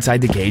 I went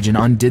inside the cage and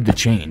undid the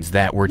chains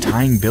that were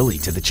tying Billy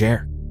to the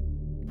chair.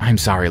 I'm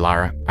sorry,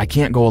 Lara. I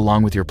can't go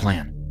along with your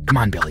plan. Come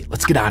on, Billy,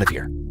 let's get out of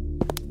here.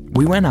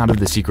 We went out of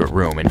the secret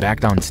room and back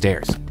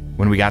downstairs.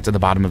 When we got to the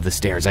bottom of the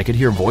stairs, I could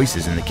hear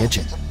voices in the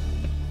kitchen.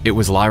 It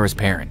was Lara's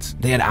parents.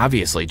 They had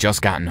obviously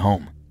just gotten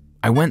home.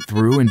 I went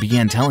through and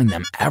began telling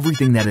them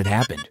everything that had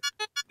happened.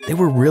 They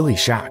were really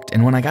shocked,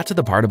 and when I got to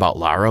the part about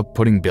Lara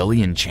putting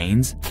Billy in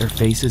chains, their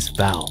faces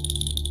fell.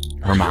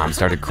 Her mom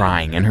started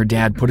crying, and her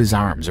dad put his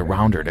arms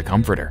around her to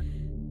comfort her.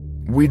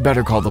 We'd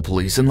better call the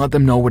police and let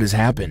them know what has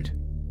happened.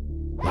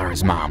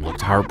 Lara's mom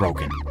looked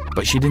heartbroken,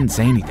 but she didn't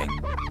say anything.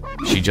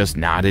 She just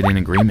nodded in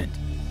agreement.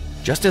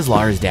 Just as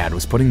Lara's dad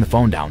was putting the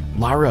phone down,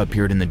 Lara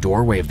appeared in the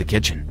doorway of the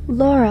kitchen.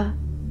 Laura,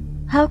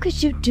 how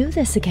could you do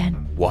this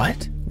again?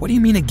 What? What do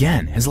you mean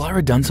again? Has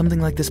Lara done something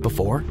like this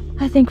before?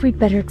 I think we'd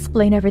better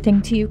explain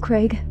everything to you,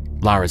 Craig.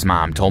 Lara's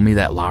mom told me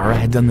that Lara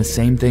had done the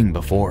same thing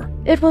before.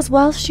 It was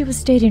while she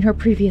was dating her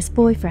previous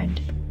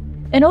boyfriend.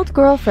 An old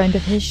girlfriend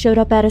of his showed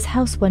up at his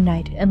house one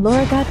night, and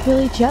Laura got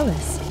really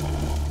jealous.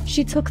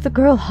 She took the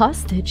girl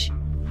hostage.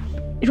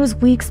 It was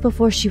weeks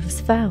before she was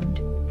found.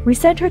 We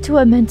sent her to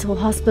a mental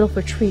hospital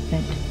for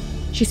treatment.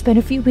 She spent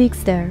a few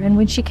weeks there, and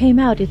when she came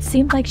out, it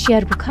seemed like she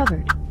had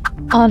recovered.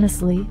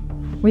 Honestly,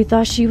 we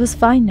thought she was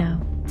fine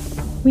now.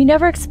 We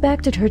never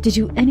expected her to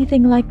do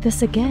anything like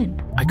this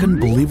again. I couldn't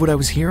believe what I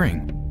was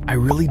hearing. I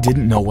really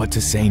didn't know what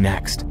to say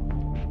next.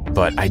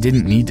 But I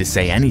didn't need to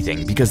say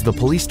anything because the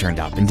police turned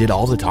up and did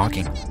all the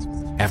talking.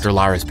 After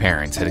Lara's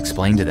parents had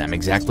explained to them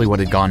exactly what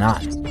had gone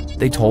on,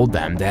 they told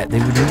them that they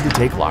would need to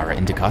take Lara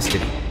into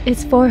custody.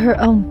 It's for her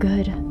own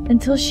good,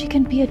 until she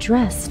can be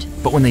addressed.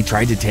 But when they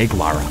tried to take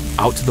Lara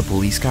out to the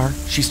police car,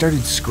 she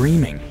started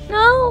screaming.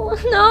 No,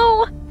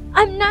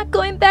 I'm not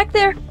going back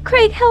there.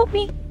 Craig, help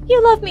me.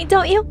 You love me,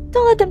 don't you?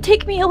 Don't let them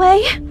take me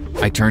away.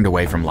 I turned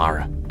away from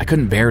Lara. I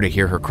couldn't bear to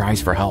hear her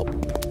cries for help.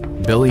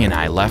 Billy and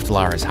I left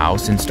Lara's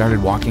house and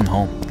started walking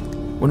home.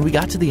 When we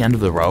got to the end of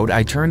the road,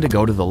 I turned to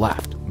go to the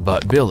left,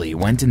 but Billy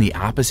went in the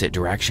opposite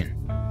direction.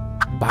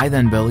 Bye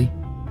then, Billy.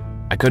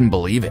 I couldn't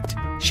believe it.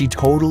 She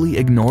totally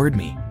ignored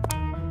me.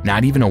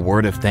 Not even a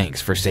word of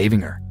thanks for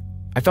saving her.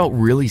 I felt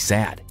really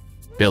sad.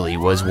 Billy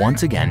was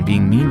once again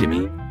being mean to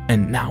me,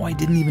 and now I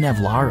didn't even have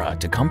Lara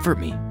to comfort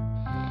me.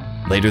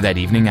 Later that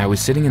evening, I was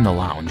sitting in the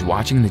lounge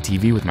watching the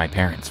TV with my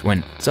parents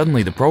when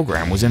suddenly the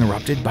program was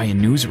interrupted by a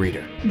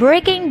newsreader.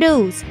 Breaking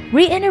news!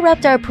 We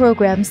interrupt our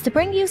programs to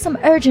bring you some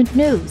urgent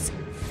news.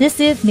 This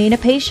evening, a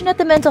patient at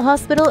the mental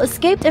hospital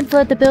escaped and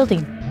fled the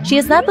building. She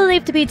is not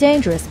believed to be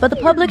dangerous, but the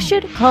public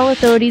should call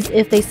authorities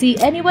if they see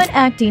anyone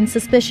acting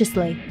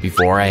suspiciously.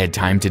 Before I had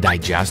time to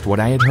digest what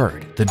I had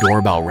heard, the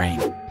doorbell rang.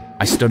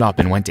 I stood up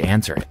and went to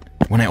answer it.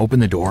 When I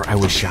opened the door, I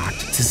was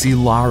shocked to see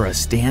Lara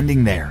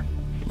standing there.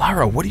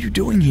 Lara, what are you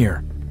doing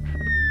here?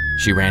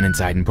 She ran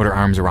inside and put her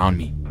arms around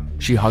me.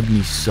 She hugged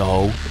me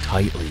so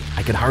tightly,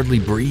 I could hardly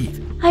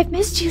breathe. I've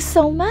missed you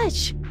so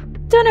much.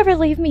 Don't ever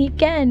leave me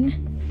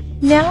again.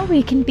 Now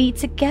we can be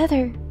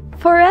together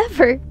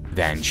forever.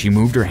 Then she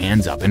moved her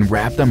hands up and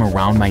wrapped them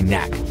around my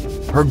neck.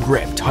 Her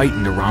grip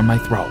tightened around my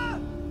throat.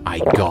 I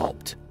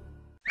gulped.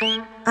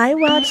 I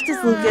watched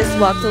as Lucas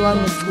walked along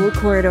the school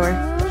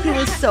corridor. He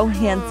was so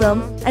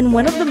handsome and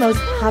one of the most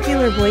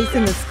popular boys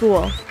in the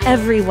school.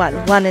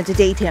 Everyone wanted to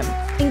date him,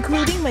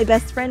 including my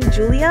best friend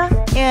Julia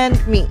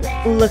and me.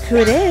 Look who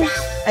it is,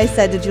 I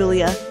said to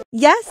Julia.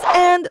 Yes,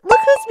 and look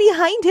who's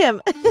behind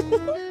him,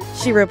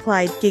 she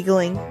replied,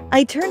 giggling.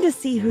 I turned to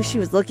see who she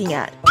was looking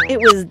at. It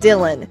was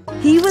Dylan.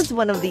 He was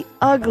one of the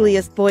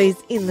ugliest boys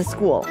in the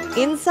school,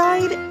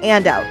 inside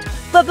and out.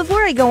 But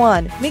before I go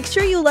on, make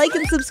sure you like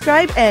and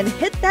subscribe and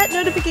hit that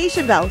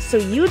notification bell so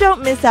you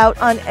don't miss out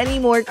on any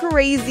more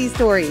crazy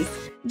stories.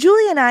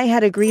 Julia and I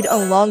had agreed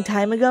a long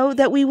time ago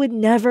that we would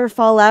never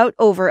fall out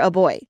over a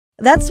boy.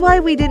 That's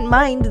why we didn't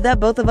mind that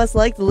both of us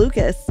liked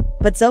Lucas.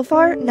 But so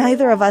far,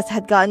 neither of us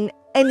had gotten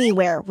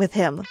anywhere with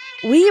him.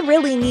 We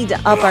really need to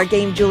up our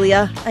game,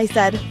 Julia, I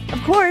said.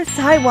 Of course,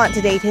 I want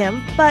to date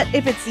him, but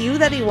if it's you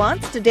that he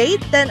wants to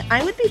date, then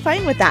I would be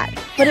fine with that.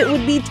 But it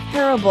would be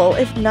terrible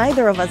if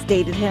neither of us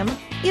dated him.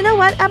 You know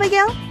what,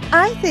 Abigail?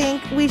 I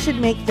think we should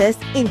make this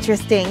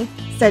interesting,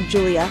 said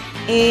Julia.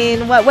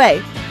 In what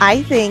way?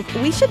 I think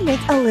we should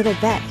make a little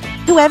bet.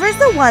 Whoever's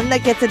the one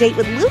that gets a date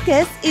with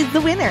Lucas is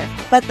the winner,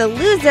 but the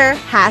loser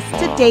has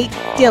to date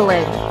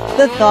Dylan.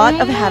 The thought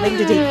of having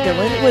to date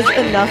Dylan was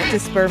enough to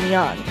spur me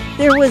on.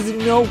 There was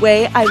no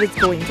way I was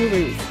going to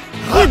lose.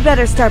 You'd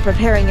better start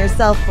preparing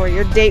yourself for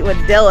your date with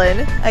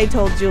Dylan, I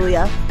told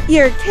Julia.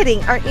 You're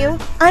kidding, aren't you?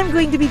 I'm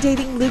going to be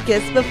dating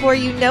Lucas before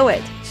you know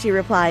it, she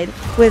replied.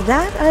 With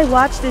that, I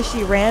watched as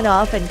she ran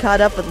off and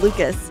caught up with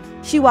Lucas.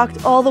 She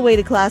walked all the way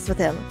to class with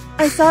him.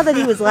 I saw that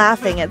he was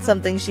laughing at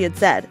something she had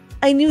said.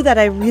 I knew that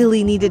I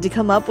really needed to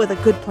come up with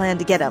a good plan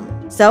to get him.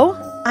 So,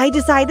 I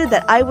decided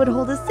that I would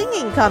hold a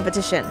singing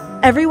competition.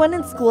 Everyone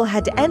in school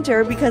had to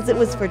enter because it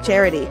was for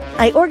charity.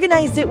 I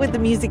organized it with the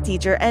music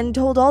teacher and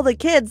told all the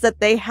kids that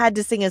they had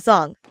to sing a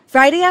song.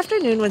 Friday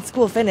afternoon when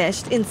school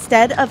finished,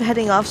 instead of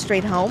heading off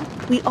straight home,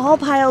 we all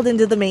piled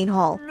into the main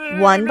hall.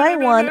 One by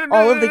one,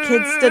 all of the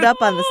kids stood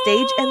up on the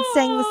stage and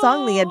sang the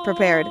song they had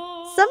prepared.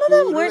 Some of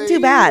them weren't too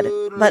bad,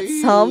 but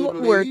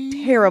some were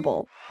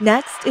terrible.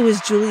 Next, it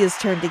was Julia's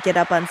turn to get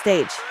up on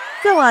stage.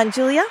 Go on,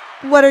 Julia.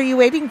 What are you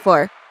waiting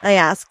for? I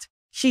asked.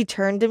 She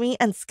turned to me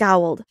and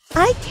scowled.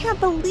 I can't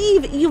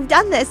believe you've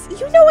done this.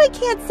 You know I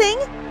can't sing.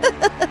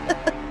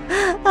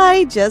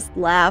 I just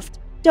laughed.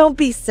 Don't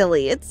be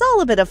silly. It's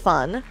all a bit of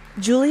fun.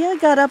 Julia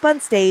got up on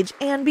stage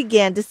and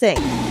began to sing.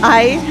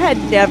 I had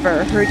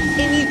never heard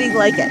anything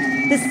like it.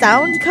 The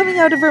sound coming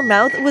out of her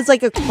mouth was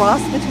like a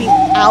cross between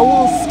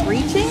owls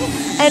screeching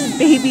and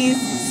babies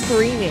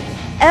screaming.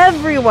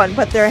 Everyone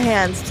put their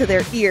hands to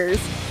their ears.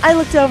 I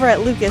looked over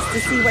at Lucas to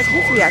see what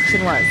his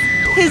reaction was.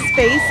 His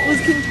face was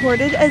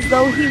contorted as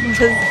though he was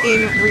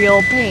in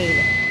real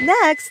pain.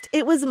 Next,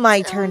 it was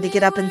my turn to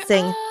get up and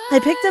sing. I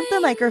picked up the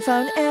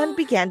microphone and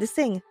began to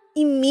sing.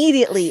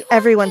 Immediately,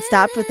 everyone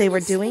stopped what they were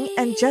doing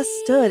and just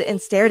stood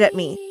and stared at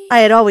me. I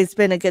had always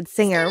been a good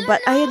singer, but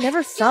I had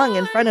never sung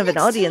in front of an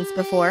audience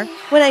before.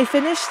 When I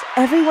finished,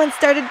 everyone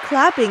started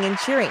clapping and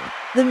cheering.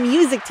 The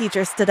music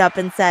teacher stood up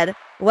and said,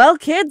 "Well,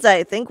 kids,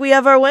 I think we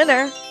have our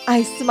winner."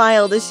 I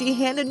smiled as she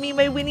handed me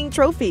my winning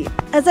trophy.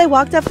 As I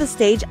walked off the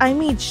stage, I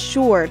made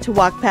sure to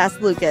walk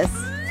past Lucas.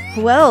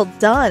 Well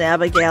done,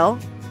 Abigail.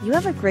 You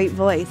have a great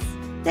voice.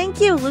 Thank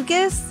you,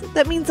 Lucas.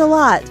 That means a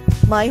lot.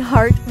 My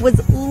heart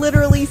was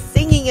literally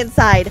singing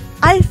inside.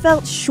 I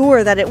felt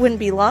sure that it wouldn't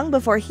be long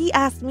before he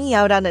asked me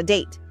out on a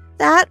date.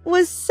 That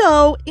was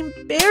so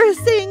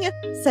embarrassing,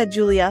 said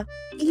Julia.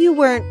 You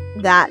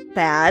weren't that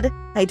bad,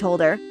 I told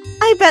her.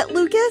 I bet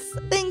Lucas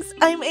thinks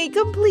I'm a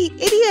complete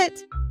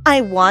idiot.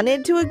 I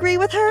wanted to agree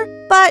with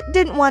her, but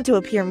didn't want to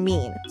appear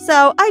mean,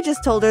 so I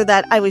just told her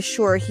that I was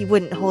sure he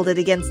wouldn't hold it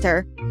against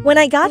her. When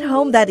I got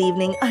home that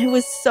evening, I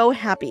was so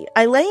happy.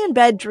 I lay in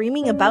bed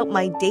dreaming about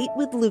my date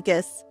with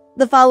Lucas.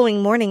 The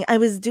following morning, I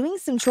was doing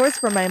some chores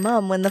for my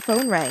mom when the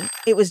phone rang.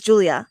 It was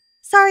Julia.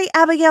 Sorry,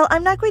 Abigail,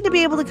 I'm not going to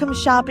be able to come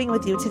shopping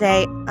with you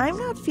today. I'm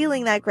not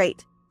feeling that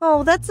great.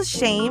 Oh, that's a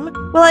shame.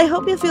 Well, I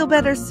hope you feel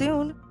better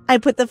soon. I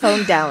put the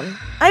phone down.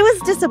 I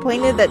was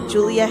disappointed that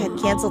Julia had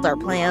canceled our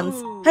plans.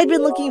 I'd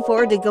been looking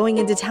forward to going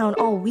into town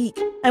all week.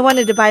 I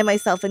wanted to buy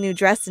myself a new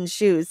dress and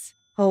shoes.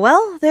 Oh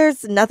well,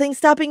 there's nothing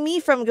stopping me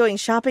from going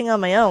shopping on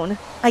my own.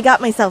 I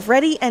got myself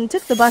ready and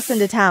took the bus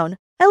into town.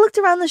 I looked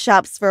around the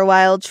shops for a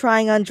while,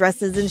 trying on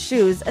dresses and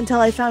shoes until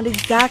I found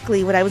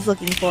exactly what I was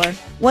looking for.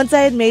 Once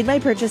I had made my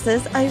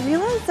purchases, I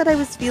realized that I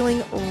was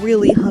feeling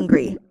really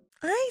hungry.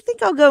 I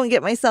think I'll go and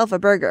get myself a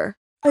burger.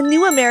 A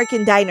new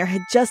American diner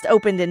had just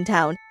opened in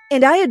town,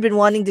 and I had been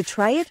wanting to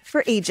try it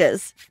for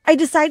ages. I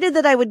decided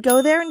that I would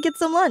go there and get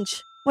some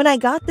lunch. When I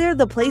got there,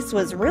 the place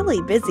was really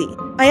busy.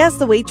 I asked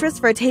the waitress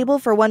for a table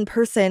for one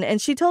person,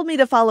 and she told me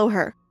to follow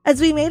her.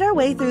 As we made our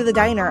way through the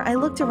diner, I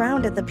looked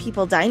around at the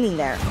people dining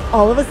there.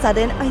 All of a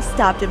sudden, I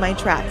stopped in my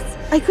tracks.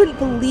 I couldn't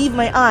believe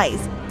my eyes.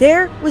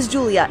 There was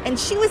Julia, and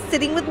she was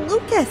sitting with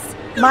Lucas.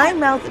 My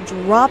mouth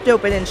dropped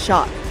open in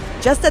shock.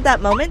 Just at that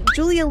moment,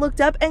 Julia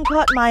looked up and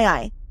caught my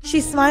eye. She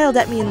smiled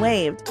at me and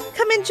waved.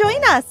 "Come and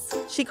join us,"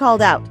 she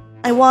called out.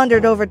 I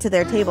wandered over to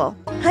their table.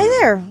 "Hi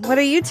there, what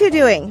are you two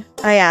doing?"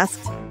 I asked.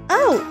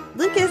 "Oh,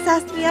 Lucas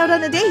asked me out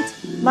on a date."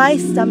 My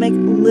stomach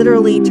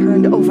literally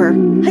turned over.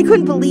 I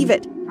couldn't believe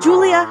it.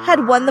 Julia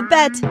had won the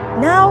bet.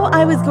 Now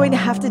I was going to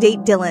have to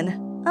date Dylan.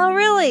 "Oh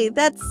really?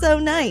 That's so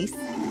nice."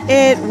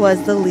 "It was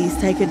the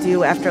least I could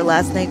do after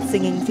last night's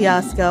singing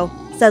fiasco,"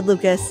 said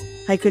Lucas.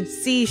 I could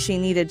see she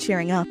needed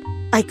cheering up.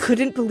 I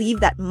couldn't believe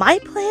that my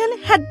plan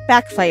had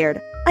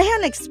backfired. I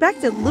hadn't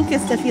expected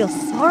Lucas to feel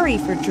sorry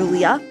for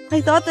Julia.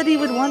 I thought that he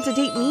would want to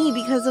date me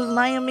because of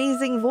my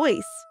amazing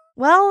voice.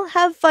 "Well,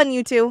 have fun,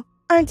 you two."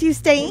 "Aren't you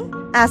staying?"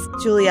 asked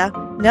Julia.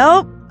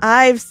 "Nope,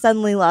 I've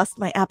suddenly lost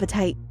my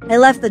appetite." I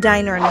left the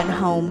diner and went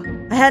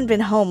home. I hadn't been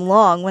home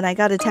long when I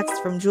got a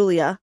text from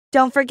Julia.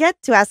 "Don't forget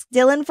to ask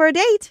Dylan for a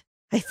date."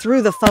 I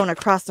threw the phone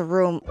across the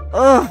room.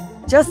 Ugh!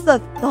 Just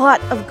the thought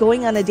of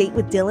going on a date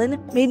with Dylan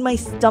made my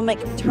stomach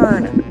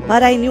turn.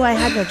 But I knew I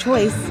had no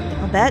choice.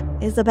 A bet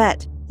is a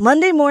bet.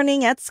 Monday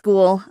morning at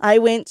school, I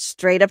went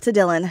straight up to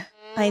Dylan.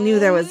 I knew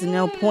there was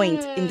no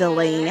point in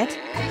delaying it.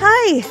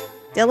 "Hi,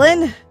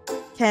 Dylan.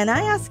 Can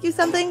I ask you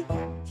something?"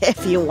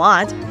 "If you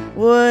want."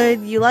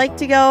 "Would you like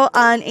to go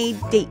on a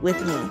date with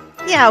me?"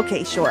 "Yeah,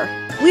 okay, sure."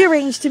 We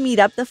arranged to meet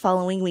up the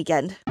following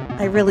weekend.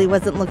 I really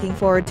wasn't looking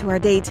forward to our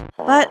date,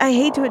 but I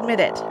hate to admit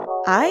it.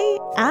 I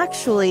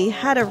actually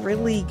had a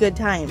really good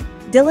time.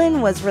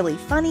 Dylan was really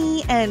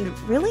funny and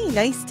really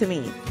nice to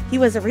me. He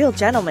was a real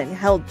gentleman,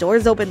 held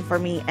doors open for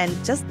me, and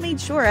just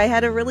made sure I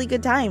had a really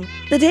good time.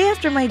 The day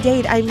after my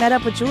date, I met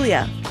up with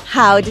Julia.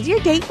 "How did your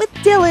date with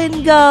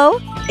Dylan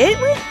go?" "It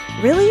went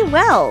really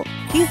well.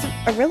 He's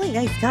a really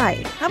nice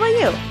guy. How about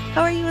you?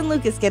 How are you and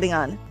Lucas getting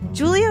on?"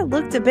 Julia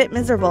looked a bit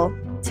miserable.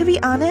 "To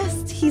be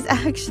honest, he's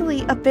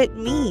actually a bit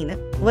mean."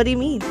 "What do you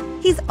mean?"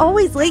 "He's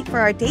always late for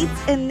our dates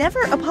and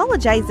never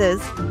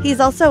apologizes. He's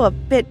also a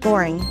bit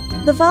boring."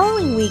 The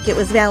following week, it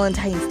was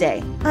Valentine's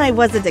Day. I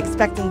wasn't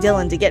expecting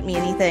Dylan to get me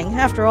anything.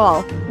 After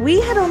all,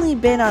 we had only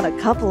been on a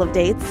couple of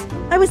dates.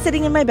 I was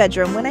sitting in my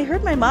bedroom when I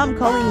heard my mom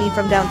calling me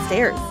from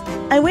downstairs.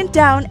 I went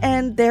down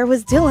and there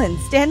was Dylan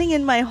standing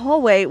in my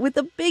hallway with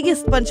the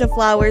biggest bunch of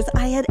flowers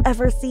I had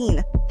ever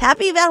seen.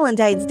 "Happy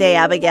Valentine's Day,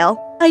 Abigail."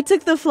 I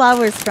took the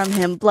flowers from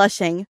him,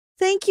 blushing.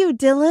 "Thank you,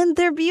 Dylan.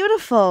 They're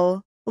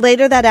beautiful."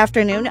 Later that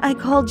afternoon, I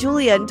called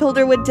Julia and told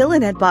her what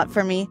Dylan had bought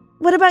for me.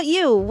 "What about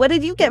you? What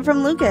did you get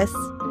from Lucas?"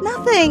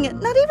 "Nothing.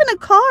 Not even a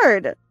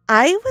card."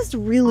 I was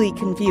really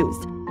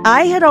confused.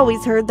 I had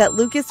always heard that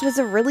Lucas was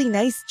a really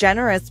nice,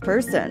 generous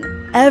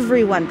person.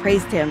 Everyone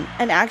praised him,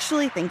 and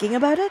actually thinking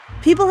about it,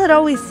 people had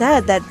always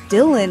said that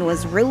Dylan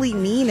was really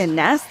mean and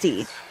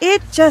nasty.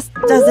 It just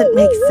doesn't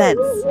make sense.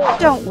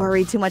 Don't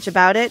worry too much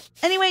about it.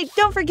 Anyway,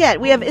 don't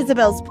forget, we have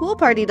Isabel's pool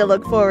party to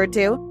look forward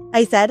to,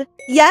 I said.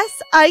 "Yes,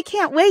 I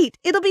can't wait.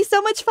 It'll be so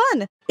much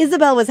fun."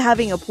 Isabel was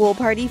having a pool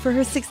party for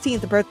her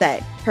 16th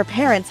birthday. Her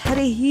parents had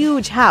a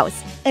huge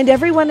house, and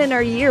everyone in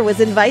our year was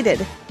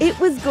invited. It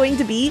was going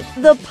to be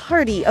the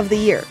party of the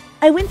year.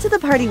 I went to the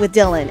party with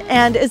Dylan,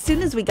 and as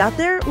soon as we got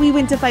there, we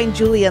went to find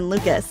Julia and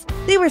Lucas.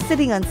 They were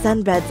sitting on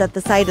sunbeds at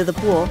the side of the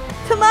pool.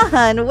 "Come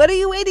on, what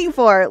are you waiting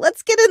for?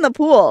 Let's get in the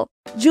pool."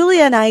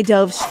 Julia and I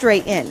dove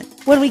straight in.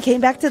 When we came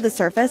back to the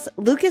surface,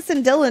 Lucas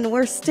and Dylan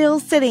were still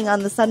sitting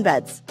on the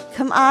sunbeds.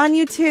 "Come on,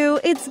 you two,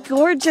 it's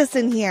gorgeous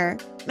in here."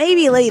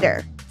 "Maybe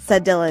later,"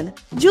 said Dylan.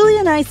 Julia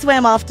and I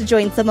swam off to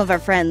join some of our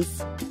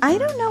friends. "I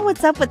don't know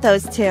what's up with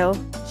those two,"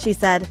 she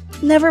said.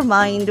 "Never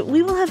mind,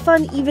 we will have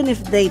fun even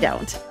if they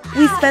don't."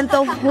 We spent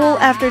the whole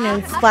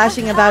afternoon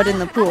splashing about in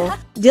the pool.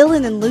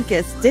 Dylan and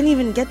Lucas didn't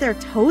even get their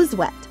toes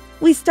wet.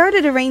 We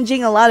started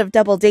arranging a lot of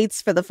double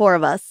dates for the four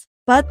of us.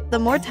 But the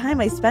more time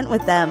I spent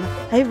with them,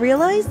 I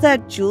realized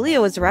that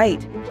Julia was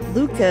right.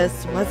 Lucas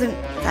wasn't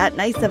that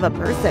nice of a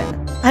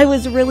person. I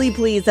was really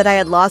pleased that I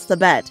had lost the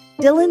bet.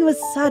 Dylan was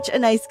such a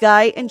nice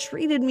guy and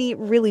treated me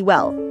really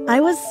well. I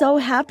was so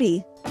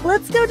happy.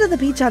 "Let's go to the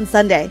beach on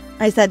Sunday,"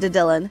 I said to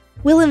Dylan.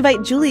 "We'll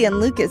invite Julia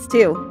and Lucas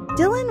too."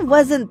 Dylan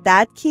wasn't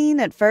that keen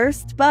at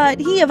first, but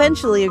he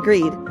eventually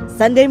agreed.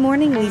 Sunday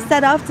morning, we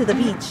set off to the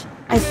beach.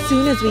 As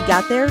soon as we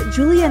got there,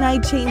 Julia and I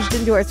changed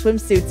into our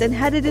swimsuits and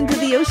headed into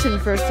the ocean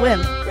for a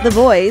swim. The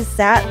boys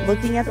sat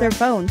looking at their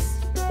phones.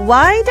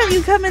 "Why don't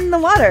you come in the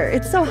water?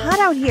 It's so hot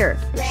out here.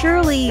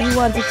 Surely you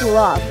want to cool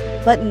off."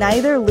 But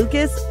neither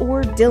Lucas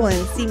or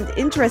Dylan seemed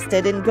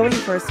interested in going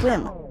for a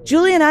swim.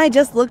 Julia and I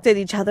just looked at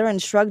each other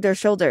and shrugged our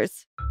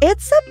shoulders.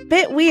 "It's a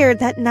bit weird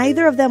that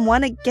neither of them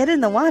want to get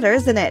in the water,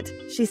 isn't it?"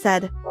 she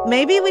said.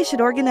 "Maybe we should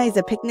organize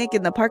a picnic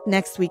in the park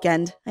next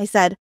weekend," I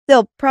said.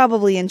 "They'll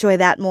probably enjoy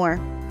that more."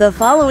 The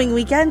following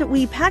weekend,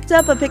 we packed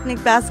up a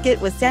picnic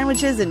basket with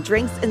sandwiches and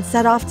drinks and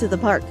set off to the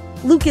park.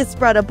 Lucas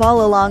brought a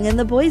ball along and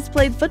the boys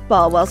played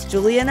football whilst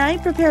Julia and I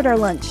prepared our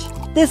lunch.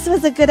 "This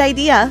was a good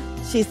idea,"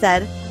 she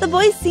said. "The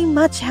boys seem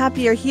much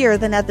happier here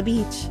than at the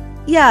beach."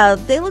 "Yeah,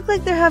 they look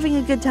like they're having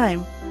a good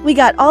time." We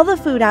got all the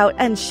food out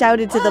and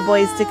shouted to the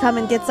boys to come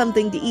and get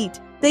something to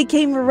eat. They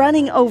came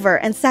running over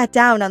and sat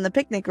down on the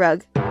picnic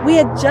rug. We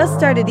had just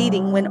started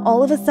eating when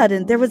all of a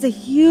sudden there was a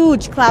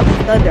huge clap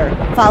of thunder,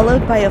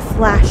 followed by a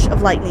flash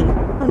of lightning.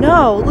 "Oh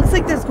no, looks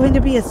like there's going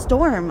to be a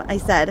storm," I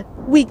said.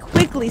 We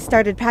quickly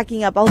started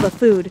packing up all the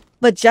food,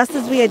 but just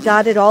as we had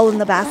got it all in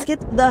the basket,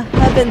 the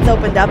heavens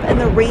opened up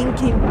and the rain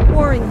came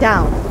pouring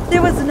down.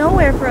 There was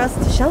nowhere for us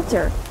to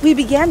shelter. We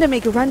began to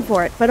make a run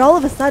for it, but all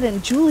of a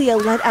sudden, Julia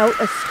let out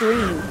a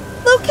scream.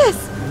 "Lucas,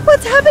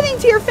 what's happening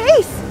to your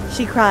face?"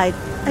 she cried.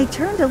 I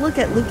turned to look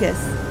at Lucas.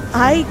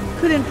 I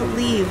couldn't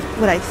believe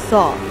what I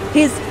saw.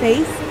 His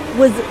face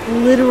was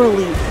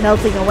literally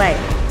melting away.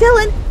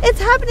 "Dylan,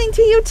 it's happening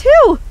to you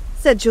too,"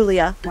 said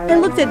Julia. I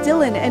looked at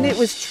Dylan and it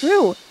was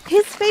true.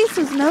 His face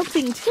was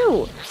melting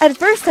too. At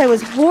first I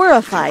was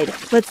horrified,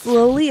 but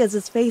slowly as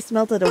his face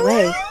melted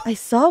away, I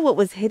saw what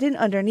was hidden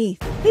underneath.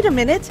 "Wait a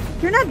minute,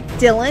 you're not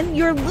Dylan,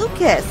 you're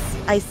Lucas,"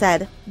 I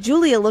said.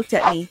 Julia looked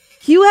at me.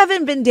 "You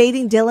haven't been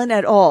dating Dylan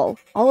at all.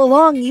 All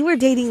along you were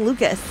dating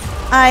Lucas."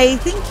 "I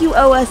think you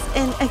owe us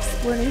an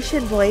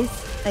explanation, boys,"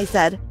 I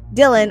said.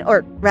 Dylan,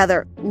 or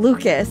rather,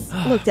 Lucas,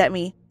 looked at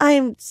me.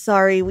 "I'm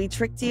sorry we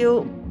tricked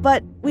you,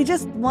 but we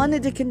just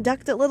wanted to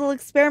conduct a little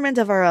experiment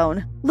of our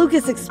own."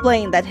 Lucas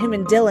explained that him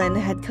and Dylan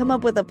had come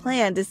up with a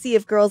plan to see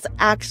if girls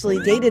actually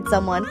dated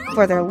someone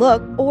for their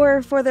look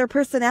or for their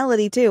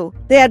personality too.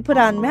 They had put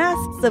on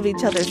masks of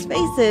each other's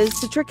faces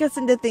to trick us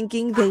into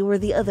thinking they were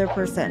the other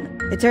person.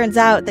 "It turns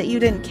out that you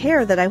didn't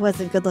care that I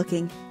wasn't good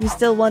looking. You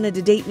still wanted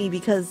to date me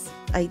because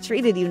I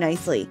treated you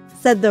nicely,"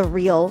 said the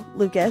real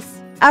Lucas.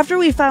 After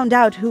we found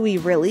out who we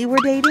really were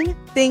dating,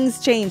 things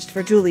changed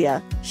for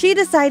Julia. She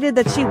decided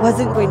that she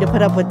wasn't going to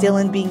put up with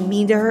Dylan being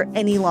mean to her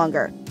any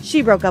longer.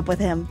 She broke up with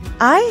him.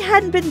 I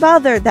hadn't been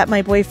bothered that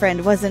my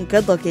boyfriend wasn't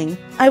good looking.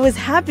 I was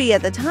happy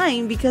at the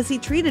time because he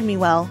treated me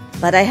well.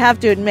 But I have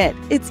to admit,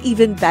 it's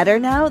even better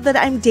now that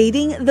I'm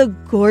dating the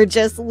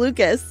gorgeous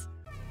Lucas.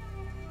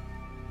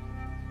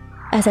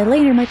 As I lay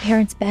near my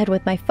parents' bed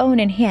with my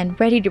phone in hand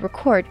ready to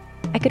record,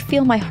 I could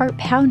feel my heart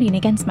pounding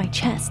against my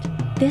chest.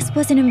 This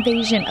was an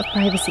invasion of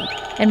privacy,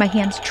 and my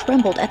hands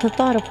trembled at the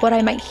thought of what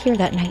I might hear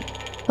that night.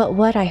 But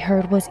what I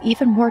heard was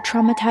even more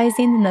traumatizing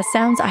than the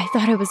sounds I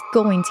thought I was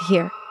going to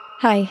hear.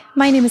 Hi,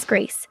 my name is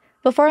Grace.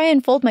 Before I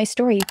unfold my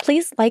story,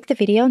 please like the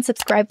video and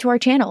subscribe to our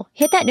channel.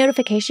 Hit that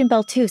notification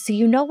bell too so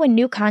you know when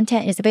new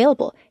content is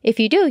available. If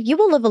you do, you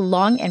will live a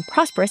long and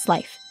prosperous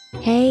life.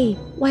 Hey,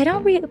 why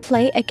don't we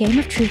play a game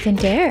of truth and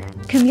dare?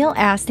 Camille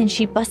asked and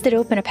she busted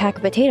open a pack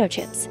of potato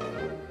chips.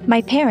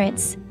 My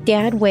parents,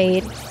 Dad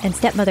Wade and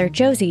stepmother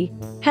Josie,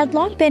 had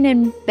long been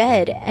in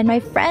bed and my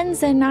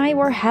friends and I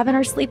were having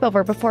our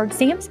sleepover before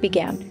exams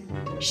began.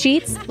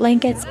 Sheets,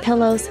 blankets,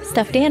 pillows,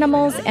 stuffed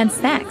animals, and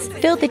snacks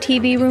filled the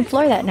TV room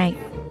floor that night.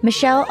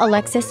 Michelle,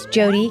 Alexis,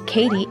 Jody,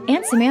 Katie,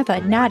 and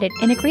Samantha nodded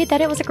and agreed that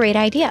it was a great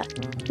idea.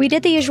 We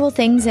did the usual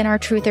things in our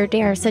truth or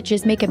dare, such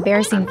as make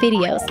embarrassing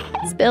videos,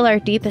 spill our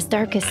deepest,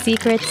 darkest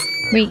secrets.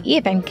 We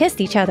even kissed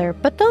each other,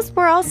 but those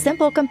were all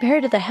simple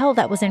compared to the hell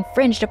that was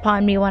infringed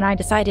upon me when I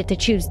decided to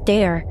choose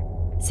dare.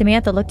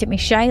 Samantha looked at me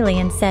shyly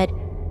and said,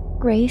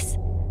 "Grace,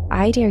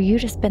 I dare you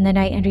to spend the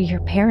night under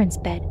your parents'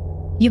 bed.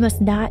 You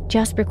must not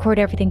just record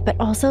everything, but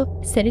also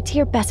send it to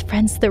your best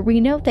friends so that we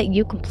know that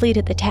you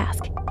completed the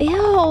task."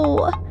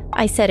 "Ew,"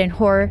 I said in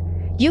horror.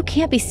 "You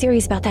can't be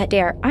serious about that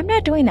dare. I'm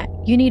not doing that.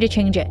 You need to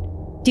change it."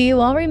 Do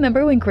you all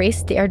remember when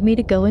Grace dared me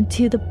to go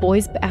into the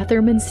boys'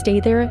 bathroom and stay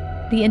there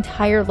the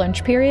entire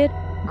lunch period?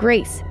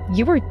 Grace,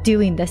 you were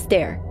doing this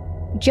dare.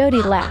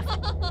 Jody laughed.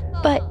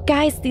 "But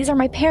guys, these are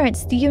my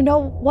parents. Do you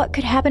know what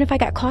could happen if I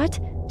got caught?"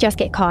 "Just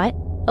get caught?"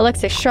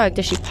 Alexis shrugged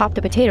as she popped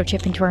a potato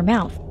chip into her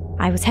mouth.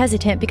 I was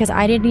hesitant because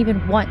I didn't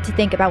even want to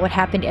think about what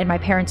happened in my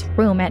parents'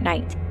 room at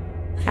night.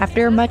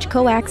 After much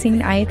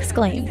coaxing, I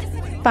exclaimed,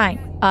 "Fine,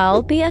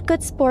 I'll be a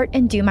good sport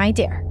and do my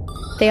dare."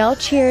 They all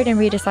cheered and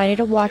we decided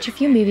to watch a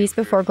few movies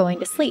before going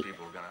to sleep.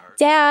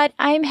 "Dad,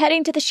 I'm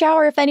heading to the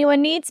shower if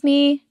anyone needs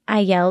me," I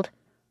yelled.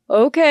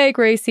 "Okay,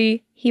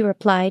 Gracie," he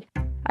replied.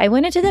 I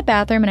went into the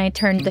bathroom and I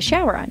turned the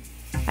shower on.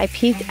 I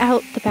peeked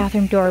out the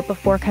bathroom door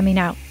before coming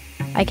out.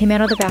 I came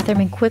out of the bathroom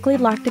and quickly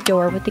locked the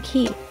door with the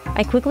key.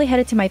 I quickly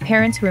headed to my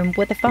parents' room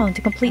with the phone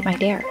to complete my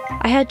dare.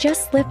 I had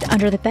just slipped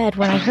under the bed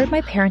when I heard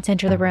my parents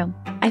enter the room.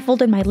 I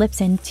folded my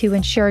lips in to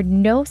ensure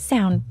no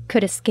sound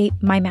could escape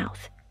my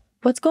mouth.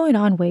 "What's going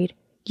on, Wade?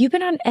 You've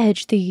been on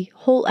edge the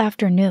whole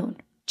afternoon,"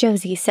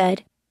 Josie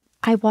said.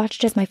 I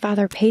watched as my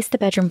father paced the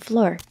bedroom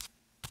floor.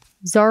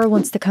 "Zara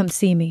wants to come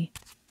see me."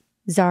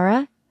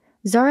 "Zara?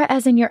 Zara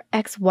as in your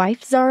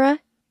ex-wife, Zara?"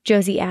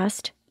 Josie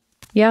asked.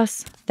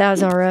 "Yes, that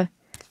Zara.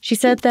 She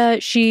said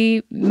that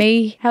she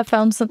may have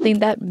found something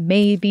that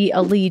may be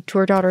a lead to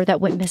her daughter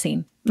that went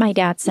missing," my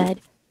dad said.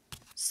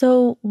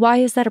 "So why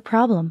is that a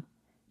problem?"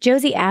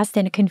 Josie asked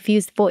in a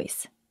confused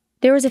voice.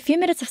 There was a few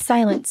minutes of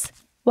silence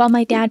while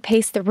my dad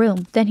paced the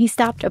room, then he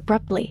stopped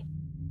abruptly.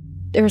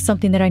 there is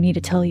something that I need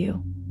to tell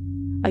you.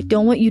 I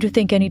don't want you to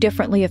think any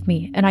differently of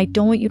me, and I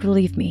don't want you to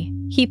leave me,"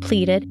 he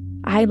pleaded.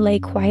 I lay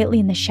quietly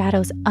in the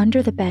shadows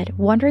under the bed,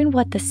 wondering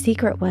what the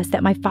secret was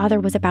that my father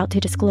was about to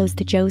disclose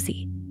to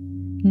Josie.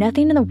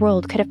 Nothing in the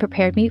world could have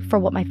prepared me for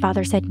what my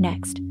father said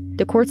next.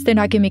 "The courts did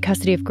not give me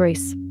custody of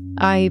Grace.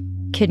 I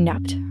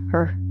kidnapped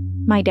her,"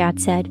 my dad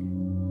said.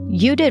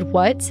 "You did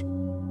what?"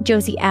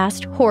 Josie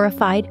asked,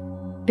 horrified.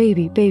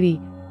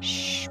 Baby,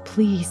 shh,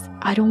 please.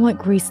 I don't want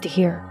Grace to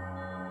hear."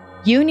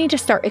 "You need to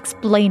start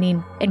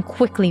explaining, and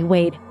quickly,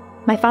 Wade."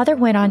 My father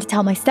went on to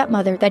tell my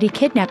stepmother that he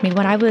kidnapped me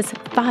when I was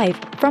 5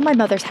 from my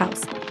mother's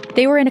house.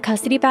 They were in a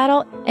custody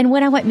battle, and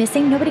when I went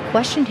missing, nobody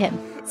questioned him,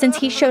 since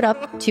he showed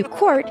up to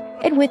court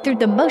and went through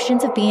the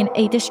motions of being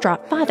a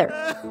distraught father.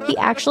 He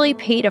actually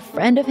paid a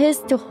friend of his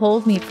to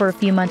hold me for a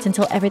few months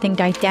until everything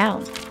died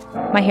down.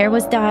 My hair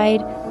was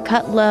dyed,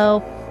 cut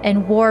low,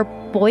 and wore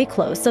boy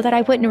clothes so that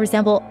I wouldn't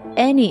resemble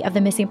any of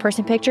the missing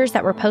person pictures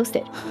that were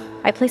posted.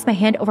 I placed my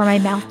hand over my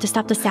mouth to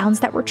stop the sounds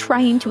that were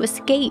trying to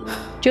escape.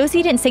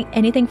 Josie didn't say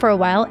anything for a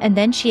while, and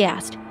then she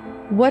asked,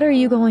 "What are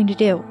you going to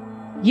do?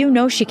 You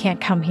know she can't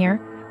come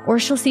here, or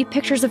she'll see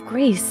pictures of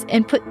Grace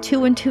and put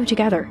 2 and 2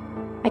 together."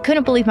 I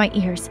couldn't believe my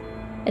ears.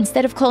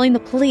 Instead of calling the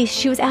police,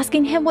 she was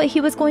asking him what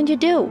he was going to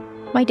do.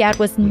 My dad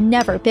was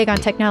never big on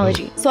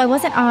technology, so I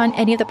wasn't on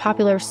any of the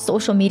popular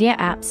social media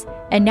apps,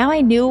 and now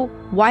I knew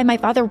why my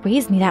father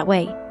raised me that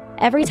way.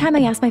 Every time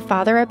I asked my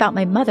father about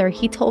my mother,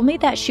 he told me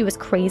that she was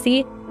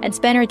crazy and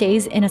spent her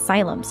days in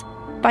asylums.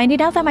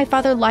 Finding out that my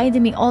father lied to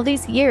me all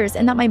these years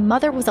and that my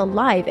mother was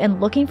alive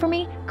and looking for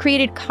me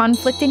created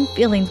conflicting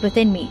feelings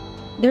within me.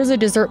 There's a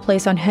dessert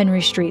place on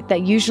Henry Street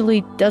that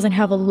usually doesn't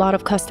have a lot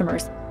of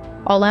customers.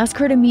 I'll ask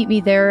her to meet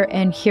me there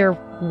and hear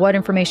what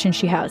information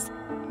she has.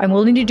 I'm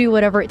willing to do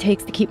whatever it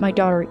takes to keep my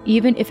daughter,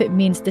 even if it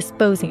means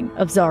disposing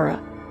of Zara.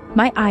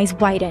 My eyes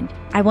widened.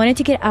 I wanted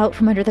to get out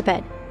from under the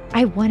bed.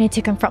 I wanted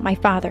to confront my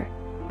father,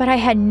 but I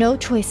had no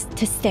choice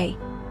to stay.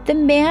 The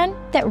man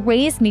that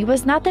raised me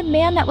was not the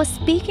man that was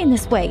speaking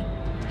this way.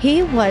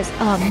 He was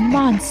a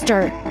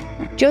monster.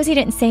 Josie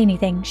didn't say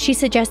anything. She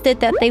suggested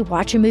that they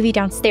watch a movie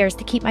downstairs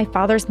to keep my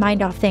father's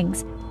mind off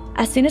things.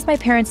 As soon as my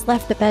parents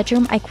left the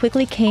bedroom, I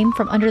quickly came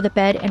from under the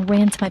bed and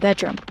ran to my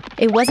bedroom.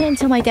 It wasn't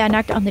until my dad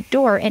knocked on the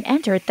door and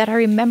entered that I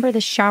remember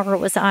the shower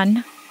was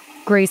on.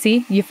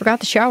 "Gracie, you forgot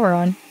the shower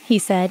on," he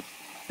said.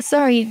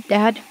 "Sorry,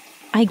 Dad."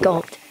 I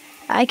gulped.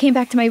 I came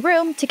back to my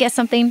room to get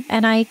something,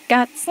 and I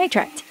got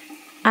sidetracked.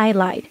 I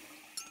lied.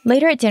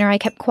 Later at dinner, I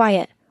kept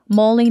quiet,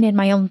 mulling in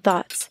my own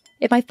thoughts.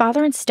 If my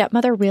father and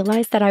stepmother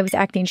realized that I was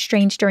acting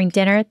strange during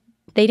dinner,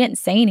 they didn't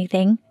say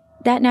anything.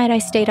 That night, I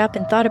stayed up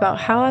and thought about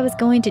how I was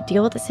going to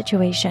deal with the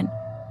situation.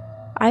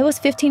 I was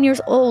 15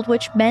 years old,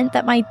 which meant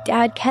that my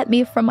dad kept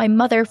me from my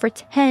mother for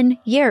 10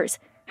 years.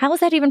 How was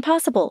that even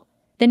possible?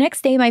 The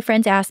next day, my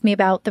friends asked me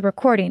about the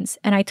recordings,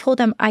 and I told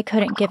them I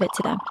couldn't give it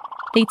to them.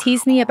 They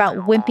teased me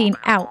about wimping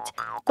out,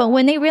 but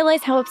when they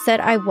realized how upset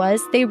I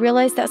was, they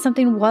realized that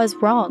something was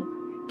wrong.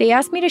 They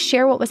asked me to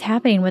share what was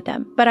happening with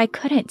them, but I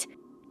couldn't.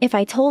 If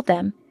I told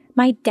them,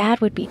 my dad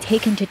would be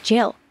taken to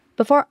jail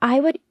before I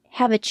would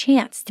have a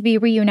chance to be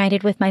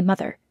reunited with my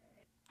mother.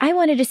 I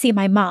wanted to see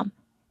my mom,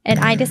 and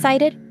I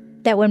decided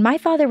that when my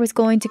father was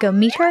going to go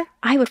meet her,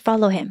 I would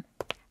follow him.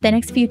 The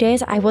next few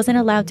days, I wasn't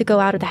allowed to go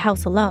out of the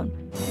house alone.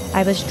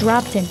 I was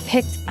dropped and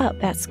picked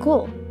up at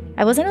school.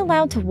 I wasn't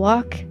allowed to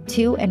walk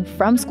to and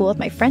from school with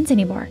my friends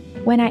anymore.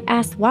 When I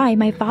asked why,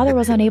 my father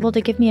was unable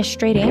to give me a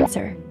straight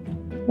answer.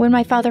 When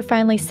my father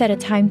finally set a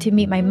time to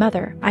meet my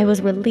mother, I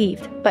was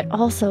relieved, but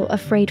also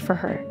afraid for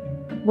her.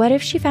 What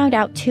if she found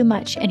out too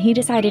much and he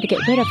decided to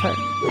get rid of her?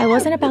 I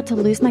wasn't about to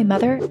lose my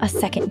mother a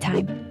second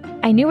time.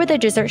 I knew where the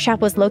dessert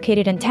shop was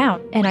located in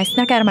town, and I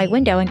snuck out of my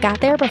window and got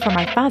there before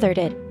my father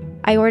did.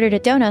 I ordered a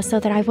donut so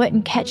that I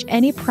wouldn't catch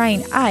any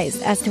prying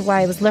eyes as to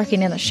why I was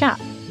lurking in the shop.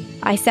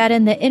 I sat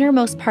in the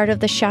innermost part of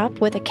the shop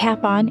with a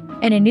cap on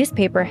and a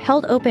newspaper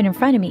held open in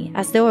front of me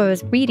as though I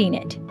was reading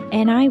it,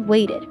 and I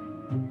waited.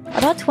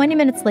 About 20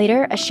 minutes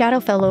later, a shadow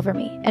fell over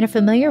me, and a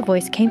familiar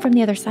voice came from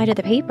the other side of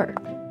the paper.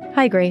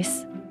 "Hi,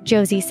 Grace,"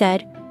 Josie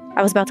said.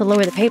 I was about to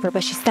lower the paper,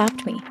 but she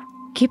stopped me.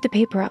 "Keep the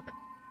paper up,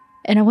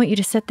 and I want you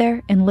to sit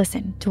there and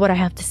listen to what I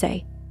have to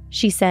say,"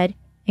 she said,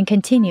 and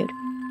continued.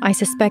 "I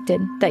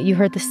suspected that you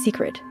heard the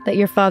secret that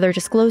your father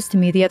disclosed to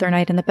me the other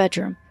night in the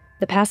bedroom.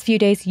 The past few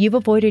days, you've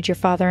avoided your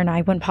father and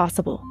I when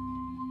possible.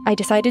 I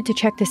decided to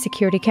check the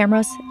security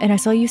cameras, and I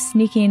saw you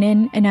sneaking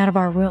in and out of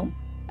our room.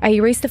 I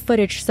erased the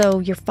footage so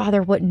your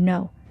father wouldn't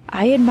know.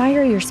 I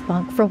admire your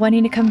spunk for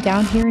wanting to come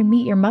down here and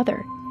meet your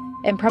mother,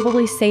 and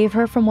probably save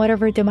her from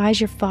whatever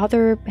demise your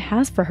father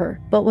has for her.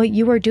 But what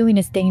you are doing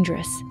is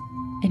dangerous,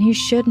 and you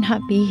should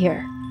not be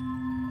here."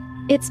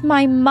 "It's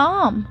my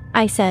mom,"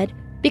 I said.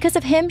 "Because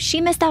of him, she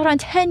missed out on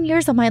 10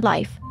 years of my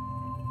life."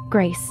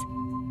 "Grace,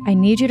 I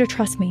need you to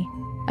trust me.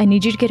 I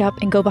need you to get up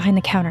and go behind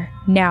the counter,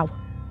 now,"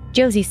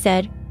 Josie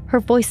said, her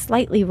voice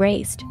slightly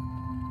raised.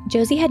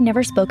 Josie had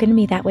never spoken to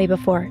me that way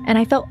before, and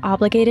I felt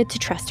obligated to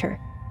trust her.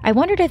 I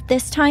wondered if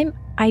this time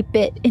I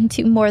bit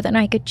into more than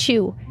I could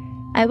chew.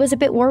 I was a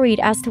bit worried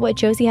as to what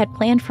Josie had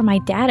planned for my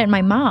dad and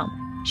my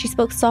mom. She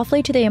spoke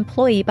softly to the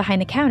employee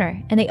behind the counter,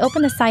 and they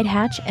opened the side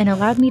hatch and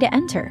allowed me to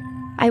enter.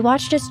 I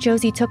watched as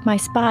Josie took my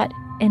spot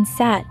and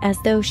sat as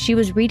though she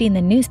was reading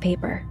the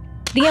newspaper.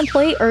 The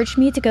employee urged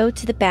me to go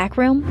to the back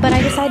room, but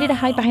I decided to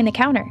hide behind the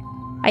counter.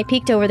 I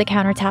peeked over the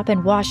countertop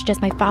and watched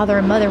as my father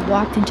and mother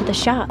walked into the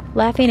shop,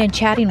 laughing and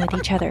chatting with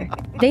each other.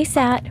 They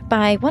sat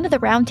by one of the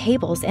round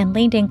tables and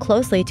leaned in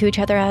closely to each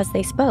other as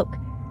they spoke.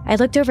 I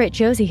looked over at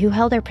Josie, who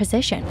held their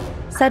position.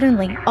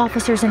 Suddenly,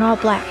 officers in all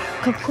black,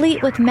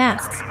 complete with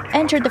masks,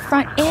 entered the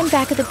front and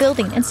back of the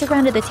building and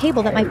surrounded the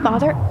table that my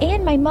father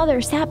and my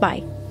mother sat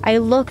by. I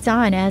looked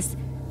on as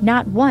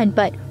not one,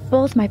 but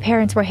both my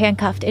parents were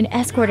handcuffed and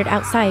escorted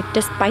outside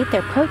despite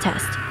their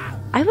protest.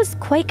 I was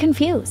quite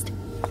confused.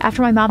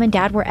 After my mom and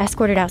dad were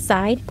escorted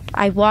outside,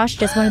 I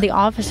watched as one of the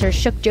officers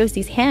shook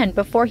Josie's hand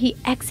before he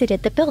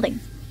exited the building.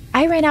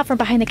 I ran out from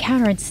behind the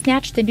counter and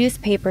snatched the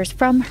newspapers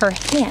from her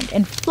hand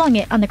and flung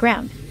it on the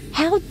ground.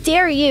 "How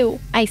dare you!"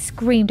 I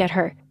screamed at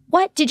her.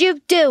 "What did you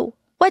do?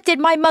 What did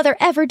my mother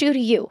ever do to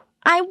you?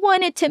 I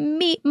wanted to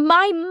meet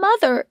my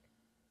mother!"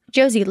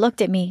 Josie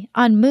looked at me,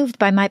 unmoved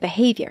by my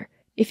behavior.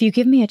 "If you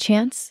give me a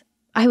chance,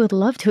 I would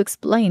love to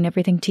explain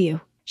everything to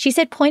you," she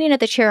said, pointing at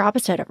the chair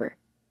opposite of her.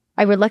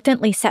 I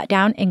reluctantly sat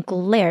down and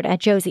glared at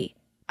Josie.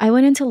 I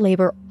went into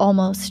labor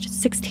almost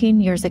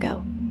 16 years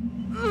ago.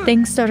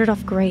 Things started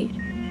off great,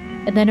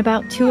 and then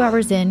about 2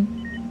 hours in,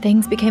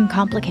 things became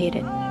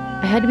complicated.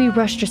 I had to be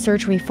rushed to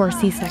surgery for a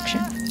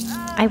C-section.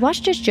 I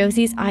watched as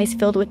Josie's eyes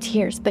filled with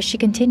tears, but she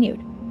continued.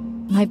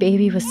 My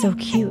baby was so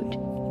cute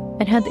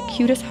and had the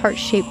cutest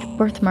heart-shaped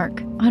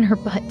birthmark on her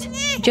butt.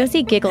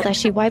 Josie giggled as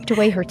she wiped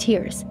away her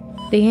tears.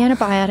 The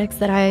antibiotics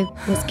that I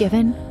was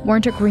given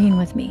weren't agreeing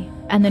with me,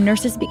 and the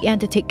nurses began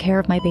to take care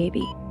of my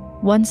baby.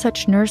 One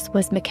such nurse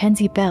was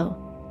Mackenzie Bell,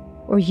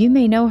 or you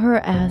may know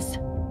her as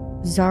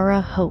Zara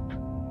Hope.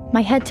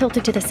 My head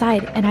tilted to the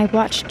side, and I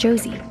watched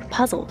Josie,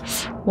 puzzled.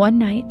 One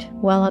night,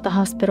 while at the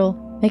hospital,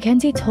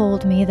 Mackenzie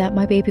told me that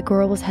my baby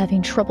girl was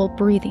having trouble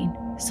breathing,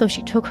 so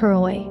she took her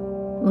away.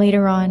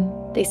 Later on,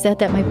 they said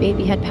that my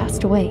baby had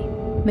passed away.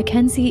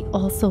 Mackenzie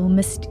also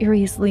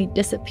mysteriously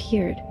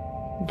disappeared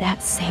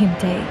that same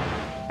day.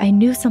 I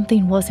knew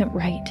something wasn't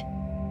right.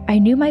 I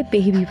knew my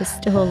baby was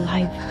still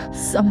alive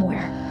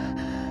somewhere.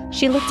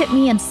 She looked at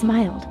me and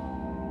smiled.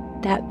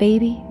 That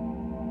baby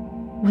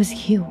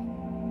was you.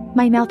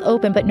 My mouth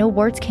opened, but no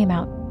words came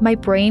out. My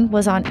brain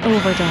was on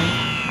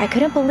overdrive. I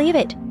couldn't believe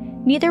it.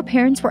 Neither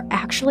parents were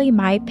actually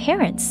my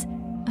parents.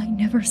 I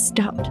never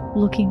stopped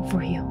looking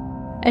for you.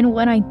 And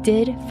when I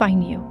did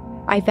find you,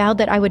 I vowed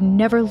that I would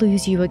never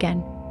lose you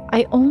again.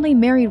 I only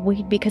married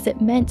Wade because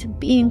it meant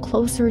being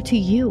closer to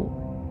you.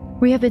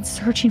 We have been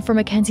searching for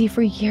Mackenzie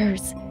for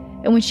years,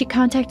 and when she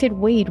contacted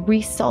Wade,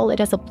 we saw it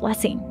as a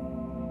blessing.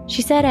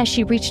 She said as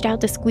she reached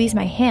out to squeeze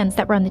my hands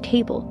that were on the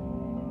table.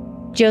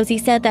 Josie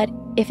said that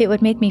if it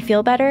would make me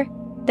feel better,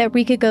 that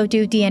we could go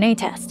do DNA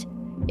test.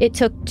 It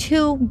took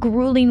 2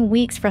 grueling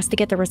weeks for us to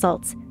get the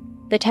results.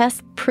 The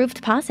test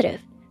proved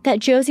positive, that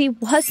Josie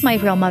was my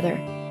real mother.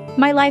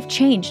 My life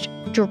changed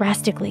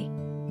drastically,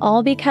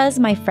 all because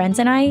my friends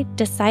and I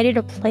decided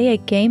to play a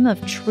game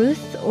of truth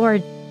or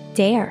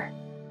dare.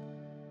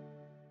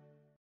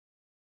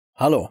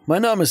 Hallo,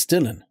 mein Name ist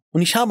Dylan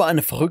und ich habe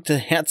eine verrückte,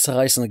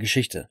 herzzerreißende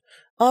Geschichte.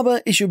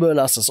 Aber ich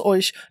überlasse es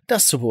euch,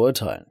 das zu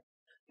beurteilen.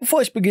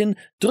 Bevor ich beginne,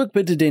 drückt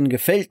bitte den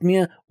Gefällt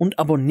mir und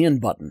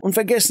Abonnieren-Button und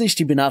vergesst nicht,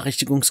 die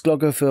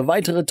Benachrichtigungsglocke für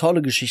weitere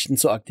tolle Geschichten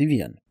zu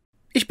aktivieren.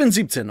 Ich bin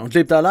 17 und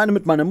lebte alleine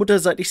mit meiner Mutter,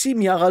 seit ich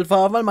 7 Jahre alt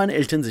war, weil meine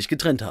Eltern sich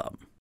getrennt haben.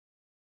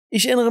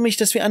 Ich erinnere mich,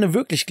 dass wir eine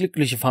wirklich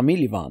glückliche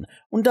Familie waren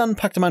und dann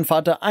packte mein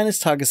Vater eines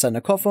Tages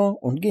seine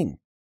Koffer und ging.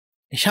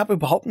 Ich habe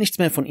überhaupt nichts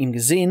mehr von ihm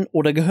gesehen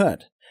oder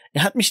gehört.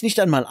 Er hat mich nicht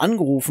einmal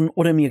angerufen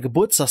oder mir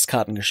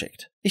Geburtstagskarten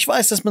geschickt. Ich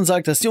weiß, dass man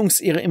sagt, dass Jungs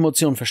ihre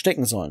Emotionen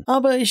verstecken sollen,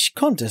 aber ich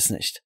konnte es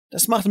nicht.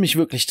 Das machte mich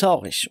wirklich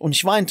traurig und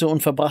ich weinte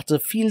und verbrachte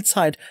viel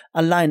Zeit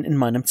allein in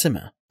meinem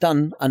Zimmer.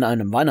 Dann, an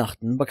einem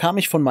Weihnachten, bekam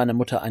ich von meiner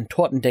Mutter ein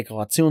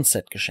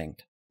Tortendekorationsset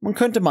geschenkt. Man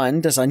könnte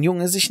meinen, dass ein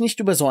Junge sich nicht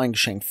über so ein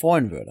Geschenk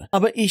freuen würde,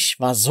 aber ich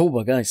war so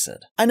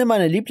begeistert. Eine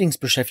meiner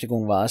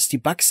Lieblingsbeschäftigungen war es, die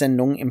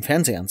Backsendungen im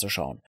Fernsehen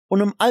anzuschauen.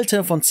 Und im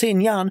Alter von 10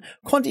 Jahren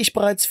konnte ich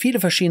bereits viele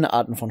verschiedene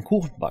Arten von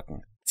Kuchen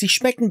backen. Sie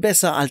schmecken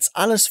besser als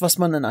alles, was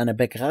man in einer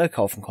Bäckerei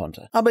kaufen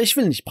konnte. Aber ich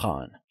will nicht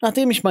prahlen.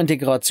 Nachdem ich mein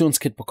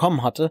Dekorationskit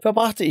bekommen hatte,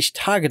 verbrachte ich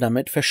Tage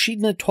damit,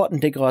 verschiedene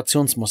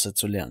Tortendekorationsmuster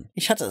zu lernen.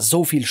 Ich hatte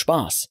so viel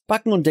Spaß.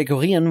 Backen und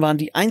Dekorieren waren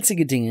die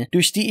einzigen Dinge,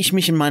 durch die ich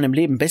mich in meinem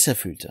Leben besser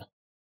fühlte.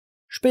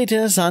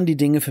 Später sahen die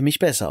Dinge für mich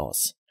besser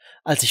aus.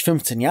 Als ich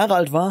 15 Jahre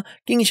alt war,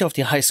 ging ich auf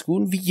die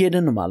Highschool wie jeder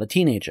normale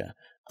Teenager.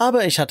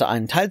 Aber ich hatte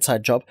einen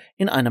Teilzeitjob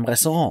in einem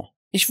Restaurant.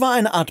 Ich war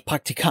eine Art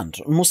Praktikant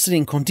und musste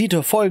dem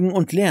Konditor folgen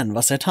und lernen,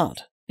 was er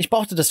tat. Ich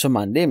brauchte das für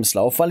meinen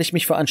Lebenslauf, weil ich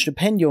mich für ein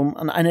Stipendium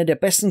an einer der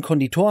besten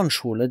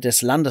Konditorenschule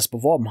des Landes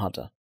beworben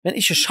hatte. Wenn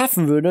ich es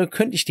schaffen würde,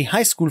 könnte ich die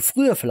Highschool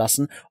früher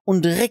verlassen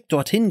und direkt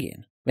dorthin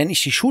gehen. Wenn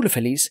ich die Schule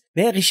verließ,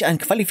 wäre ich ein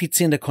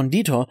qualifizierender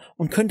Konditor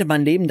und könnte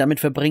mein Leben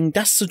damit verbringen,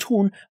 das zu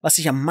tun, was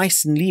ich am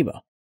meisten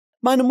liebe.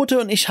 Meine Mutter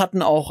und ich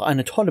hatten auch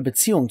eine tolle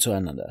Beziehung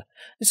zueinander.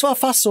 Es war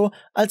fast so,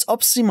 als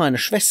ob sie meine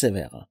Schwester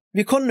wäre.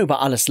 Wir konnten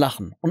über alles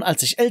lachen, und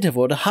als ich älter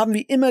wurde, haben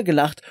wir immer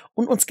gelacht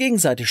und uns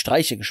gegenseitig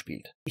Streiche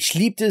gespielt. Ich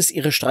liebte es,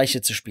 ihre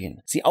Streiche zu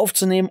spielen, sie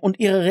aufzunehmen und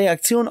ihre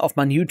Reaktion auf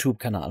meinen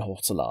YouTube-Kanal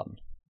hochzuladen.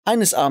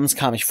 Eines Abends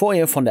kam ich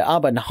vorher von der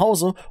Arbeit nach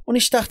Hause und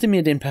ich dachte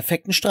mir den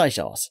perfekten Streich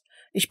aus.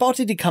 Ich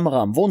baute die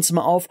Kamera im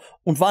Wohnzimmer auf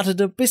und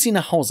wartete, bis sie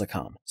nach Hause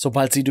kam.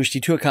 Sobald sie durch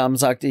die Tür kam,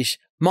 sagte ich,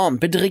 »Mom,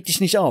 bitte reg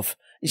dich nicht auf.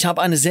 Ich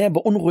habe eine sehr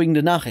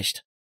beunruhigende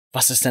Nachricht.«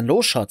 »Was ist denn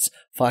los, Schatz?«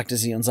 fragte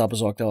sie und sah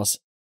besorgt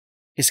aus.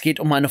 »Es geht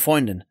um meine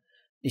Freundin.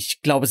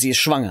 Ich glaube, sie ist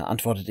schwanger«,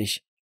 antwortete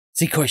ich.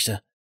 Sie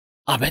keuchte.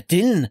 »Aber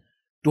Dylan,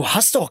 du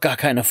hast doch gar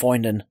keine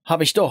Freundin.«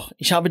 »Habe ich doch.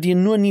 Ich habe dir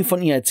nur nie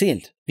von ihr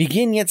erzählt. Wir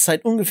gehen jetzt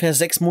seit ungefähr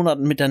 6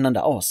 Monaten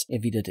miteinander aus«,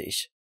 erwiderte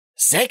ich.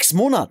 6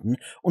 Monaten?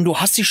 Und du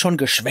hast sie schon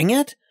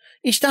geschwängert?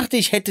 Ich dachte,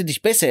 ich hätte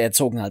dich besser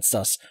erzogen als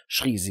das«,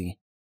 schrie sie.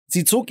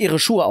 Sie zog ihre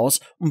Schuhe aus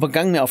und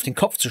begann mir auf den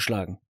Kopf zu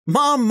schlagen.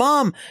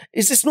 Mom,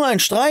 es ist nur ein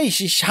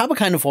Streich, ich habe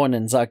keine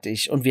Freundin«, sagte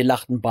ich, und wir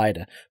lachten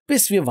beide,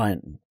 bis wir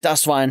weinten.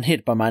 Das war ein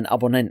Hit bei meinen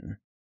Abonnenten.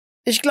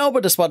 Ich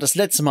glaube, das war das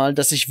letzte Mal,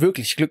 dass ich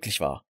wirklich glücklich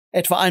war.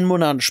 Etwa 1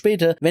 Monat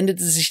später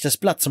wendete sich das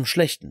Blatt zum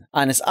Schlechten.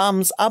 Eines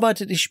Abends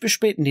arbeitete ich bis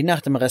spät in die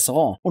Nacht im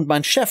Restaurant und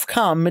mein Chef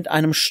kam mit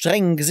einem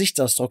strengen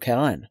Gesichtsausdruck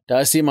herein. »Da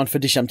ist jemand für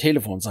dich am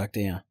Telefon«, sagte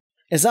er.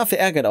 Er sah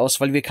verärgert aus,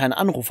 weil wir keine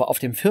Anrufe auf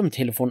dem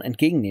Firmentelefon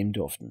entgegennehmen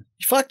durften.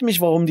 Ich fragte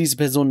mich, warum diese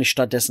Person nicht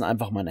stattdessen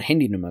einfach meine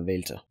Handynummer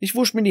wählte. Ich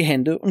wusch mir die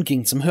Hände und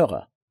ging zum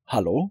Hörer.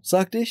 »Hallo?«,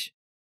 sagte ich.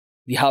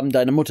 »Wir haben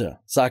deine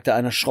Mutter«, sagte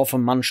eine schroffe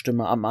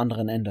Mannstimme am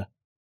anderen Ende.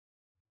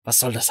 »Was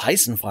soll das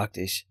heißen?«,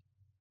 fragte ich.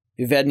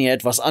 »Wir werden ihr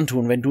etwas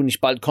antun, wenn du nicht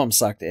bald kommst«,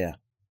 sagte er.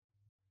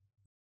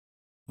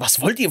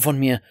 »Was wollt ihr von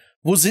mir?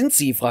 Wo sind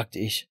Sie?«, fragte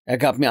ich. Er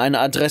gab mir eine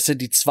Adresse,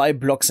 die 2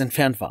 Blocks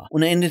entfernt war,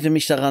 und erinnerte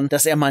mich daran,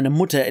 dass er meine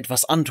Mutter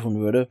etwas antun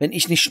würde, wenn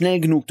ich nicht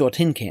schnell genug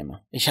dorthin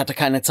käme. Ich hatte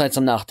keine Zeit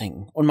zum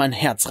Nachdenken, und mein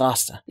Herz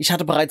raste. Ich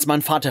hatte bereits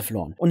meinen Vater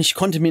verloren, und ich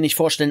konnte mir nicht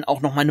vorstellen,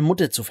 auch noch meine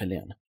Mutter zu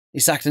verlieren.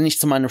 Ich sagte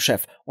nichts zu meinem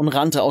Chef und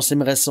rannte aus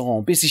dem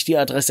Restaurant, bis ich die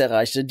Adresse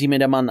erreichte, die mir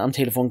der Mann am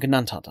Telefon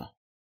genannt hatte.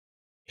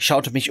 Ich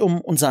schaute mich um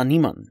und sah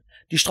niemanden.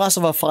 Die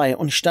Straße war frei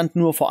und ich stand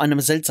nur vor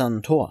einem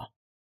seltsamen Tor.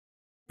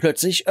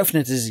 Plötzlich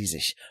öffnete sie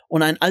sich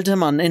und ein alter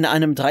Mann in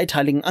einem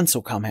dreiteiligen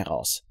Anzug kam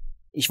heraus.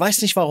 Ich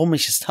weiß nicht, warum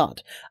ich es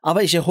tat,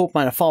 aber ich erhob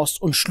meine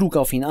Faust und schlug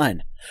auf ihn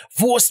ein.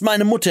 »Wo ist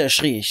meine Mutter?«,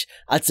 schrie ich,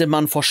 als der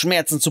Mann vor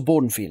Schmerzen zu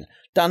Boden fiel.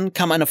 Dann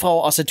kam eine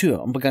Frau aus der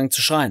Tür und begann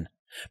zu schreien.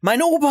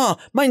 »Mein Opa!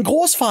 Mein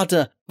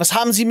Großvater! Was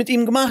haben Sie mit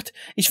ihm gemacht?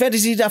 Ich werde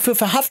Sie dafür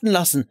verhaften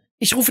lassen.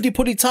 Ich rufe die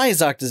Polizei«,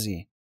 sagte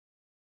sie.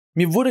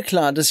 Mir wurde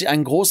klar, dass ich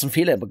einen großen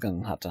Fehler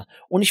begangen hatte,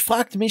 und ich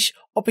fragte mich,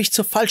 ob ich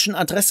zur falschen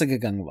Adresse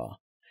gegangen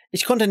war.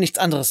 Ich konnte nichts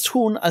anderes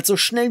tun, als so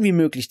schnell wie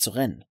möglich zu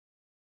rennen.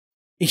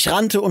 Ich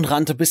rannte und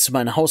rannte bis zu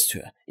meiner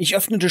Haustür. Ich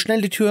öffnete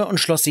schnell die Tür und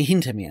schloss sie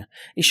hinter mir.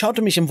 Ich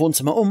schaute mich im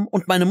Wohnzimmer um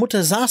und meine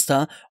Mutter saß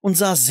da und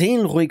sah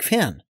seelenruhig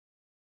fern.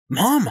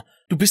 »Mom,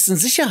 du bist in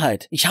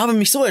Sicherheit. Ich habe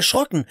mich so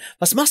erschrocken.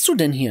 Was machst du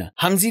denn hier?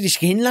 Haben sie dich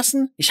gehen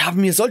lassen? Ich habe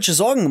mir solche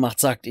Sorgen gemacht«,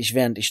 sagte ich,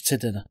 während ich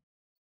zitterte.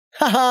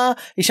 »Haha,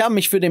 ich habe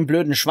mich für den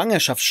blöden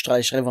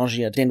Schwangerschaftsstreich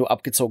revanchiert, den du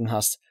abgezogen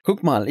hast.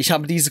 Guck mal, ich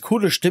habe diese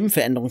coole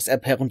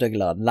Stimmveränderungs-App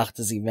heruntergeladen«,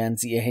 lachte sie, während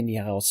sie ihr Handy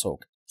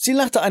herauszog. Sie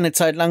lachte eine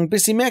Zeit lang,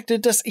 bis sie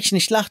merkte, dass ich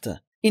nicht lachte.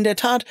 In der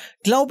Tat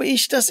glaube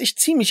ich, dass ich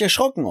ziemlich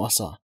erschrocken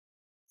aussah.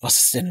 »Was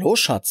ist denn los,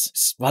 Schatz?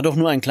 Es war doch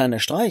nur ein kleiner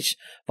Streich.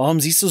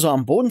 Warum siehst du so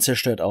am Boden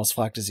zerstört aus?«,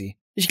 fragte sie.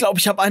 »Ich glaube,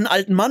 ich habe einen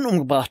alten Mann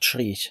umgebracht«,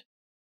 schrie ich.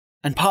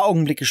 Ein paar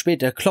Augenblicke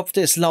später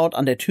klopfte es laut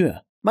an der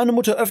Tür. Meine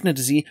Mutter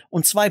öffnete sie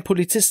und 2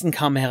 Polizisten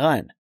kamen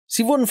herein.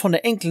 Sie wurden von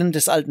der Enkelin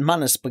des alten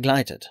Mannes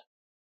begleitet.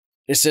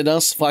 »Ist er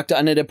das?«, fragte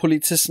einer der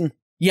Polizisten.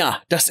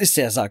 »Ja, das ist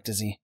er«, sagte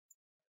sie.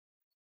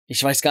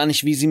 Ich weiß gar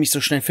nicht, wie sie mich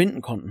so schnell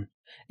finden konnten.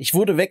 Ich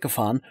wurde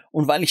weggefahren,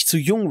 und weil ich zu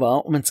jung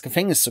war, um ins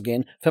Gefängnis zu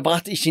gehen,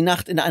 verbrachte ich die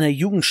Nacht in einer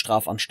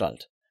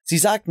Jugendstrafanstalt. Sie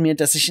sagten mir,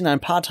 dass ich in ein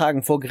paar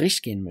Tagen vor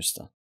Gericht gehen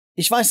müsste.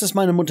 Ich weiß, dass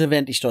meine Mutter,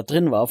 während ich dort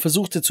drin war,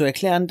 versuchte zu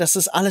erklären, dass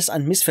es alles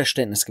ein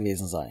Missverständnis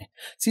gewesen sei.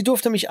 Sie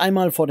durfte mich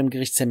einmal vor dem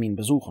Gerichtstermin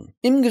besuchen.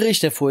 Im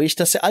Gericht erfuhr ich,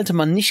 dass der alte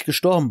Mann nicht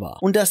gestorben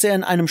war und dass er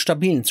in einem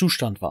stabilen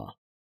Zustand war.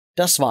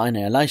 Das war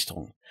eine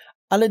Erleichterung.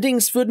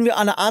 Allerdings würden wir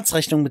alle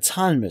Arztrechnungen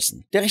bezahlen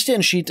müssen. Der Richter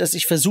entschied, dass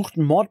ich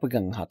versuchten Mord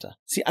begangen hatte.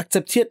 Sie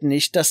akzeptierten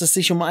nicht, dass es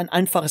sich um ein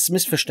einfaches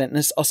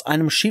Missverständnis aus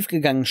einem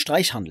schiefgegangenen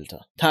Streich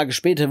handelte. Tage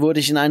später wurde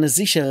ich in eine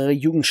sicherere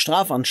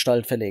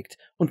Jugendstrafanstalt verlegt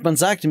und man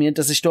sagte mir,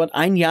 dass ich dort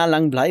 1 Jahr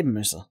lang bleiben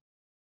müsse.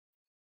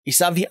 Ich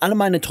sah, wie alle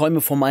meine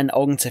Träume vor meinen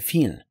Augen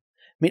zerfielen.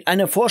 Mit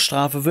einer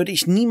Vorstrafe würde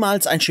ich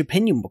niemals ein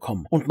Stipendium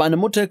bekommen und meine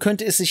Mutter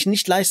könnte es sich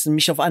nicht leisten,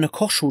 mich auf eine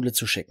Kochschule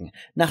zu schicken,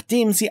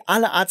 nachdem sie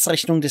alle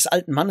Arztrechnungen des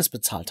alten Mannes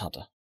bezahlt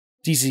hatte.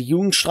 Diese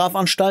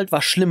Jugendstrafanstalt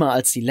war schlimmer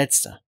als die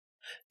letzte.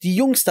 Die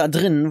Jungs da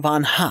drinnen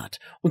waren hart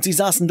und sie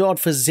saßen dort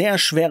für sehr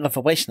schwere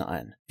Verbrechen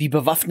ein, wie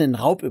bewaffneten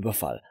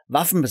Raubüberfall,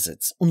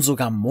 Waffenbesitz und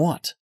sogar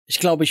Mord. Ich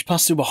glaube, ich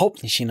passte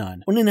überhaupt nicht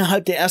hinein. Und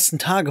innerhalb der ersten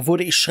Tage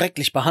wurde ich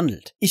schrecklich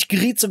behandelt. Ich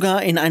geriet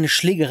sogar in eine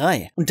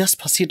Schlägerei. Und das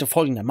passierte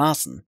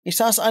folgendermaßen. Ich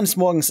saß eines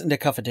Morgens in der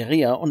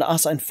Cafeteria und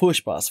aß ein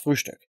furchtbares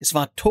Frühstück. Es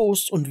war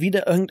Toast und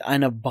wieder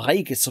irgendeine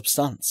breiige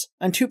Substanz.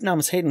 Ein Typ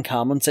namens Hayden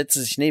kam und setzte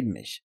sich neben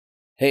mich.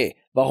 »Hey,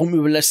 warum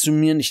überlässt du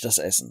mir nicht das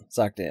Essen?«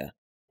 sagte er.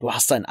 »Du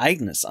hast dein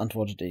eigenes«,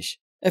 antwortete ich.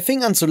 Er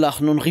fing an zu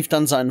lachen und rief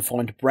dann seinen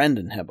Freund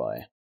Brandon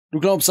herbei. »Du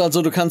glaubst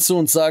also, du kannst zu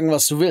uns sagen,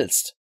 was du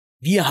willst?«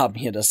 »Wir haben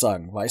hier das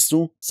Sagen, weißt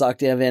du?«,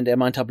 sagte er, während er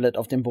mein Tablett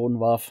auf den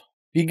Boden warf.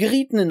 Wir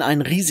gerieten in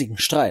einen riesigen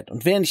Streit,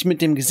 und während ich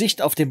mit dem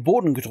Gesicht auf den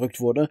Boden gedrückt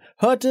wurde,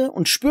 hörte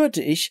und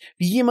spürte ich,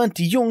 wie jemand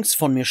die Jungs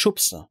von mir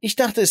schubste. Ich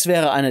dachte, es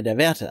wäre einer der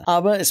Wärter,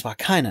 aber es war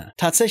keiner.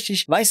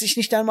 Tatsächlich weiß ich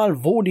nicht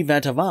einmal, wo die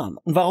Wärter waren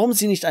und warum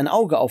sie nicht ein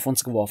Auge auf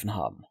uns geworfen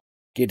haben.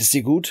 »Geht es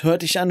dir gut?«,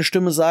 hörte ich eine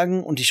Stimme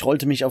sagen, und ich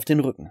rollte mich auf den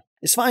Rücken.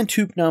 Es war ein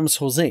Typ namens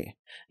José.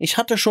 Ich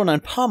hatte schon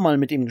ein paar Mal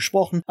mit ihm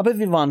gesprochen, aber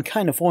wir waren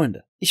keine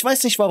Freunde. Ich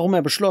weiß nicht, warum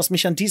er beschloss,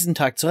 mich an diesem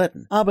Tag zu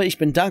retten, aber ich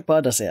bin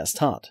dankbar, dass er es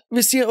tat.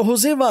 Wisst ihr,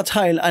 José war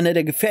Teil einer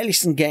der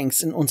gefährlichsten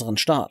Gangs in unserem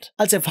Staat.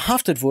 Als er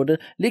verhaftet wurde,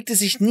 legte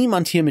sich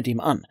niemand hier mit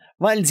ihm an,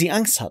 weil sie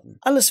Angst hatten.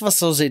 Alles,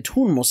 was José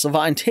tun musste,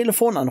 war ein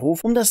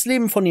Telefonanruf, um das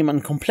Leben von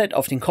jemandem komplett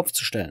auf den Kopf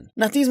zu stellen.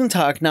 Nach diesem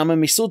Tag nahm er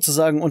mich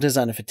sozusagen unter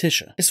seine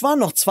Fittiche. Es waren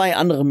noch 2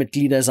 andere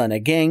Mitglieder seiner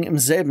Gang im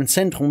selben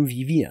Zentrum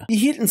wie wir. Wir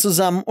hielten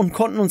zusammen und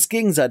konnten uns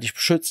gegenseitig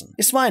beschützen.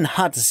 Es war ein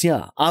hartes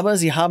Jahr, aber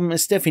sie haben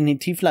es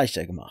definitiv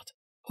leichter gemacht.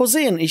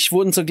 José und ich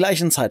wurden zur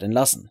gleichen Zeit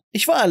entlassen.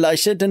 Ich war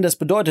erleichtert, denn das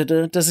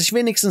bedeutete, dass ich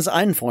wenigstens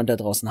einen Freund da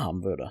draußen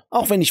haben würde.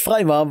 Auch wenn ich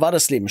frei war, war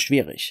das Leben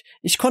schwierig.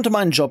 Ich konnte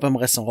meinen Job im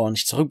Restaurant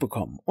nicht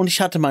zurückbekommen und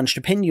ich hatte meine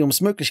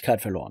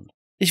Stipendiumsmöglichkeit verloren.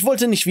 Ich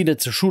wollte nicht wieder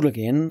zur Schule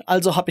gehen,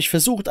 also habe ich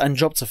versucht, einen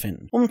Job zu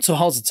finden, um zu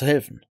Hause zu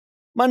helfen.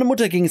 Meine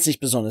Mutter ging es nicht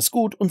besonders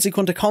gut und sie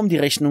konnte kaum die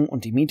Rechnung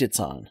und die Miete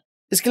zahlen.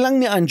 Es gelang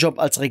mir, einen Job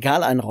als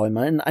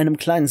Regaleinräumer in einem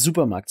kleinen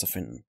Supermarkt zu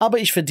finden, aber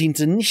ich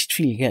verdiente nicht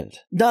viel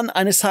Geld. Dann,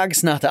 eines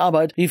Tages nach der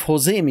Arbeit, rief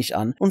José mich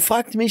an und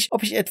fragte mich,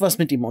 ob ich etwas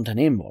mit ihm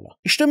unternehmen wolle.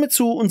 Ich stimmte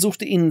zu und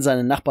suchte ihn in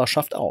seine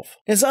Nachbarschaft auf.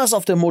 Er saß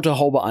auf der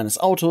Motorhaube eines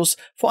Autos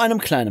vor einem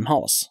kleinen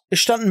Haus. Es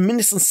standen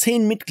mindestens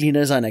 10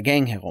 Mitglieder seiner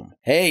Gang herum.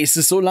 »Hey, ist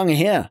es so lange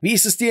her? Wie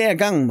ist es dir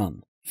ergangen,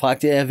 Mann?«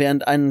 fragte er,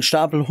 während einen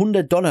Stapel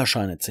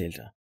 $100-Scheine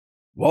zählte.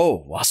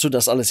 »Wow, wo hast du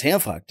das alles her?«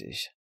 fragte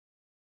ich.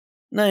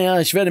 »Naja,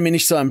 ich werde mir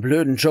nicht so einen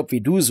blöden Job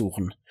wie du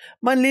suchen.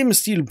 Mein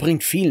Lebensstil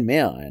bringt viel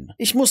mehr ein.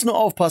 Ich muss nur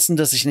aufpassen,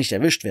 dass ich nicht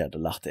erwischt werde«,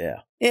 lachte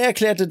er. Er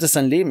erklärte, dass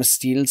sein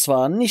Lebensstil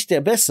zwar nicht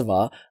der beste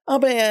war,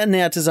 aber er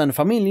ernährte seine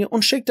Familie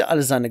und schickte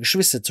alle seine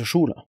Geschwister zur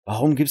Schule.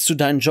 »Warum gibst du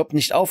deinen Job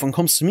nicht auf und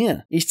kommst zu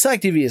mir? Ich zeig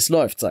dir, wie es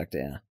läuft«, sagte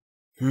er.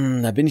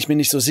 Da bin ich mir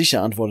nicht so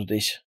sicher«, antwortete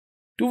ich.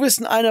 »Du wirst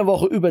in einer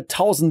Woche über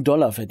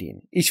 $1000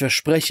 verdienen. Ich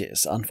verspreche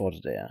es«,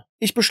 antwortete er.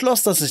 Ich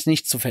beschloss, dass ich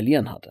nichts zu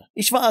verlieren hatte.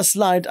 Ich war es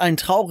leid, ein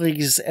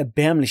trauriges,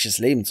 erbärmliches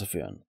Leben zu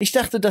führen. Ich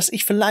dachte, dass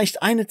ich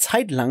vielleicht eine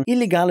Zeit lang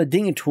illegale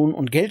Dinge tun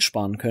und Geld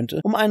sparen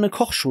könnte, um eine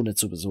Kochschule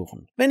zu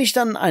besuchen. Wenn ich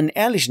dann einen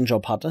ehrlichen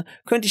Job hatte,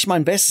 könnte ich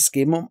mein Bestes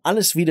geben, um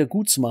alles wieder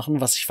gut zu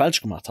machen, was ich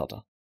falsch gemacht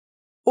hatte.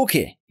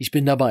 »Okay, ich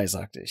bin dabei«,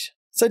 sagte ich.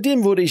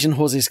 Seitdem wurde ich in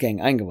Josés Gang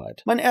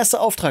eingeweiht. Mein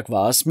erster Auftrag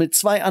war es, mit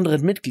 2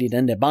 anderen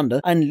Mitgliedern der Bande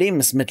einen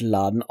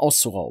Lebensmittelladen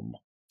auszurauben.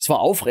 Es war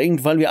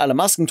aufregend, weil wir alle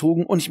Masken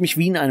trugen und ich mich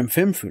wie in einem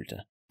Film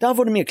fühlte. Da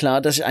wurde mir klar,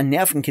 dass ich einen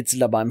Nervenkitzel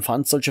dabei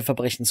empfand, solche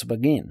Verbrechen zu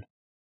begehen.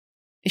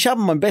 Ich habe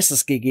mein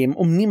Bestes gegeben,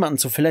 um niemanden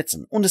zu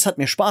verletzen, und es hat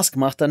mir Spaß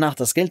gemacht, danach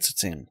das Geld zu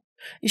zählen.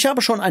 Ich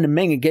habe schon eine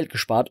Menge Geld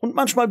gespart und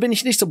manchmal bin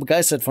ich nicht so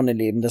begeistert von dem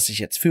Leben, das ich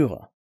jetzt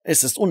führe.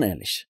 Es ist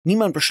unehrlich.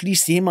 Niemand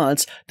beschließt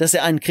jemals, dass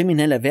er ein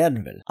Krimineller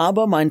werden will.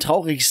 Aber mein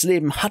trauriges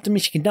Leben hatte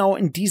mich genau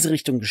in diese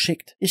Richtung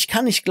geschickt. Ich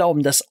kann nicht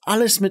glauben, dass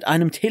alles mit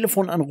einem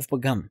Telefonanruf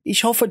begann.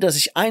 Ich hoffe, dass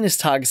ich eines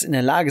Tages in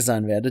der Lage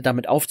sein werde,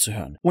 damit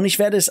aufzuhören. Und ich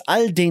werde es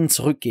all denen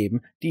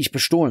zurückgeben, die ich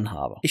bestohlen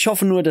habe. Ich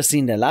hoffe nur, dass sie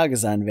in der Lage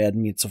sein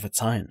werden, mir zu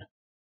verzeihen.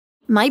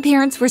 My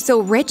parents were so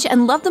rich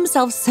and loved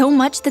themselves so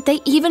much that they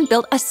even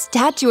built a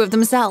statue of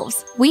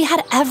themselves. We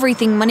had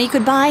everything money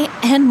could buy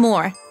and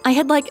more. I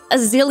had like a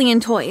zillion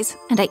toys,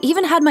 and I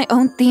even had my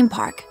own theme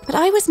park. But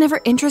I was never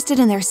interested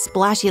in their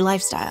splashy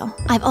lifestyle.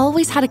 I've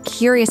always had a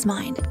curious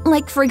mind.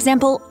 Like, for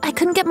example, I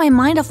couldn't get my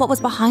mind off what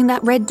was behind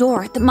that red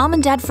door that Mom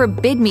and Dad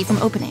forbid me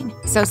from opening.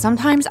 So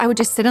sometimes I would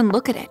just sit and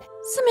look at it.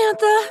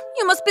 Samantha,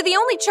 you must be the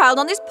only child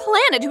on this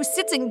planet who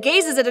sits and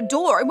gazes at a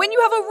door when you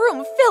have a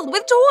room filled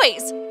with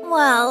toys.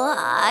 Well,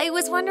 I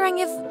was wondering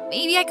if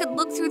maybe I could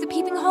look through the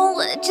peeping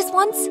hole just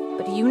once.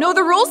 But you know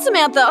the rules,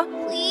 Samantha.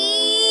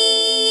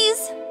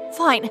 Please?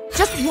 Fine,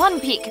 just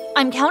one peek.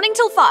 I'm counting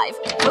till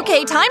 5.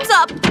 Okay, time's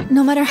up.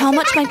 No matter how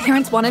much my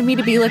parents wanted me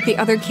to be like the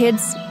other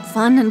kids,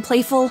 fun and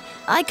playful,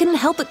 I couldn't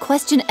help but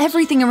question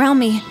everything around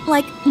me.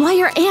 Like, why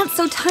are ants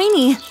so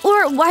tiny?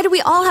 Or why do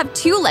we all have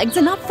 2 legs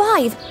and not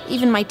 5?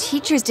 Even my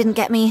teachers didn't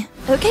get me.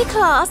 Okay,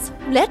 class,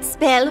 let's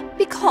spell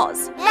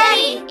because.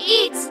 Betty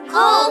eats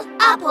cold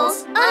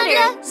apples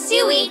under a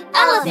suey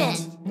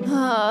elephant.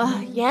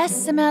 Yes,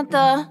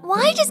 Samantha.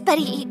 Why does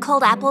Betty eat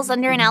cold apples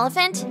under an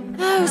elephant?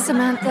 Oh,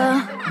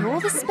 Samantha,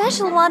 you're the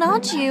special one,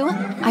 aren't you?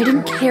 I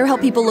didn't care how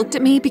people looked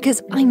at me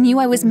because I knew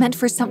I was meant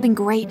for something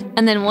great.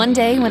 And then one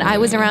day, when I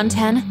was around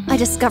 10, I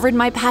discovered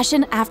my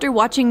passion after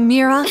watching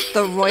Mira,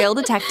 the Royal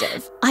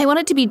Detective. I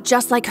wanted to be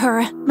just like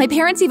her. My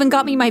parents even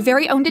got me my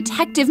very own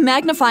detective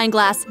magnifying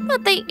glass,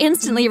 but they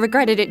instantly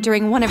regretted it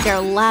during one of their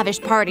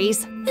lavish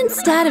parties.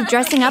 Instead of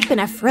dressing up in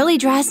a frilly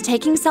dress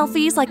taking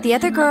selfies like the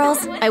other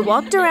girls, I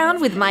walked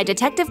around with my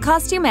detective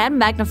costume and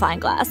magnifying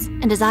glass.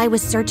 And as I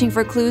was searching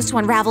for clues to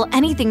unravel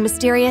anything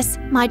mysterious,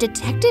 my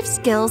detective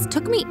skills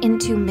took me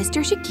into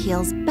Mr.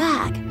 Shaquille's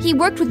bag. He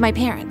worked with my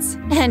parents,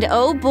 and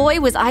oh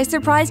boy was I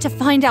surprised to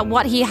find out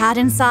what he had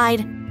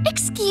inside.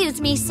 Excuse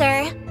me,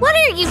 sir. What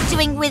are you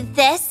doing with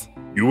this?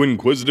 You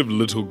inquisitive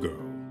little girl.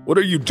 What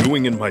are you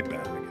doing in my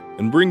bag?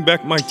 And bring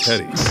back my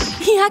teddy.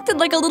 He acted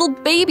like a little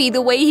baby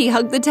the way he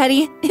hugged the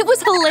teddy. It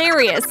was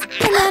hilarious.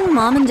 And then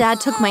Mom and Dad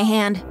took my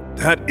hand.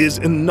 That is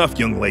enough,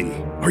 young lady.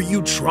 Are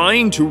you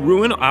trying to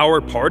ruin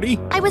our party?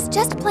 I was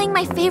just playing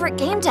my favorite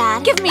game,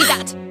 Dad. Give me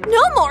that!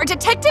 No more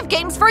detective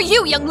games for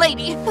you, young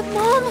lady! But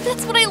Mom,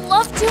 that's what I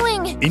love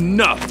doing.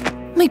 Enough!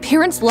 My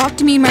parents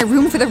locked me in my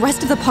room for the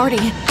rest of the party.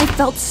 I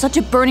felt such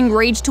a burning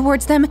rage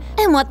towards them,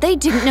 and what they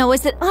didn't know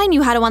is that I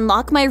knew how to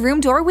unlock my room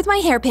door with my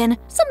hairpin,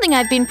 something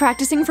I've been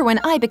practicing for when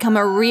I become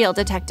a real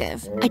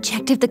detective. I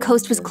checked if the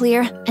coast was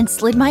clear and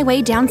slid my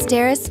way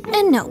downstairs,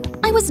 and no,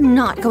 I was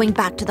not going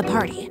back to the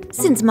party.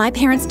 Since my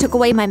parents took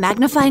away my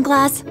magnifying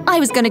glass, I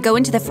was gonna go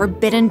into the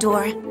forbidden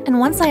door. And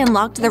once I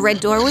unlocked the red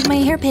door with my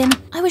hairpin,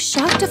 I was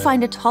shocked to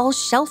find a tall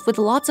shelf with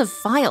lots of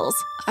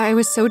files. I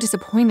was so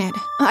disappointed.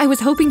 I was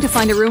hoping to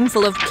find a room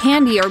full of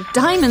candy or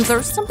diamonds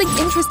or something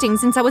interesting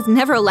since I was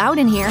never allowed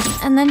in here.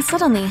 And then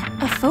suddenly,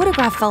 a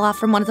photograph fell off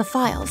from one of the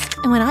files.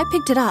 And when I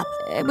picked it up,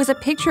 it was a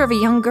picture of a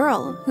young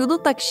girl who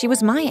looked like she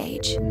was my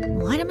age.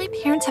 Why did my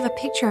parents have a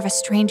picture of a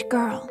strange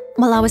girl?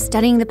 While I was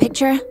studying the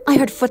picture, I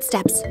heard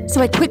footsteps, so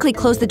I quickly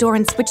closed the door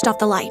and switched off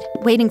the light,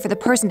 waiting for the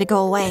person to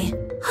go away.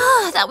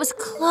 That was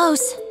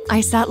close.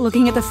 I sat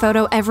looking at the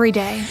photo every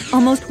day,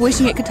 almost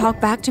wishing it could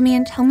talk back to me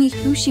and tell me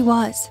who she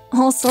was.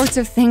 All sorts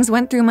of things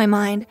went through my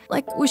mind,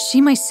 like, was she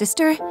my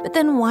sister? But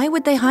then why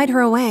would they hide her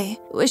away?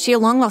 Was she a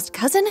long-lost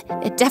cousin?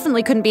 It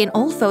definitely couldn't be an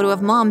old photo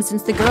of Mom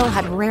since the girl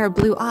had rare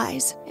blue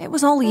eyes. It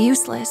was all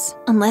useless,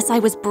 unless I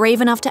was brave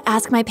enough to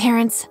ask my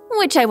parents,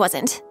 which I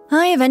wasn't.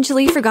 I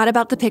eventually forgot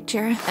about the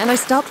picture, and I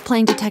stopped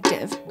playing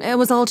detective. It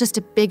was all just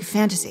a big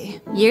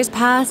fantasy. Years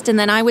passed, and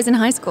then I was in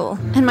high school,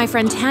 and my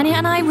friend Tanya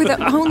and I were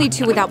the only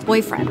two without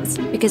boyfriends,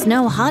 because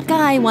no hot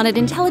guy wanted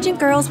intelligent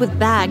girls with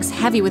bags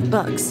heavy with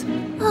books.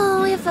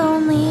 Oh, if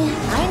only.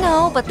 I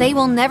know, but they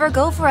will never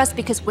go for us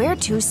because we're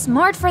too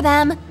smart for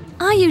them.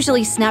 I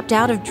usually snapped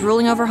out of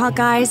drooling over hot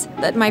guys,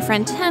 but my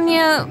friend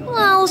Tanya,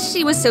 well,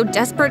 she was so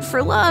desperate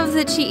for love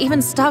that she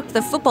even stalked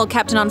the football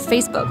captain on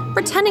Facebook,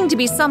 pretending to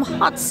be some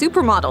hot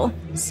supermodel.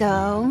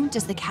 So,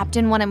 does the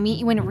captain want to meet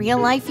you in real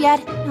life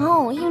yet?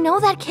 No, you know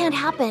that can't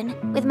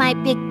happen. With my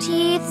big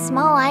teeth,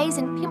 small eyes,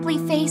 and pimply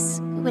face,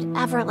 who would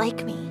ever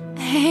like me?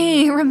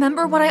 Hey,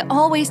 remember what I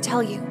always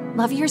tell you.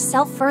 Love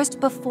yourself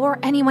first before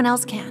anyone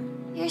else can.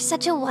 You're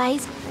such a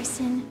wise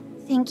person.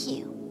 Thank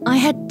you. I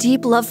had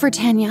deep love for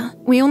Tanya.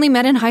 We only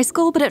met in high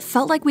school, but it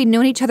felt like we'd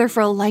known each other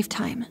for a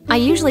lifetime. I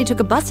usually took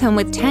a bus home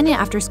with Tanya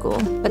after school,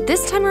 but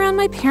this time around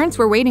my parents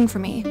were waiting for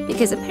me,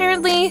 because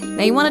apparently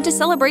they wanted to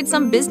celebrate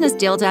some business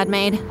deal Dad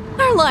made.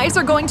 Our lives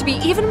are going to be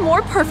even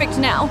more perfect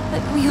now,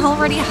 but we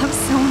already have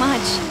so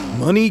much.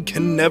 Money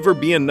can never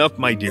be enough,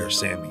 my dear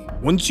Sammy.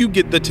 Once you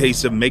get the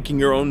taste of making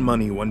your own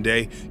money one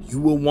day,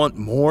 you will want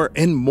more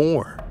and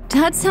more.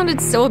 Dad sounded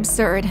so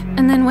absurd,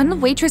 and then when the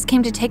waitress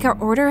came to take our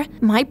order,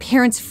 my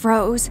parents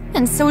froze,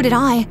 and so did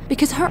I,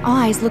 because her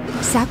eyes looked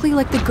exactly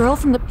like the girl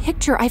from the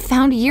picture I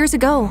found years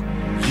ago.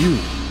 You?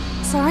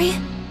 Sorry?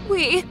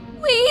 We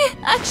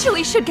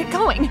actually should get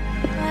going.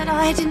 But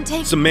I didn't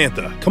take—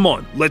 Samantha, come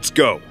on, let's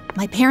go.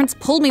 My parents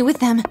pulled me with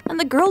them, and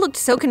the girl looked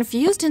so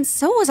confused, and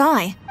so was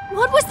I.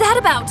 What was that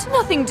about?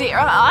 Nothing, dear.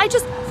 I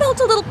just felt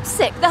a little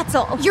sick, that's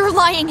all. You're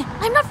lying.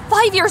 I'm not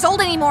 5 years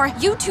old anymore.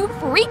 You two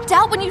freaked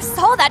out when you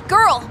saw that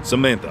girl.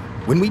 Samantha,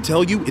 when we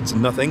tell you it's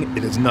nothing,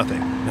 it is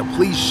nothing. Now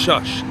please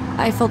shush.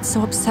 I felt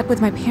so upset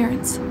with my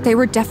parents. They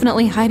were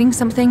definitely hiding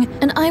something,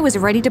 and I was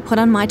ready to put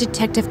on my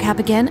detective cap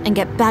again and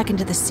get back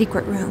into the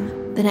secret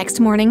room. The next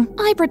morning,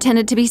 I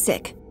pretended to be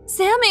sick.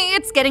 Sammy,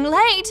 it's getting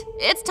late.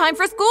 It's time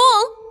for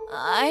school.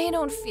 I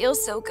don't feel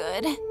so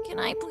good. Can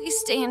I please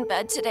stay in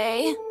bed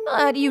today?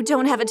 But you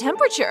don't have a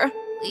temperature.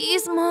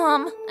 Please,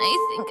 Mom.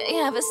 I think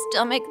I have a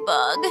stomach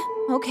bug.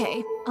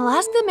 Okay, I'll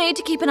ask the maid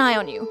to keep an eye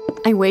on you.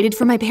 I waited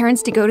for my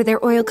parents to go to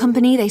their oil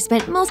company they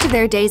spent most of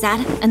their days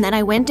at, and then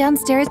I went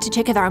downstairs to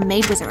check if our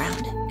maid was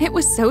around. It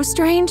was so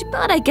strange,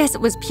 but I guess it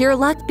was pure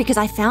luck because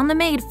I found the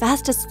maid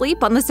fast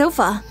asleep on the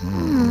sofa.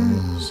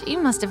 She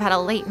must have had a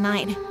late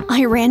night.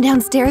 I ran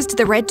downstairs to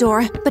the red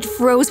door, but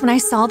froze when I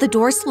saw the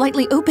door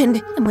slightly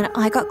opened. And when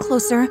I got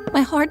closer,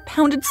 my heart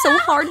pounded so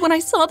hard when I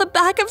saw the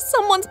back of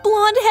someone's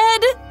blonde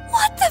head.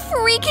 What the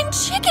freaking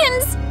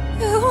chickens?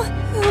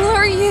 Who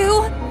are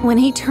you? When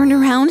he turned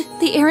around,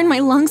 the air in my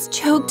lungs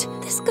choked.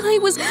 This guy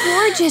was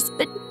gorgeous,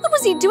 but what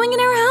was he doing in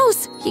our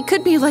house? He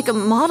could be like a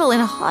model in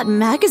a hot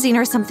magazine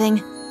or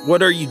something.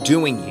 What are you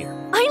doing here?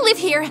 I live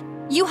here.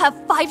 You have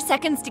 5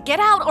 seconds to get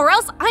out, or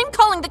else I'm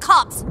calling the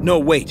cops. No,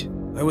 wait.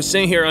 I was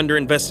sent here under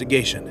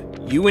investigation.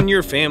 You and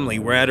your family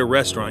were at a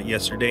restaurant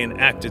yesterday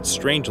and acted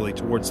strangely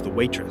towards the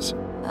waitress.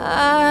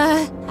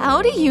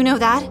 How do you know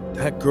that?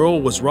 That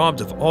girl was robbed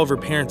of all of her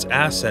parents'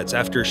 assets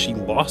after she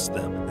lost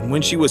them. And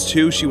when she was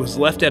 2, she was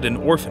left at an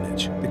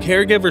orphanage. The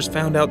caregivers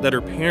found out that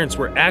her parents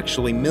were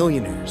actually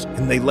millionaires,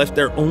 and they left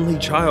their only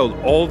child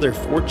all their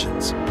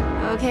fortunes.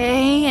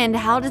 Okay, and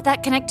how does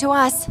that connect to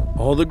us?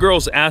 All the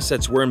girl's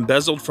assets were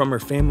embezzled from her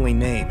family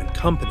name and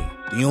company.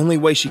 The only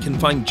way she can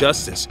find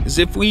justice is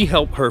if we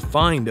help her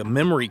find a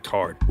memory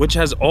card, which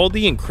has all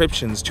the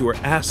encryptions to her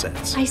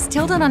assets. I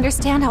still don't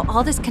understand how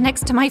all this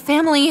connects to my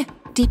family.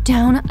 Deep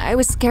down, I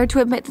was scared to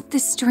admit that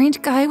this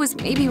strange guy was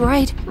maybe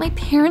right. My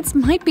parents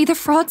might be the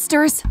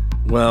fraudsters.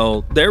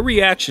 Well, their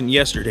reaction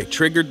yesterday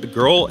triggered the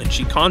girl, and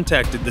she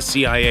contacted the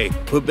CIA,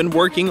 who have been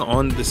working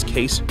on this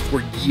case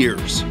for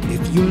years.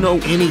 If you know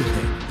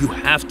anything, you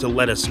have to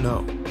let us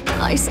know.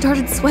 I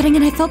started sweating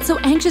and I felt so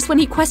anxious when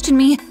he questioned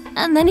me.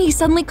 And then he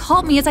suddenly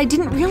called me as I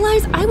didn't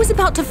realize I was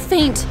about to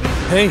faint.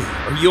 Hey,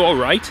 are you all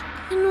right?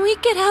 Can we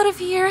get out of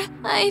here?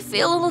 I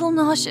feel a little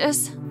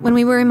nauseous. When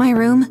we were in my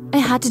room, I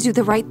had to do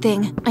the right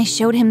thing. I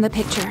showed him the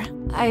picture.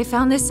 I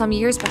found this some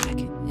years back,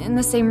 in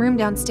the same room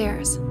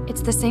downstairs.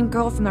 It's the same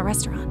girl from the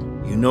restaurant.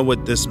 You know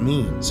what this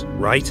means,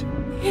 right?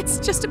 It's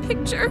just a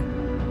picture.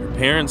 Your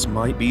parents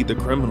might be the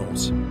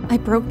criminals. I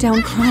broke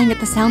down crying at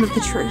the sound of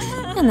the truth,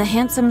 and the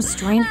handsome,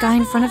 strange guy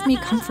in front of me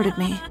comforted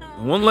me.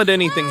 I won't let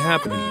anything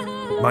happen to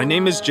you. My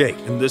name is Jake,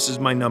 and this is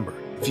my number.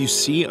 If you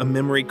see a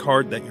memory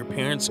card that your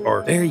parents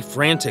are very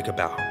frantic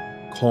about,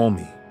 call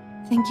me.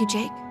 Thank you,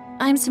 Jake.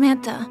 I'm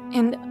Samantha,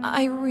 and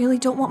I really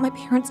don't want my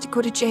parents to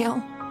go to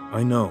jail.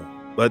 I know,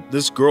 but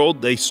this girl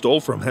they stole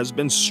from has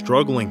been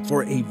struggling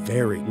for a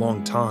very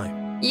long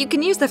time. You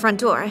can use the front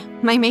door.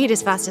 My maid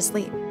is fast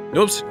asleep.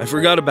 Oops, I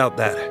forgot about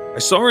that. I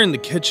saw her in the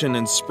kitchen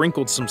and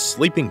sprinkled some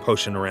sleeping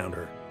potion around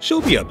her.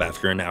 She'll be up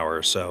after an hour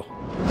or so.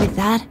 With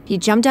that, he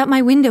jumped out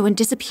my window and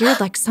disappeared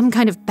like some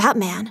kind of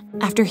Batman.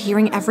 After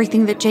hearing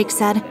everything that Jake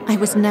said, I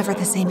was never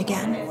the same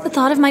again. The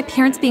thought of my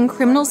parents being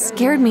criminals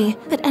scared me,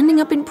 but ending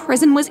up in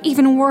prison was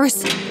even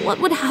worse. What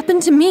would happen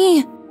to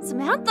me?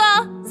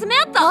 Samantha!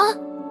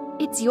 Samantha!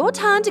 It's your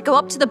turn to go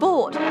up to the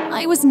board.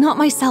 I was not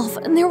myself,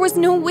 and there was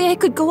no way I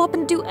could go up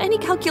and do any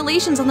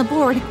calculations on the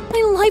board.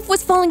 My life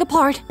was falling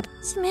apart.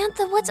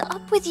 Samantha, what's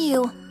up with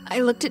you? I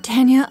looked at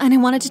Tanya and I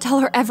wanted to tell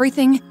her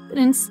everything, but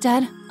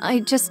instead, I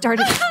just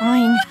started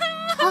crying.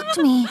 Talk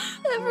to me.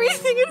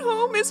 Everything at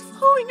home is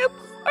falling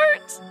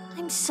apart.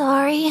 I'm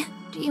sorry.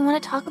 Do you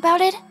want to talk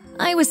about it?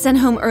 I was sent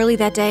home early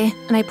that day,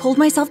 and I pulled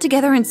myself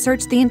together and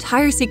searched the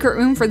entire secret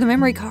room for the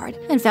memory card,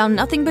 and found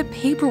nothing but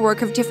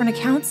paperwork of different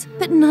accounts,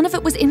 but none of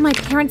it was in my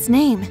parents'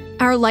 name.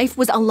 Our life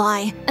was a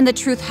lie, and the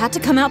truth had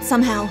to come out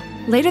somehow.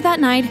 Later that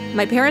night,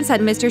 my parents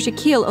had Mr.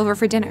 Shaquille over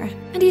for dinner,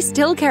 and he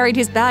still carried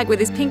his bag with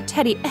his pink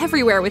teddy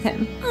everywhere with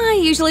him. I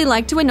usually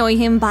liked to annoy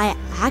him by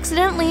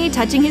accidentally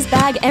touching his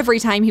bag every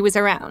time he was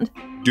around.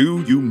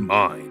 Do you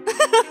mind?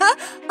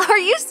 Are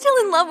you still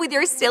in love with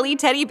your silly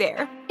teddy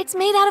bear? It's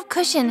made out of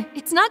cushion.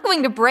 It's not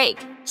going to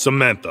break.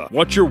 Samantha,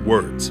 watch your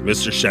words.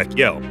 Mr.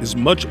 Shaquille is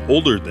much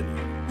older than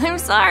you. I'm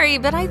sorry,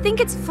 but I think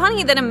it's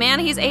funny that a man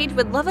his age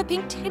would love a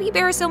pink teddy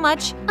bear so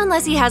much,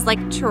 unless he has, like,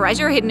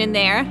 treasure hidden in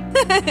there.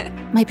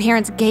 My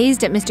parents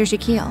gazed at Mr.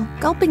 Shaquille,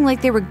 gulping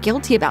like they were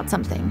guilty about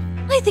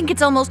something. I think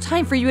it's almost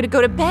time for you to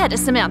go to bed,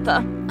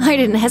 Samantha. I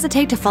didn't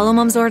hesitate to follow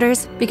Mom's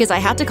orders, because I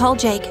had to call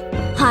Jake.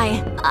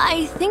 Hi,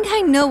 I think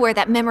I know where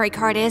that memory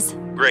card is.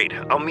 Great,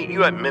 I'll meet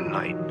you at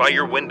midnight, by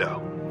your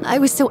window. I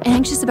was so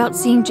anxious about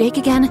seeing Jake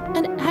again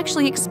and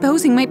actually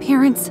exposing my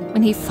parents.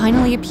 When he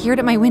finally appeared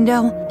at my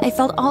window, I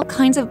felt all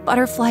kinds of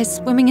butterflies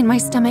swimming in my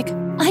stomach.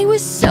 I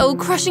was so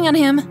crushing on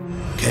him.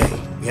 Okay,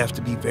 we have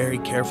to be very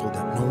careful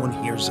that no one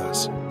hears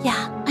us.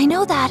 Yeah, I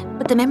know that,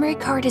 but the memory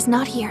card is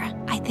not here.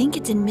 I think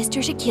it's in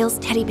Mr. Shaquille's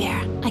teddy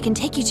bear. I can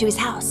take you to his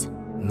house.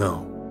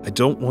 No, I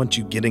don't want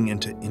you getting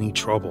into any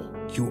trouble.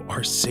 You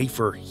are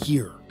safer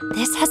here.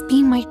 This has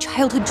been my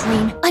childhood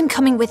dream. I'm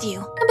coming with you.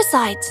 And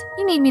besides,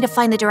 you need me to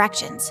find the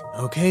directions.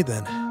 Okay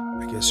then,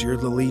 I guess you're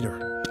the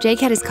leader. Jake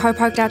had his car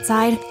parked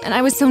outside, and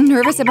I was so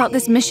nervous about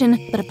this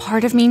mission, but a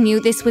part of me knew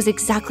this was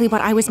exactly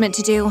what I was meant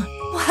to do.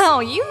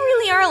 Wow, you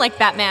really are like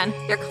Batman.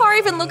 Your car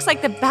even looks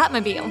like the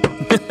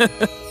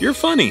Batmobile. You're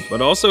funny,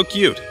 but also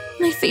cute.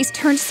 My face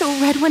turned so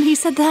red when he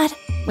said that.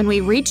 When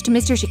we reached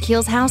Mr.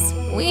 Shaquille's house,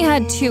 we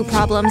had two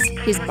problems,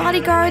 his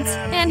bodyguards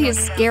and his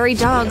scary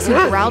dogs who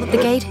growled at the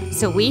gate,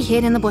 so we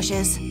hid in the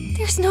bushes.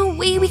 There's no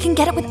way we can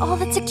get it with all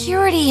that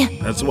security.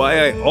 That's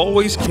why I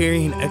always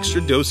carry an extra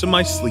dose of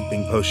my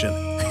sleeping potion.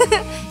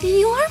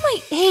 You are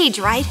my age,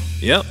 right?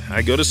 Yep,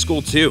 I go to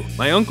school too.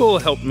 My uncle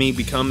helped me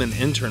become an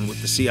intern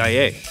with the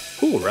CIA.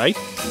 Cool, right?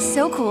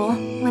 So cool.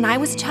 When I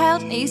was a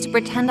child, I used to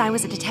pretend I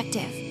was a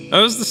detective. I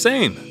was the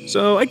same,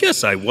 so I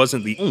guess I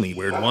wasn't the only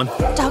weird one.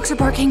 Dogs are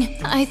barking.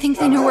 I think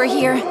they know we're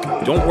here.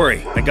 Don't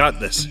worry, I got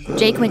this.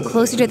 Jake went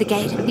closer to the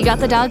gate. He got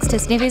the dogs to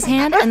sniff his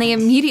hand, and they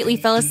immediately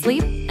fell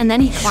asleep. And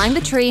then he climbed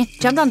the tree,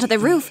 jumped onto the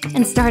roof,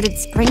 and started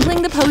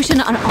sprinkling the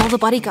potion on all the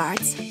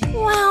bodyguards.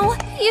 Wow,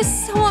 he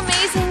is so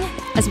amazing.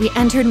 As we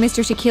entered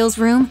Mr. Shaquille's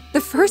room,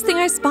 the first thing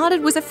I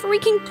spotted was a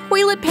freaking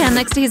toilet pan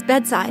next to his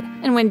bedside.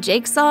 And when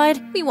Jake saw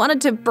it, we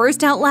wanted to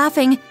burst out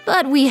laughing,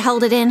 but we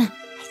held it in.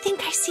 I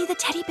think I see the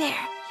teddy bear.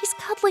 He's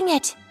cuddling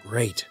it.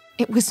 Great.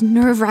 It was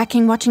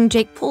nerve-wracking watching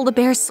Jake pull the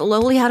bear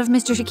slowly out of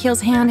Mr.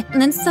 Shaquille's hand,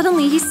 and then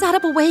suddenly he sat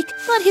up awake,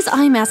 but his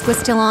eye mask was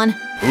still on.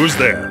 Who's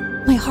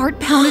there? My heart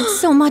pounded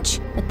so much,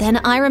 but then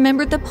I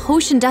remembered the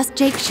potion dust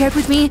Jake shared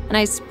with me, and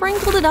I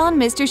sprinkled it on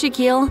Mr.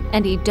 Shaquille,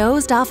 and he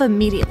dozed off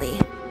immediately.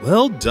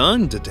 Well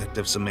done,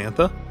 Detective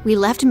Samantha. We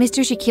left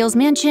Mr. Shaquille's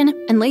mansion,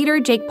 and later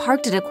Jake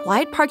parked at a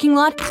quiet parking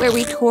lot where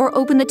we tore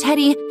open the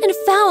teddy and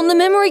found the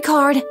memory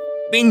card.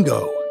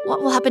 Bingo!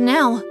 What will happen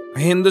now? I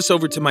hand this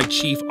over to my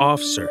chief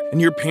officer,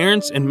 and your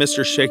parents and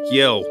Mr.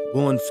 Shaquille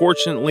will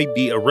unfortunately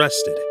be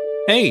arrested.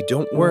 Hey,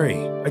 don't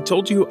worry. I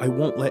told you I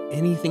won't let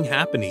anything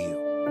happen to you.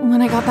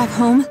 When I got back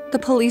home, the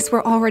police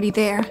were already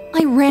there.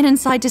 I ran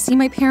inside to see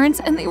my parents,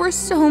 and they were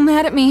so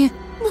mad at me.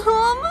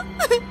 Mom?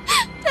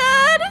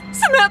 Dad?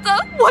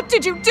 Samantha, what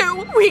did you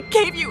do? We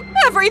gave you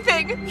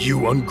everything.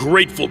 You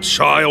ungrateful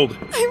child.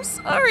 I'm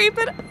sorry,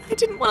 but I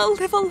didn't want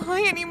to live a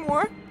lie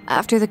anymore.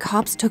 After the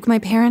cops took my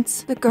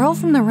parents, the girl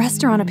from the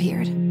restaurant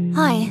appeared.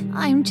 Hi,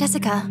 I'm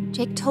Jessica.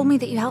 Jake told me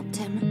that you helped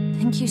him.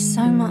 Thank you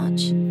so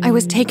much. I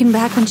was taken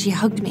back when she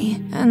hugged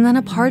me, and then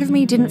a part of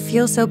me didn't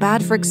feel so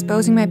bad for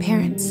exposing my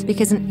parents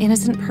because an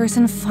innocent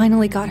person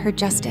finally got her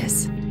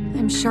justice.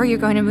 I'm sure you're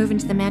going to move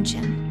into the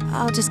mansion.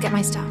 I'll just get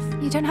my stuff.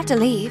 You don't have to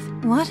leave.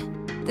 What?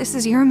 This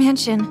is your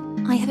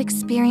mansion. I have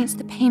experienced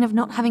the pain of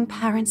not having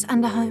parents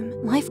and a home.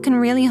 Life can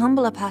really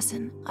humble a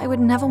person. I would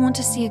never want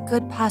to see a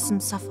good person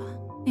suffer.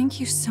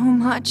 Thank you so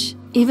much.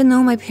 Even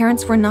though my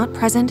parents were not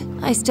present,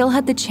 I still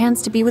had the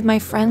chance to be with my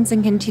friends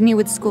and continue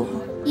with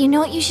school. You know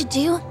what you should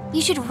do?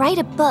 You should write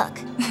a book.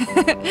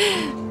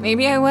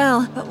 Maybe I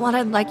will, but what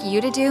I'd like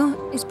you to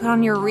do is put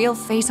on your real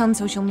face on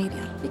social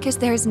media, because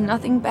there's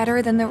nothing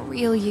better than the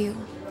real you.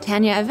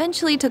 Tanya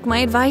eventually took my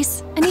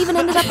advice and even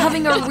ended up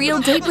having a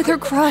real date with her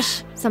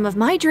crush. Some of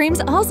my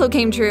dreams also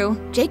came true.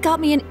 Jake got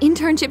me an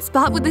internship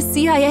spot with the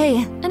CIA,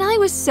 and I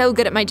was so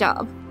good at my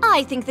job.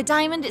 I think the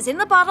diamond is in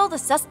the bottle the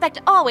suspect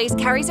always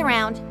carries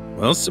around.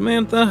 Well,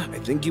 Samantha, I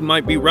think you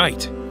might be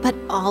right. But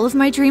all of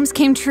my dreams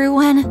came true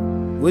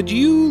when... Would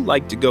you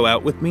like to go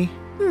out with me?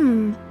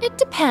 It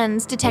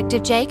depends,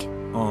 Detective Jake.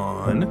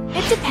 On?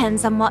 It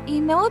depends on what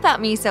you know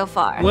about me so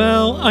far.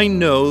 Well, I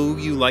know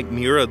you like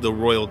Mira, the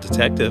royal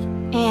detective.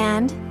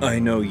 And? I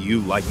know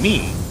you like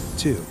me,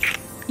 too.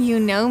 You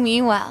know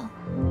me well.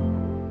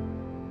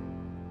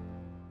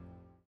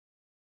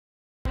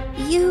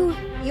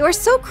 You're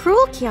so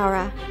cruel,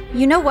 Kiara.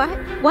 You know what?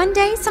 One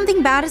day,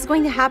 something bad is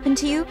going to happen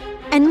to you,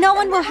 and no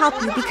one will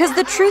help you because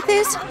the truth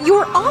is,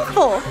 you're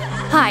awful.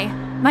 Hi,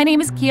 my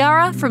name is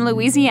Kiara from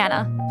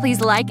Louisiana.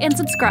 Please like and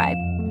subscribe.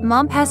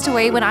 Mom passed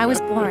away when I was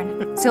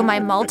born, so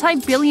my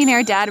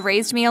multi-billionaire dad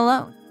raised me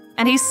alone.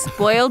 And he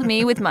spoiled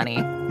me with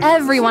money.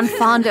 Everyone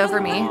fawned over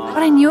me,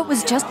 but I knew it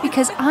was just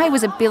because I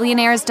was a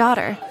billionaire's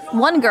daughter.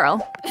 One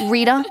girl,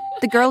 Rita,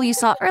 the girl you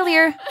saw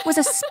earlier, was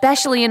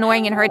especially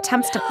annoying in her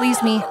attempts to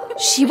please me.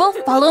 She will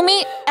follow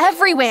me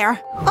everywhere.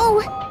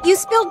 Oh, you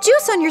spilled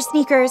juice on your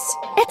sneakers.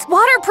 It's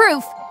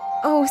waterproof.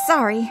 Oh,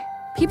 sorry.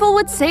 People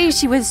would say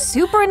she was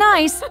super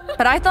nice,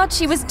 but I thought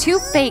she was too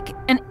fake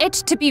and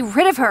itched to be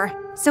rid of her.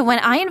 So when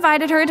I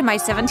invited her to my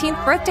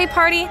 17th birthday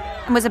party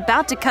and was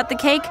about to cut the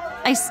cake,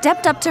 I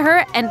stepped up to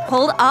her and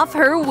pulled off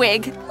her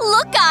wig.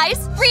 Look,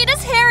 guys!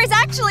 Rita's hair is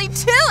actually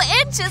 2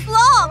 inches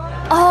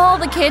long! All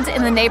the kids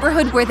in the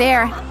neighborhood were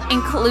there,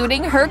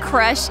 including her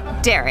crush,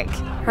 Derek.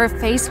 Her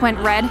face went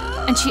red,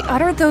 and she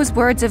uttered those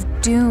words of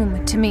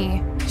doom to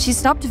me. She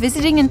stopped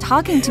visiting and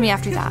talking to me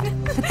after that,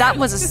 but that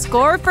was a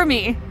score for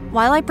me.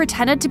 While I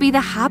pretended to be the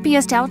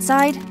happiest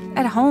outside,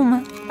 at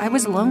home, I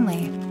was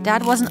lonely.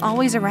 Dad wasn't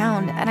always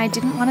around, and I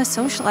didn't want to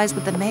socialize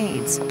with the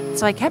maids,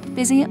 so I kept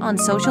busy on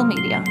social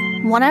media.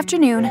 One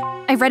afternoon,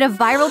 I read a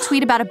viral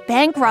tweet about a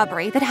bank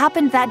robbery that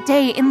happened that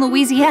day in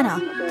Louisiana.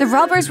 The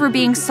robbers were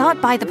being sought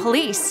by the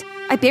police.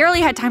 I barely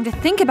had time to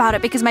think about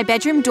it because my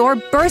bedroom door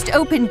burst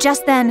open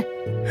just then.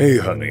 Hey,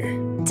 honey.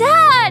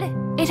 Dad!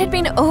 It had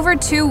been over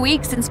 2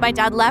 weeks since my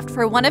dad left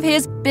for one of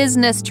his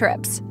business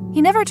trips.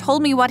 He never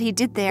told me what he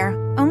did there,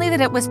 only that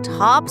it was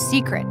top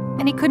secret,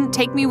 and he couldn't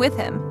take me with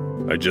him.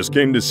 I just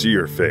came to see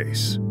your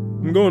face.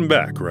 I'm going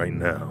back right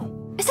now.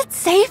 Is it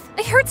safe?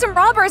 I heard some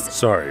robbers.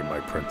 Sorry,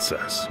 my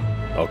princess.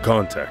 I'll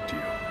contact you.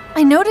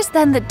 I noticed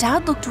then that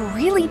Dad looked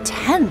really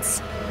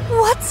tense.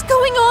 What's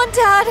going on,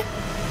 Dad?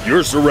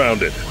 You're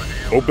surrounded.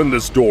 Open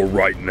this door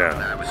right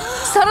now.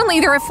 Suddenly,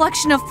 the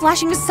reflection of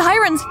flashing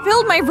sirens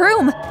filled my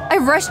room. I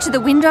rushed to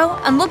the window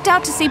and looked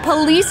out to see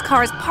police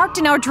cars parked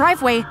in our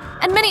driveway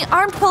and many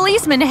armed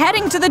policemen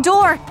heading to the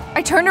door.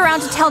 I turned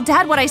around to tell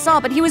Dad what I saw,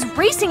 but he was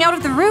racing out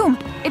of the room.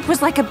 It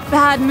was like a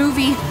bad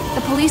movie.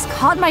 The police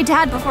caught my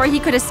dad before he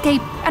could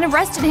escape and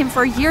arrested him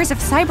for years of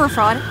cyber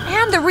fraud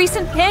and the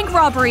recent bank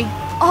robbery.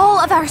 All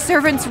of our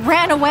servants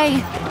ran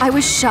away. I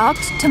was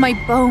shocked to my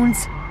bones.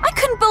 I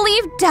couldn't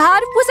believe Dad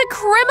was a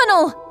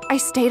criminal. I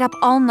stayed up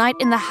all night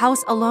in the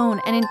house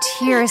alone and in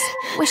tears,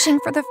 wishing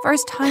for the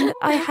first time that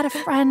I had a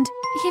friend,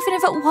 even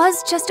if it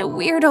was just a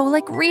weirdo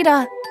like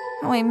Rita.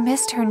 Oh, I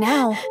missed her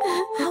now.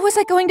 How was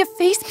I going to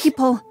face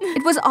people?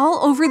 It was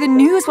all over the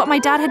news what my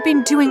dad had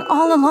been doing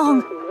all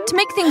along. To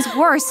make things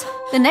worse,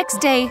 the next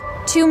day,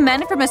 2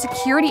 men from a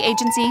security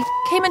agency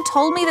came and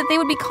told me that they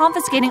would be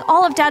confiscating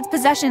all of Dad's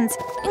possessions,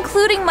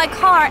 including my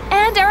car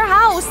and our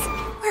house.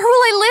 Where will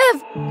I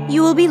live?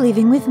 You will be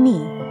leaving with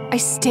me. I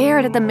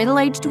stared at the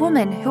middle-aged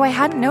woman who I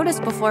hadn't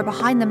noticed before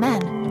behind the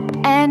men.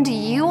 And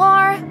you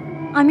are?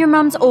 I'm your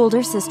mom's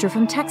older sister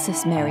from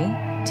Texas, Mary.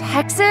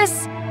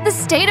 Texas? The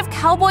state of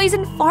cowboys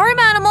and farm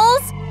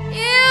animals?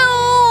 Ew!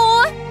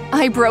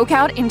 I broke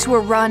out into a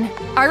run.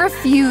 I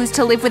refused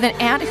to live with an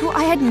aunt who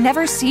I had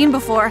never seen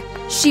before.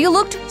 She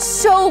looked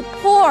so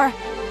poor.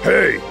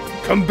 Hey,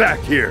 come back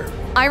here.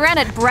 I ran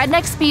at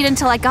breakneck speed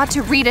until I got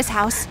to Rita's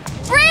house.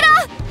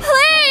 Rita!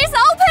 Please,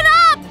 open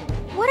up!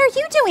 What are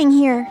you doing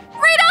here?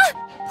 Rita!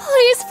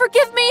 Please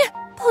forgive me.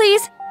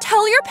 Please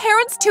tell your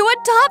parents to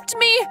adopt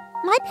me.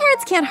 My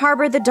parents can't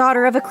harbor the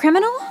daughter of a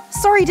criminal.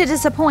 Sorry to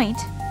disappoint.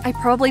 I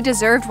probably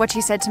deserved what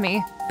she said to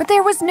me, but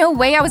there was no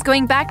way I was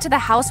going back to the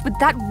house with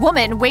that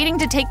woman waiting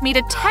to take me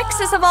to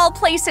Texas of all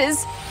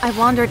places. I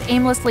wandered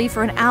aimlessly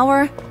for an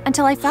hour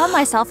until I found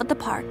myself at the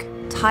park.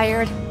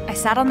 Tired, I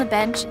sat on the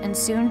bench and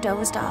soon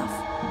dozed off.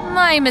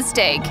 My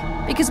mistake,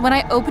 because when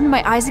I opened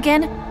my eyes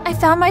again, I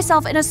found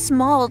myself in a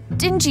small,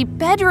 dingy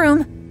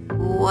bedroom.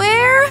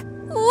 Where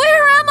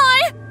am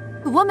I?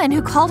 The woman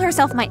who called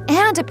herself my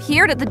aunt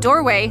appeared at the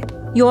doorway.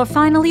 You're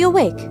finally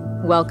awake.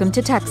 Welcome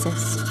to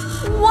Texas.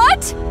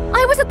 What?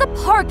 I was at the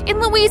park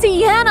in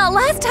Louisiana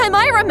last time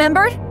I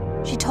remembered.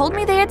 She told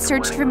me they had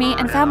searched for me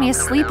and found me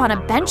asleep on a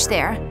bench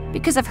there.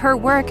 Because of her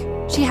work,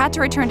 she had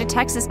to return to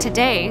Texas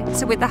today,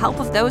 so with the help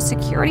of those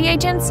security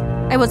agents,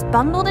 I was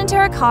bundled into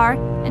her car,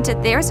 and to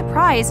their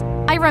surprise,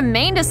 I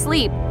remained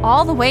asleep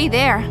all the way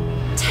there.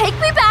 Take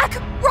me back,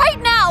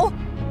 right now!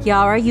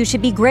 Kiara, you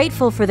should be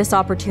grateful for this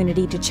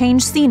opportunity to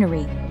change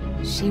scenery.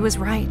 She was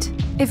right.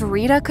 If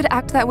Rita could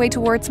act that way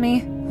towards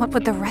me, what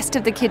would the rest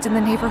of the kids in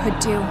the neighborhood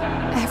do?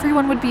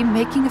 Everyone would be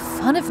making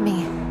fun of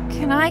me.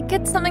 Can I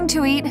get something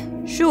to eat?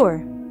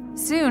 Sure.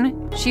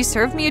 Soon, she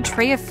served me a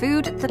tray of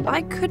food that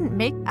I couldn't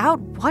make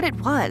out what it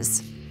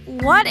was.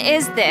 What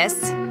is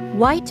this?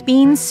 White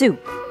bean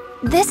soup.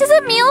 This is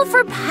a meal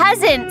for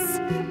peasants.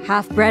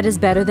 Half bread is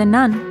better than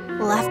none.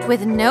 Left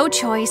with no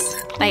choice,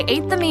 I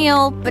ate the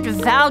meal, but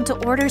vowed to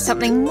order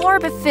something more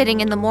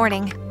befitting in the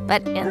morning.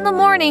 But in the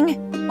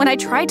morning, when I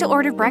tried to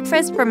order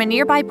breakfast from a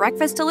nearby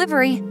breakfast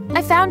delivery,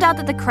 I found out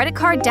that the credit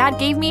card Dad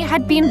gave me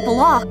had been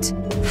blocked.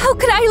 How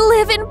could I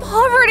live in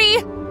poverty?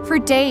 For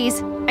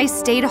days, I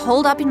stayed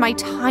holed up in my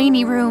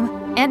tiny room.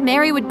 Aunt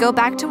Mary would go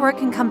back to work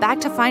and come back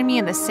to find me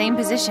in the same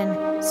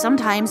position.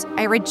 Sometimes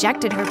I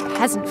rejected her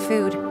peasant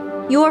food.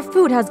 Your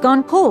food has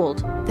gone cold.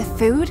 The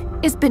food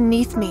is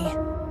beneath me.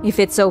 If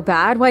it's so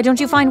bad, why don't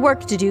you find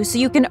work to do so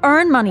you can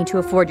earn money to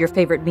afford your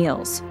favorite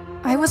meals?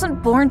 I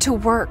wasn't born to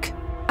work.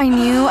 I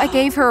knew I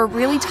gave her a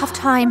really tough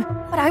time,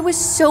 but I was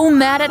so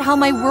mad at how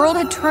my world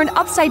had turned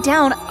upside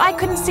down, I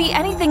couldn't see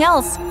anything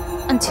else.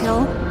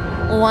 Until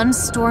one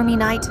stormy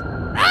night.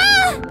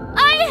 Ah!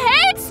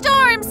 I hate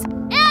storms!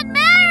 Aunt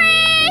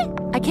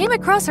Mary! I came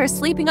across her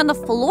sleeping on the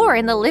floor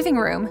in the living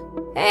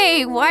room.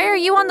 Hey, why are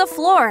you on the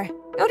floor?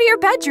 Go to your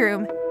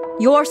bedroom.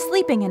 You're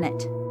sleeping in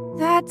it.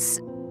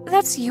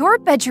 That's your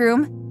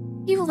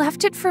bedroom. You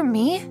left it for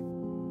me?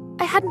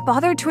 I hadn't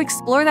bothered to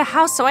explore the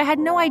house, so I had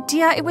no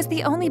idea it was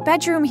the only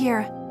bedroom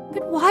here.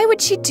 But why would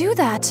she do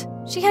that?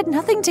 She had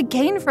nothing to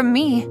gain from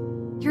me.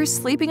 You're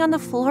sleeping on the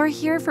floor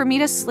here for me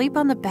to sleep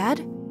on the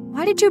bed?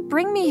 Why did you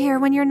bring me here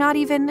when you're not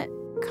even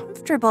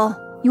comfortable?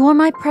 You're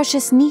my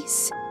precious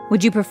niece.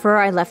 Would you prefer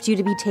I left you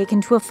to be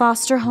taken to a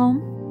foster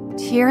home?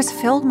 Tears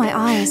filled my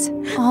eyes.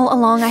 All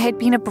along I had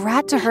been a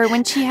brat to her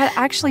when she had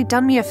actually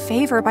done me a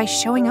favor by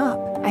showing up.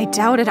 I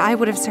doubted I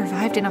would have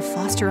survived in a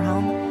foster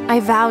home. I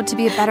vowed to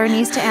be a better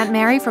niece to Aunt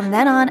Mary from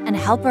then on and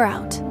help her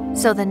out.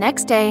 So the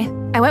next day,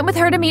 I went with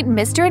her to meet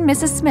Mr. and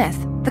Mrs. Smith,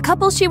 the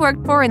couple she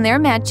worked for in their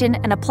mansion,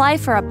 and apply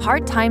for a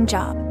part-time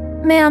job.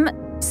 Ma'am,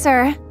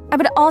 sir, I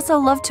would also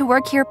love to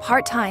work here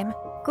part-time.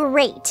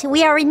 Great,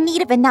 we are in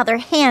need of another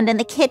hand in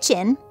the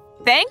kitchen.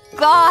 Thank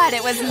God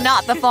it was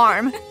not the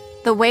farm.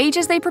 The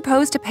wages they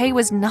proposed to pay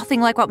was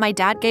nothing like what my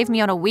dad gave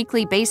me on a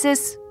weekly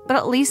basis, but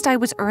at least I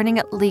was earning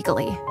it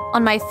legally.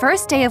 On my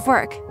first day of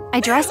work, I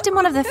dressed in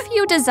one of the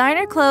few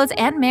designer clothes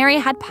Aunt Mary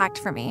had packed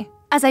for me.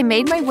 As I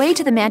made my way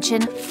to the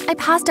mansion, I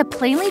passed a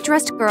plainly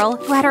dressed girl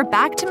who had her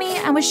back to me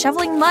and was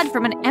shoveling mud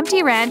from an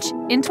empty ranch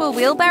into a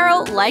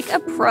wheelbarrow like a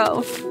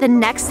pro. The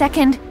next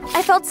second,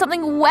 I felt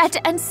something wet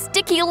and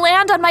sticky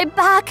land on my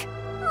back.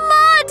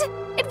 Mud!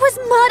 It was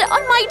mud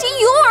on my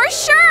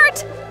Dior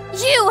shirt!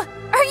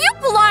 Are you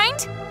blind?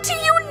 Do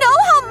you know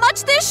how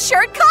much this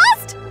shirt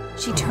cost?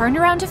 She turned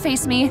around to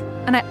face me,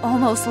 and I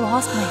almost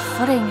lost my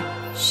footing.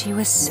 She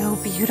was so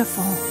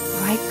beautiful.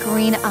 Bright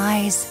green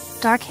eyes,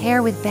 dark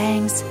hair with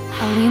bangs,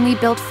 a leanly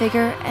built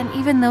figure, and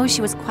even though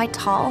she was quite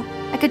tall,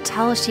 I could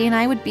tell she and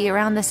I would be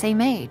around the same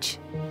age.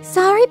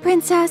 Sorry,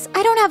 Princess,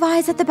 I don't have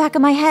eyes at the back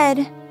of my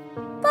head.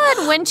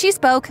 But when she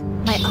spoke,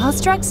 my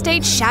awestruck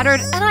state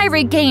shattered and I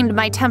regained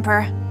my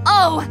temper.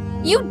 Oh,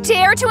 you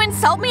dare to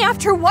insult me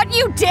after what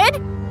you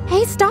did?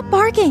 Hey, stop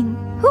barking.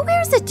 Who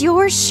wears a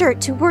Dior shirt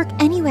to work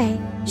anyway?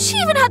 She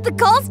even had the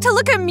gulls to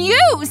look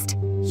amused.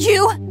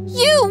 You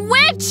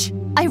witch!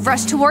 I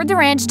rushed toward the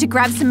ranch to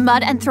grab some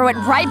mud and throw it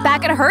right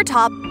back at her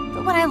top.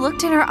 But when I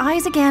looked in her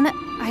eyes again,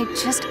 I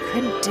just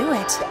couldn't do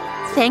it.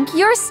 Thank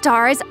your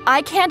stars,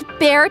 I can't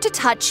bear to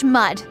touch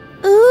mud.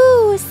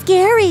 Ooh,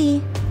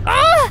 scary.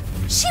 Ah!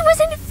 She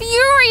was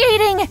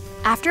infuriating!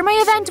 After my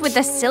event with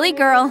the silly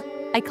girl,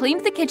 I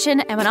cleaned the kitchen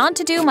and went on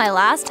to do my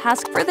last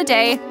task for the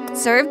day,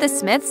 serve the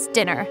Smiths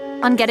dinner.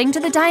 On getting to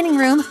the dining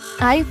room,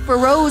 I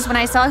froze when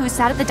I saw who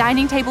sat at the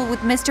dining table with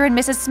Mr. and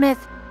Mrs.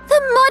 Smith.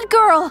 The mud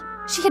girl!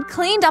 She had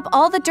cleaned up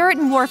all the dirt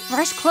and wore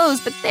fresh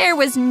clothes, but there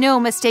was no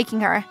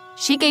mistaking her.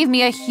 She gave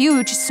me a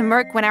huge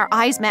smirk when our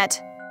eyes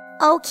met.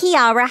 Oh,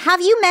 Kiara,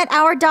 have you met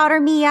our daughter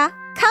Mia?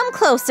 Come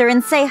closer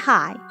and say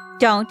hi.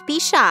 Don't be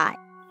shy.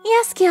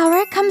 Yes,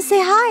 Kiara, come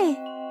say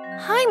hi.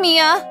 Hi,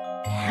 Mia.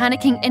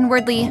 Panicking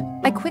inwardly,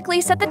 I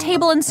quickly set the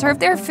table and served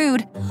their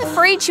food,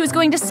 afraid she was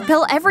going to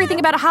spill everything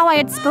about how I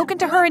had spoken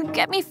to her and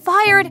get me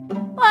fired.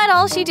 But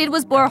all she did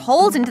was bore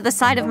holes into the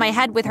side of my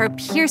head with her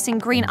piercing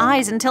green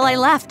eyes until I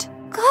left.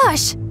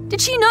 Gosh, did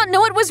she not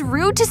know it was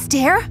rude to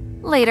stare?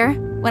 Later,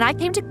 when I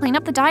came to clean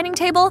up the dining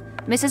table,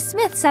 Mrs.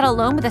 Smith sat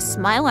alone with a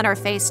smile on her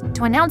face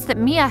to announce that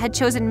Mia had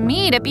chosen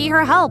me to be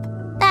her help.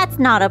 That's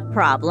not a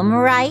problem,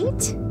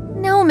 right?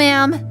 No,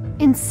 ma'am.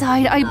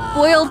 Inside, I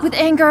boiled with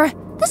anger.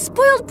 The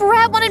spoiled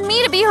brat wanted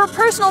me to be her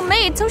personal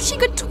maid so she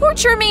could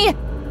torture me.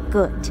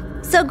 Good.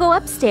 So go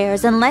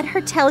upstairs and let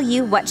her tell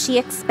you what she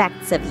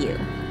expects of you.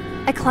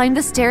 I climbed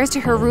the stairs to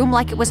her room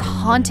like it was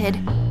haunted.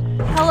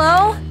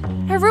 Hello?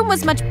 Her room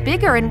was much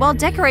bigger and well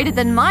decorated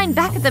than mine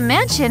back at the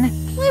mansion.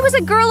 I was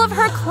a girl of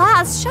her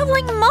class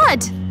shoveling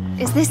mud.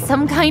 Is this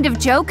some kind of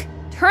joke?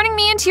 Turning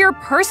me into your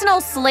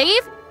personal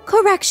slave?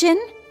 Correction,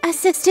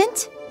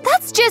 assistant.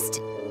 That's just...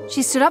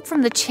 She stood up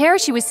from the chair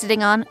she was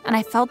sitting on, and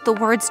I felt the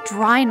words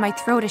dry in my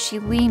throat as she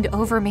leaned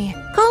over me.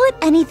 Call it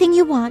anything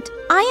you want.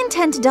 I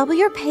intend to double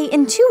your pay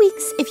in 2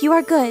 weeks if you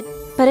are good.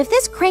 But if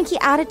this cranky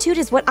attitude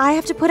is what I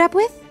have to put up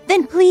with,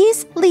 then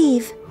please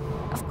leave.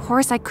 Of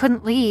course I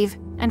couldn't leave,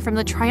 and from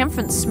the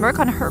triumphant smirk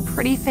on her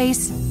pretty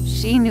face,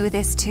 she knew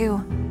this too.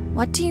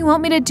 What do you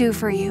want me to do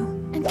for you?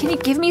 And can you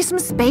give me some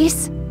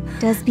space?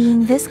 Does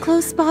being this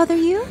close bother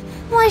you?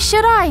 Why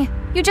should I?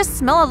 You just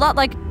smell a lot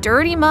like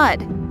dirty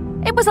mud.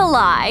 It was a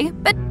lie,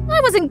 but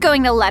I wasn't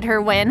going to let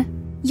her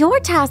win.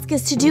 Your task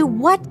is to do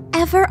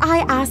whatever I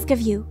ask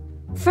of you.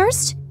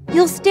 First,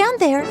 you'll stand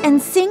there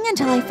and sing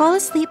until I fall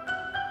asleep.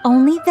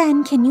 Only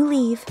then can you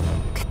leave.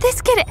 Could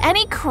this get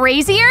any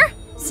crazier?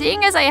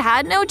 Seeing as I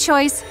had no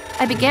choice,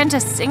 I began to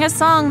sing a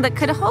song that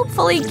could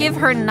hopefully give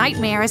her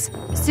nightmares.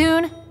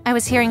 Soon, I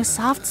was hearing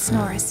soft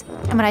snores,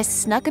 and when I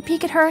snuck a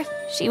peek at her,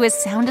 she was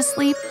sound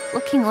asleep,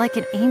 looking like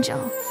an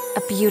angel.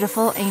 A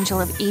beautiful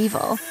angel of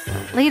evil.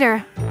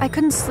 Later, I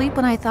couldn't sleep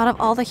when I thought of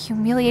all the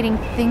humiliating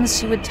things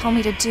she would tell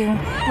me to do.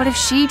 What if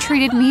she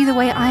treated me the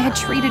way I had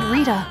treated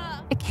Rita?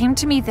 It came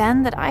to me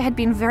then that I had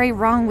been very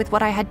wrong with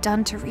what I had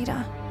done to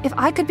Rita. If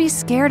I could be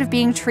scared of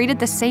being treated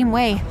the same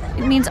way,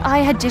 it means I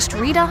had dished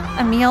Rita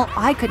a meal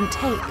I couldn't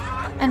take.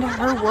 And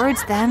her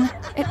words then,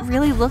 it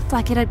really looked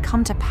like it had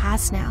come to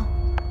pass now.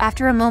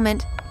 After a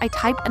moment, I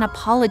typed an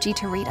apology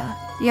to Rita.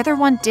 The other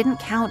one didn't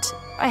count.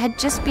 I had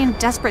just been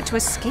desperate to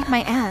escape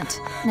my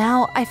aunt.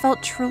 Now I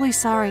felt truly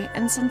sorry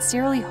and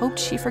sincerely hoped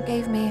she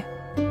forgave me.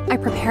 I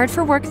prepared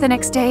for work the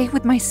next day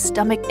with my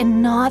stomach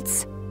in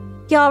knots.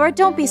 Kiara,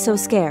 don't be so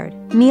scared.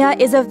 Mia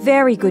is a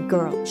very good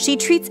girl. She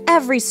treats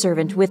every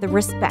servant with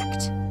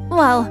respect.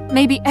 Well,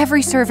 maybe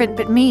every servant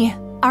but me.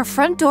 Our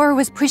front door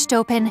was pushed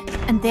open,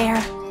 and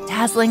there,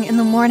 dazzling in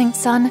the morning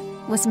sun,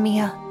 was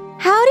Mia.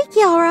 Howdy,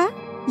 Kiara.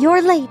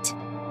 You're late.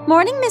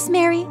 Morning, Miss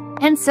Mary.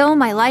 And so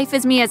my life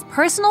as Mia's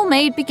personal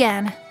maid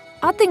began.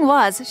 Odd thing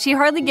was, she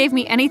hardly gave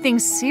me anything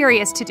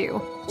serious to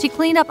do. She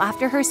cleaned up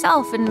after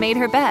herself and made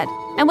her bed,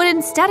 and would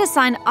instead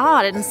assign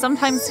odd and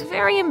sometimes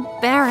very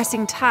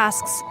embarrassing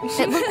tasks.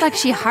 It looked like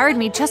she hired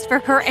me just for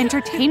her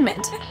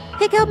entertainment.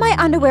 Pick out my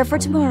underwear for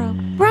tomorrow.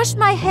 Brush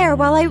my hair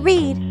while I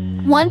read.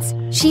 Once,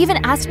 she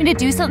even asked me to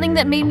do something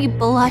that made me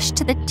blush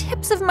to the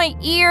tips of my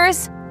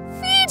ears.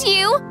 Feed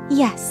you?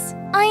 Yes.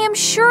 I am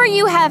sure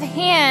you have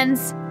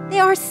hands. They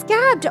are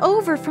scabbed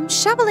over from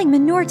shoveling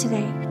manure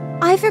today.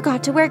 I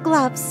forgot to wear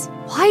gloves.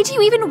 Why do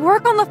you even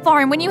work on the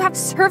farm when you have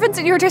servants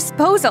at your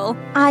disposal?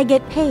 I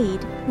get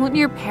paid. Won't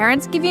your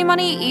parents give you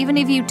money even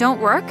if you don't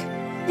work?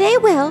 They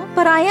will,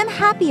 but I am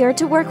happier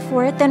to work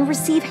for it than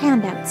receive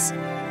handouts.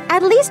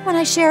 At least when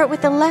I share it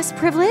with the less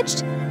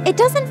privileged, it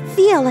doesn't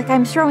feel like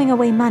I'm throwing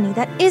away money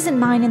that isn't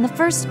mine in the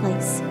first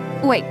place.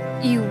 Wait,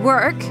 you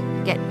work,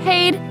 get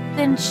paid,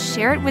 then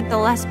share it with the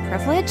less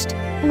privileged?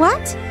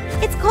 What?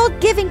 It's called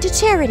giving to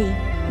charity.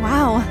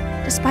 Wow.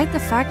 Despite the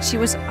fact she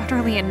was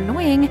utterly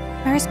annoying,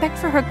 my respect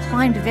for her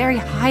climbed very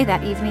high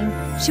that evening.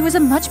 She was a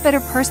much better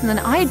person than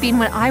I had been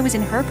when I was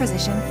in her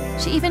position.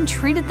 She even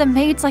treated the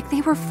maids like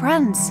they were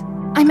friends.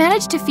 I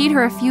managed to feed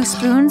her a few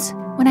spoons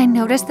when I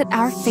noticed that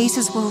our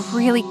faces were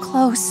really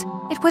close.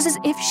 It was as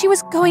if she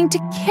was going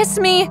to kiss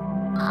me.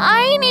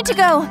 I need to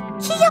go.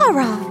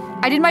 Kiara!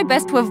 I did my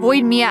best to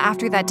avoid Mia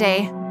after that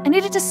day. I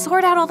needed to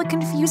sort out all the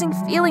confusing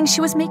feelings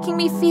she was making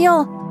me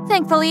feel.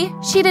 Thankfully,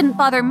 she didn't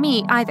bother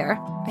me either.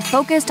 I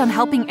focused on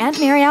helping Aunt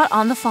Mary out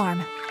on the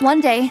farm.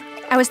 One day,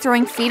 I was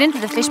throwing feed into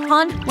the fish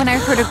pond when I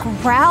heard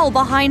a growl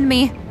behind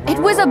me. It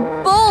was a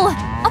bull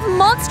of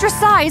monstrous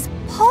size,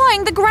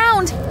 pawing the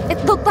ground.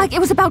 It looked like it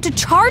was about to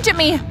charge at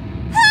me.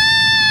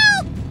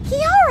 Help!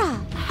 Kiara!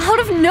 Out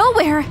of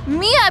nowhere,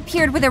 Mia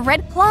appeared with a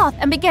red cloth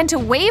and began to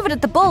wave it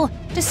at the bull,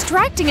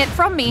 distracting it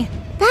from me.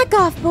 Back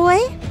off, boy.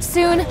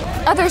 Soon,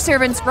 other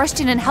servants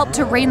rushed in and helped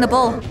to rein the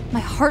bull. My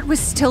heart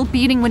was still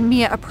beating when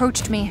Mia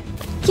approached me.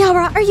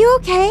 Kiara, are you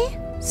okay?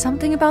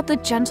 Something about the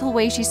gentle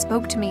way she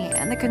spoke to me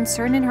and the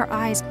concern in her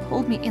eyes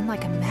pulled me in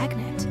like a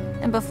magnet.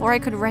 And before I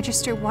could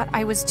register what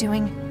I was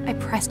doing, I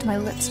pressed my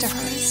lips to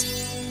hers.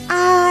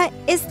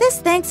 Is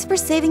this thanks for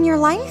saving your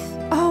life?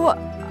 Oh,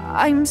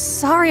 I'm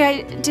sorry,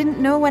 I didn't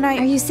know when I...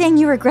 Are you saying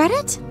you regret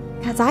it?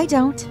 'Cause I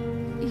don't.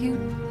 You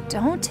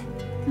don't?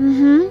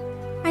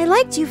 Mm-hmm. I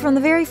liked you from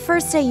the very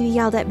first day you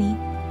yelled at me.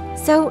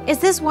 So, is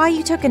this why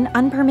you took an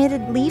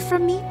unpermitted leave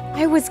from me?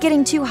 I was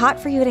getting too hot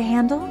for you to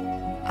handle?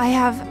 I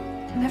have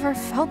never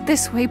felt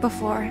this way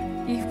before.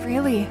 You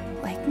really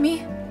like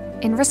me?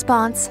 In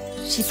response,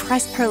 she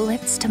pressed her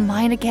lips to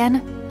mine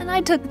again, and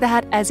I took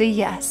that as a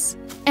yes.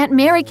 Aunt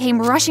Mary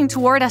came rushing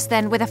toward us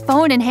then with a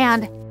phone in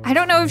hand. I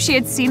don't know if she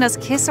had seen us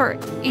kiss or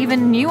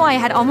even knew I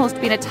had almost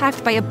been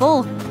attacked by a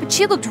bull, but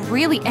she looked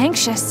really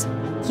anxious.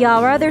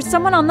 Kiara, there's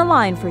someone on the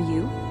line for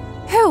you.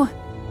 Who?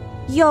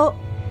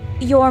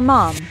 Your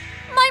mom.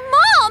 My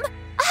mom?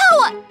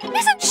 Oh,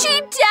 isn't she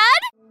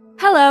dead?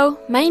 Hello,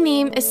 my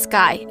name is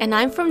Sky, and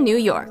I'm from New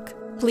York.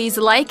 Please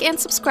like and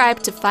subscribe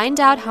to find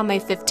out how my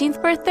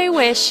 15th birthday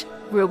wish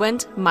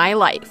ruined my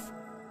life.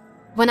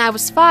 When I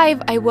was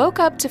 5, I woke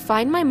up to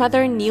find my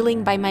mother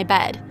kneeling by my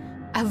bed.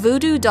 A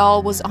voodoo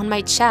doll was on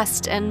my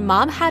chest, and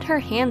Mom had her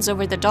hands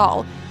over the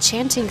doll,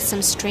 chanting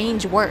some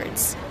strange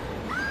words.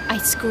 I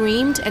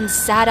screamed and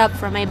sat up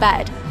from my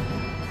bed.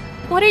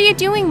 What are you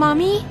doing,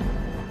 Mommy?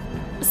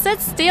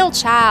 Sit still,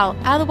 child,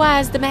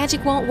 otherwise the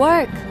magic won't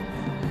work.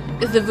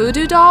 The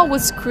voodoo doll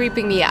was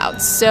creeping me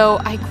out, so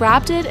I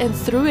grabbed it and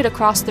threw it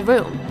across the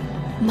room.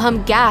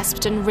 Mom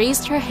gasped and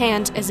raised her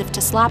hand as if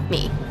to slap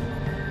me.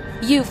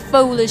 You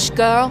foolish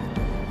girl!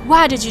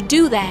 Why did you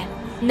do that?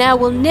 Now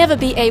we'll never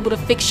be able to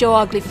fix your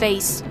ugly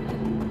face.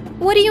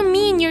 What do you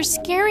mean you're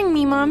scaring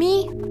me,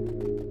 Mommy?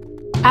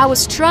 I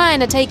was trying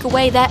to take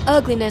away that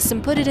ugliness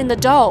and put it in the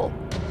doll.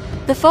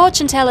 The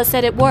fortune teller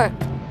said it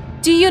worked.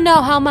 Do you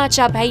know how much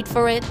I paid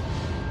for it?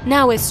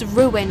 Now it's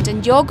ruined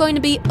and you're going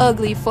to be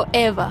ugly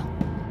forever.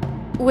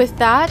 With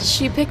that,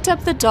 she picked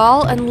up the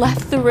doll and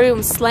left the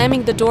room,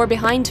 slamming the door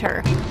behind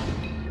her.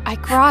 I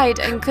cried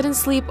and couldn't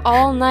sleep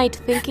all night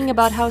thinking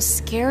about how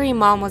scary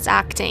Mom was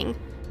acting.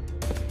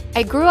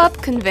 I grew up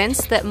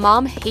convinced that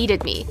Mom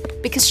hated me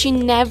because she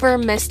never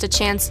missed a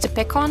chance to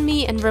pick on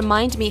me and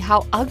remind me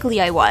how ugly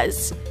I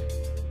was.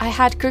 I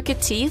had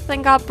crooked teeth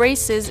and got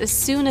braces as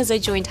soon as I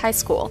joined high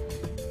school.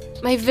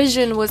 My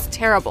vision was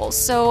terrible,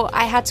 so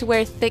I had to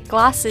wear thick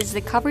glasses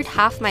that covered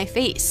half my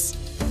face.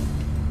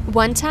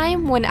 One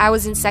time, when I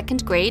was in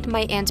 2nd grade,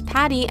 my Aunt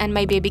Patty and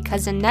my baby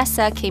cousin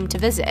Nessa came to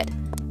visit.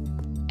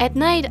 At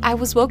night, I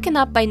was woken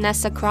up by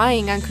Nessa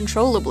crying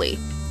uncontrollably.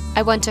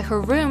 I went to her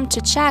room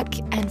to check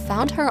and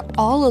found her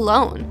all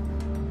alone.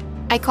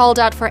 I called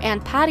out for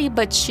Aunt Patty,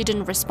 but she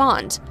didn't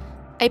respond.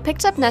 I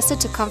picked up Nessa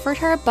to comfort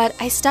her, but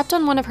I stepped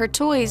on one of her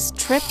toys,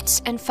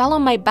 tripped, and fell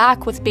on my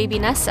back with baby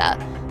Nessa.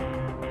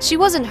 She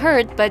wasn't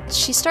hurt, but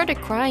she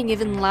started crying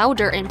even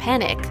louder in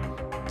panic.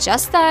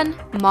 Just then,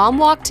 Mom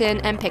walked in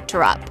and picked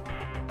her up.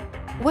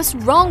 What's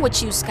wrong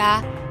with you,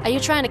 Sky? Are you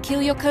trying to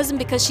kill your cousin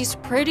because she's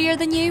prettier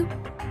than you?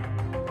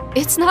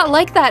 It's not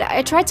like that.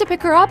 I tried to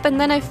pick her up and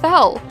then I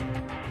fell.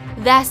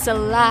 That's a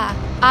lie.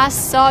 I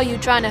saw you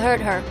trying to hurt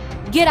her.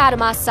 Get out of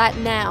my sight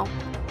now.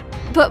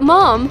 But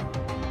Mom,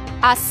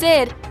 I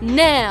said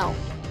now.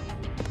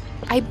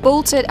 I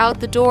bolted out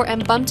the door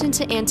and bumped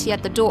into Auntie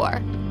at the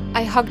door.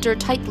 I hugged her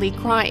tightly,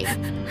 crying.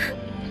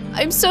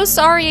 I'm so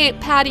sorry,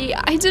 Aunt Patty.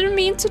 I didn't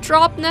mean to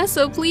drop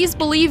Nessa. Please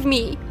believe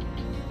me.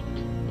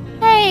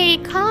 Hey,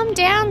 calm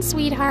down,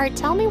 sweetheart.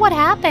 Tell me what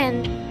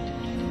happened.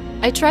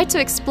 I tried to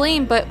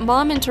explain, but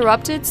Mom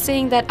interrupted,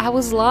 saying that I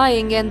was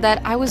lying and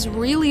that I was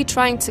really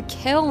trying to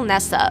kill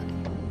Nessa.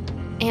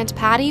 Aunt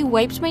Patty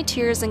wiped my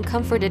tears and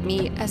comforted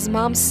me as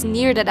Mom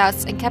sneered at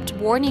us and kept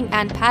warning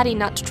Aunt Patty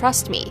not to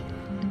trust me.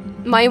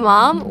 My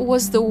mom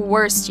was the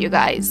worst, you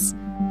guys.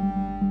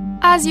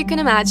 As you can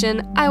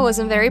imagine, I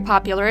wasn't very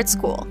popular at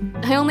school.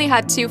 I only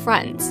had 2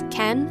 friends,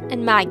 Ken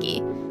and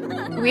Maggie.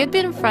 We had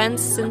been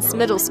friends since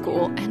middle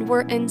school and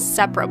were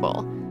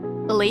inseparable.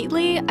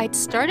 Lately, I'd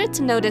started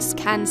to notice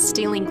Ken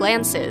stealing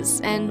glances,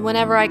 and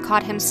whenever I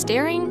caught him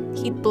staring,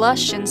 he'd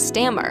blush and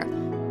stammer.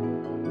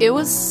 It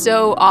was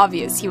so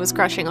obvious he was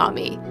crushing on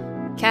me.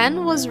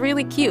 Ken was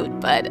really cute,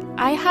 but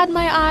I had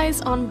my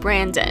eyes on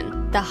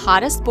Brandon, the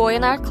hottest boy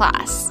in our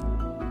class.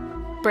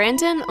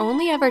 Brandon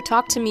only ever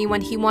talked to me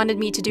when he wanted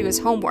me to do his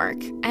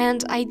homework,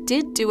 and I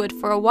did do it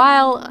for a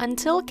while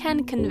until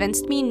Ken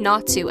convinced me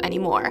not to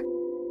anymore.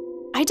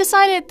 I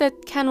decided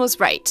that Ken was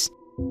right.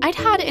 I'd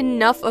had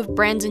enough of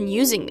Brandon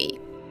using me,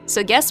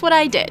 so guess what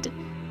I did?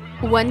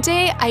 One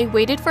day, I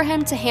waited for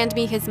him to hand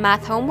me his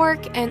math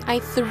homework, and I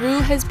threw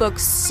his book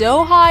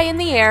so high in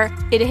the air,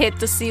 it hit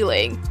the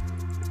ceiling.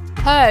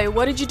 Hey,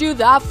 what did you do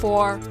that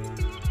for?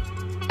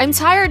 I'm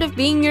tired of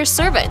being your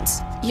servant.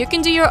 You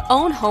can do your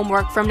own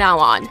homework from now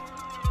on.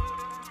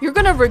 You're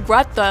gonna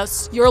regret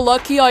this. You're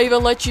lucky I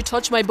even let you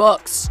touch my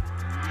books.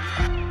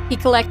 He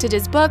collected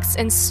his books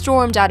and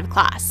stormed out of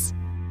class.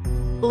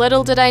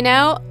 Little did I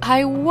know,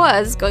 I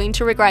was going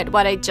to regret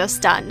what I'd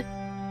just done.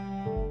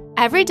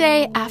 Every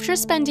day, after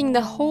spending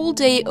the whole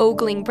day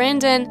ogling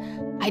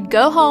Brandon, I'd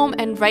go home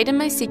and write in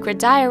my secret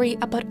diary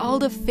about all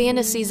the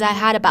fantasies I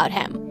had about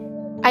him.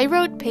 I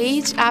wrote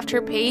page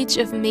after page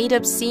of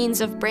made-up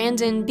scenes of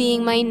Brandon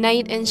being my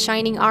knight in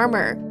shining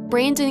armor,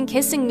 Brandon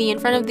kissing me in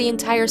front of the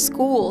entire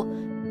school,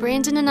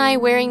 Brandon and I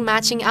wearing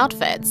matching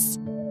outfits.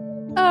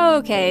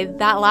 Okay,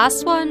 that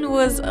last one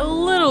was a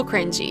little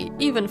cringy,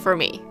 even for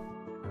me.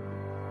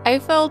 I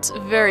felt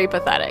very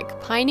pathetic,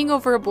 pining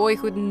over a boy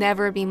who'd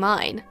never be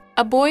mine.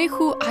 A boy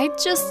who I'd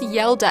just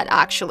yelled at,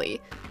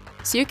 actually.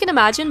 So you can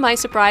imagine my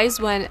surprise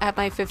when, at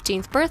my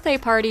 15th birthday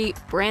party,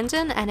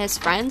 Brandon and his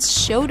friends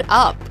showed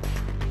up.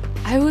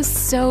 I was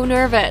so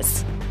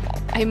nervous.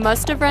 I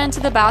must have ran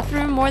to the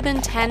bathroom more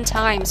than 10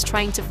 times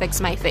trying to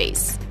fix my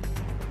face.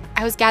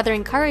 I was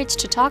gathering courage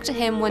to talk to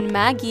him when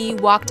Maggie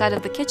walked out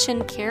of the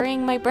kitchen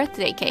carrying my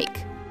birthday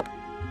cake.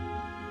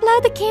 Blow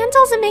the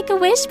candles and make a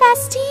wish,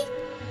 bestie.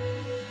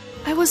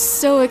 I was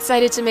so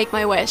excited to make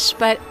my wish,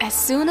 but as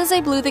soon as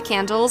I blew the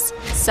candles,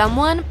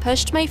 someone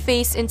pushed my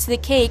face into the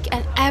cake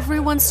and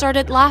everyone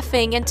started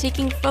laughing and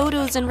taking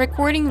photos and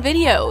recording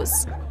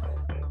videos.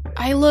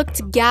 I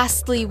looked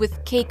ghastly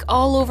with cake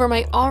all over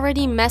my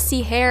already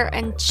messy hair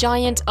and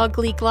giant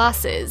ugly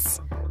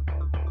glasses.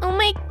 Oh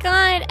my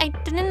god, I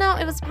didn't know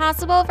it was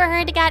possible for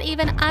her to get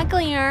even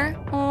uglier.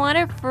 What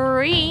a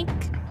freak.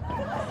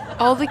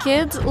 All the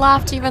kids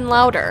laughed even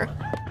louder.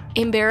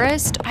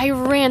 Embarrassed, I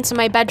ran to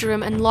my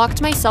bedroom and locked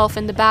myself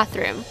in the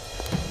bathroom.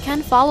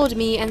 Ken followed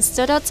me and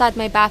stood outside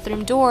my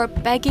bathroom door,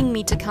 begging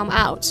me to come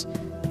out.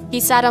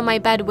 He sat on my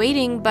bed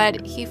waiting,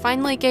 but he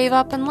finally gave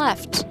up and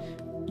left.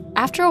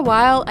 After a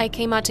while, I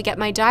came out to get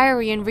my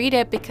diary and read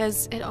it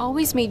because it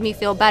always made me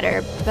feel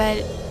better, but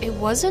it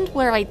wasn't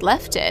where I'd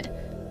left it.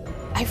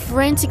 I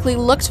frantically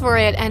looked for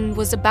it and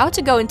was about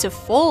to go into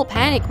full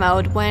panic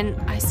mode when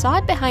I saw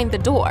it behind the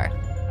door.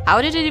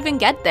 How did it even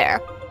get there?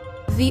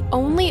 The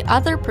only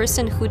other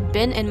person who'd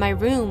been in my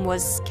room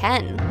was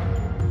Ken.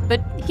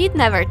 But he'd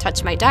never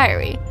touched my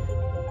diary.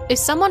 If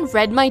someone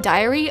read my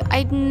diary,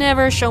 I'd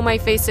never show my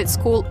face at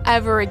school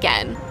ever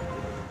again.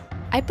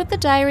 I put the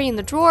diary in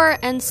the drawer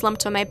and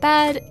slumped on my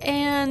bed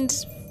and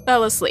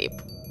fell asleep.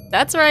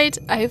 That's right,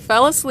 I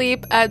fell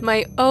asleep at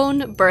my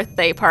own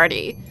birthday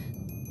party.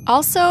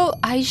 Also,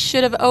 I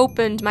should have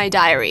opened my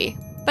diary,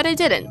 but I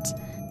didn't.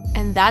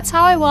 And that's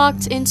how I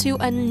walked into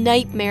a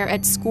nightmare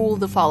at school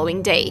the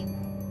following day.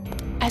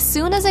 As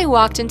soon as I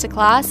walked into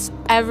class,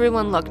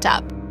 everyone looked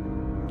up.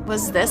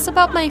 Was this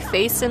about my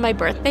face and my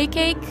birthday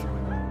cake?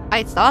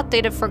 I thought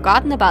they'd have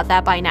forgotten about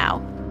that by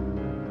now.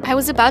 I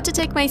was about to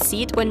take my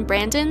seat when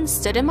Brandon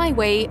stood in my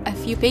way, a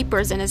few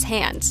papers in his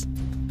hand.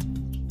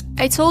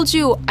 I told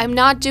you, I'm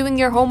not doing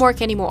your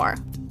homework anymore.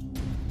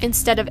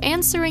 Instead of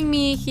answering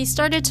me, he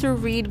started to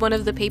read one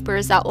of the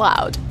papers out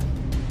loud.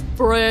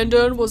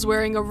 Brandon was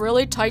wearing a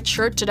really tight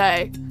shirt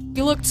today.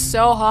 He looked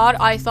so hot,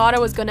 I thought I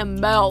was gonna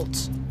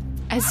melt.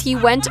 As he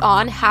went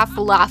on, half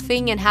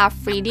laughing and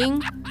half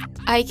reading,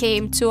 I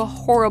came to a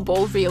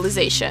horrible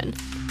realization.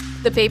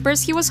 The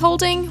papers he was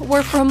holding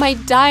were from my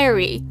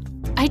diary.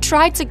 I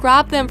tried to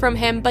grab them from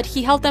him, but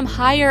he held them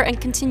higher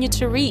and continued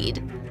to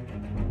read.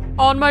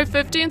 On my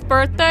 15th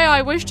birthday,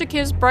 I wish to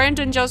kiss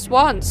Brandon just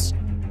once.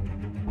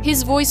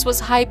 His voice was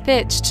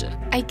high-pitched.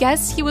 I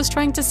guess he was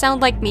trying to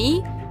sound like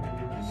me?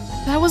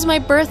 That was my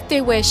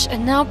birthday wish,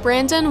 and now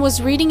Brandon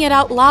was reading it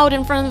out loud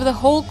in front of the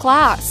whole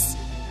class.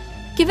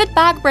 Give it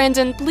back,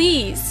 Brandon,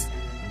 please.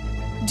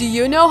 Do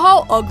you know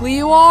how ugly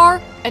you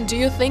are? And do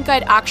you think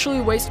I'd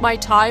actually waste my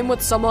time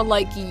with someone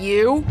like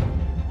you?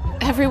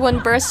 Everyone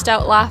burst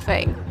out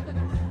laughing.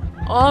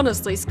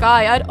 Honestly,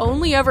 Sky, I'd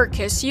only ever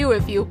kiss you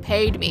if you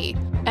paid me.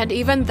 And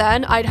even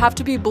then, I'd have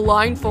to be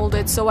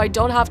blindfolded so I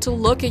don't have to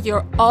look at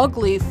your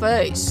ugly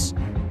face.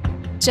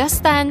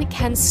 Just then,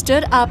 Ken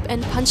stood up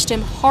and punched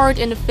him hard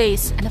in the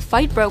face, and a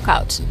fight broke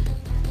out.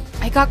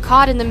 I got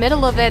caught in the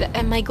middle of it,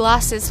 and my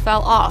glasses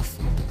fell off.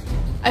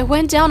 I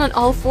went down on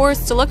all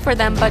fours to look for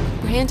them, but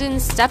Brandon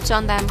stepped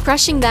on them,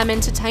 crushing them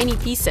into tiny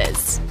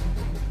pieces.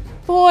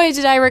 Boy,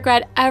 did I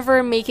regret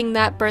ever making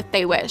that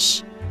birthday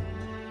wish.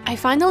 I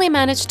finally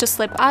managed to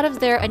slip out of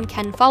there, and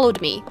Ken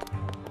followed me.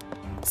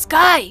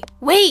 Sky,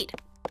 wait!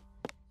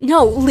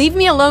 No, leave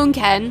me alone,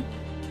 Ken.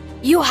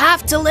 You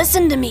have to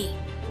listen to me.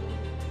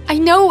 I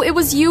know it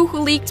was you who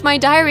leaked my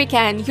diary,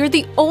 Ken. You're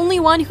the only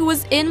one who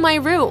was in my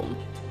room.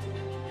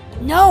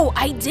 No,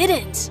 I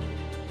didn't.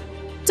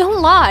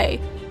 Don't lie.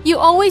 You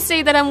always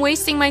say that I'm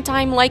wasting my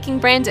time liking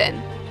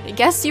Brandon. I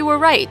guess you were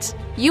right.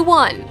 You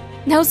won.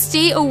 Now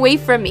stay away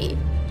from me.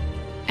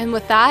 And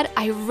with that,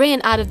 I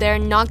ran out of there,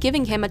 not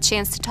giving him a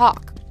chance to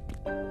talk.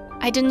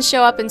 I didn't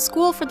show up in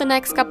school for the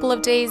next couple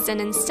of days,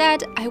 and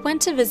instead, I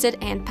went to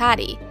visit Aunt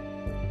Patty.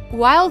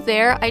 While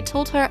there, I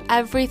told her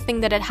everything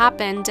that had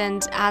happened,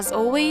 and as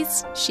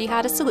always, she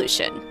had a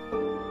solution.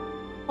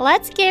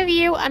 Let's give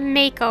you a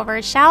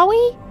makeover, shall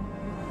we?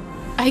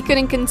 I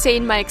couldn't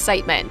contain my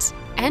excitement.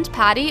 Aunt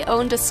Patty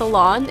owned a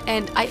salon,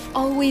 and I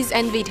always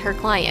envied her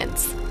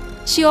clients.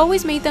 She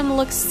always made them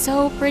look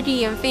so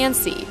pretty and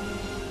fancy.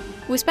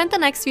 We spent the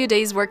next few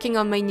days working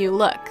on my new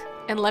look.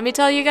 And let me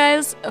tell you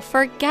guys,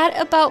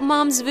 forget about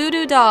Mom's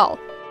voodoo doll.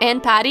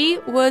 Aunt Patty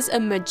was a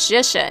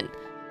magician.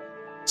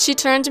 She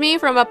turned me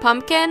from a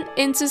pumpkin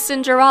into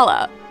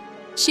Cinderella.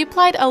 She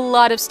applied a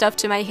lot of stuff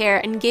to my hair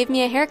and gave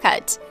me a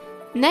haircut.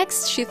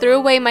 Next, she threw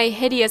away my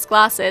hideous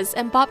glasses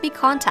and bought me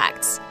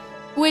contacts,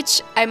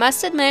 which I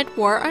must admit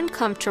were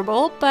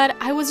uncomfortable, but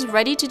I was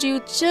ready to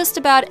do just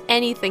about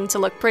anything to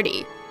look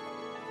pretty.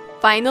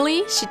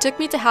 Finally, she took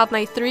me to have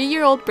my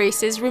 3-year-old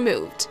braces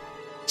removed.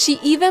 She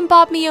even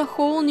bought me a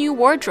whole new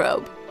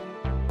wardrobe.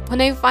 When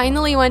I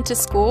finally went to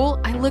school,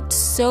 I looked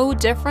so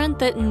different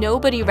that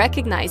nobody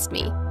recognized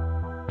me.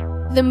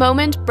 The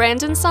moment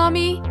Brandon saw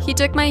me, he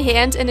took my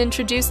hand and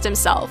introduced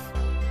himself.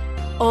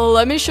 "Oh,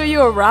 let me show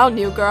you around,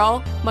 new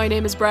girl. My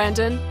name is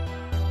Brandon."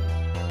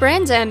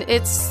 Brandon,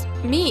 it's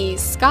me,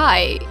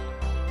 Sky.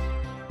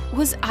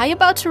 Was I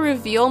about to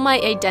reveal my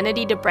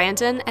identity to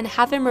Brandon and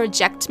have him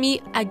reject me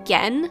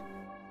again?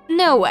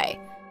 No way.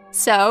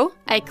 So,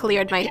 I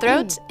cleared my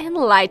throat and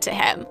lied to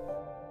him.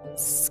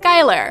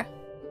 Skylar.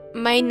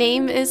 My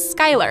name is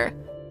Skylar.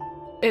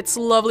 "It's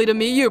lovely to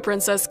meet you,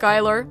 Princess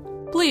Skylar.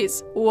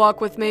 Please,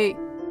 walk with me."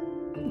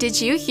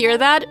 Did you hear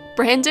that?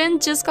 Brandon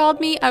just called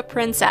me a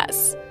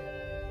princess.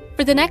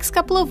 For the next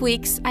couple of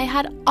weeks, I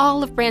had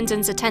all of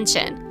Brandon's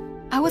attention.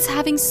 I was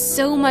having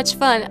so much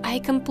fun, I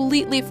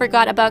completely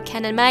forgot about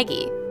Ken and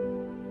Maggie.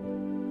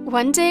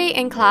 One day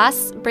in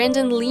class,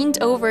 Brandon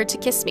leaned over to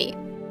kiss me.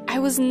 I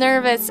was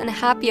nervous and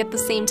happy at the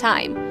same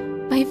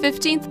time. My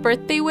 15th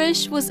birthday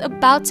wish was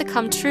about to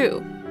come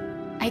true.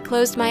 I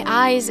closed my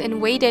eyes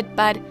and waited,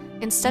 but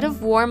instead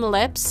of warm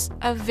lips,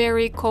 a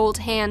very cold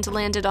hand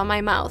landed on my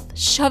mouth,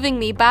 shoving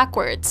me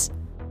backwards.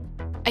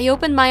 I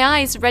opened my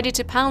eyes ready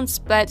to pounce,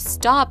 but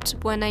stopped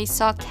when I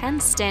saw Ken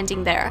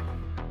standing there.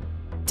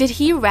 Did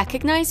he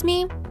recognize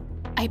me?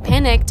 I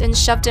panicked and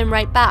shoved him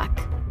right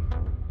back.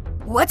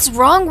 What's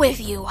wrong with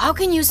you? How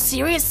can you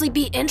seriously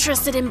be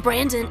interested in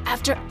Brandon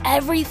after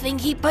everything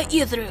he put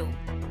you through?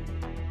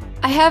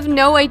 I have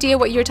no idea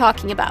what you're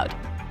talking about.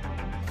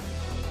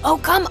 Oh,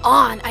 come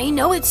on. I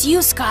know it's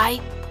you, Sky.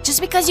 Just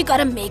because you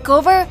got a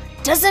makeover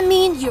doesn't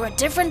mean you're a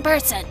different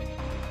person.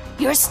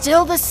 You're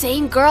still the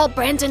same girl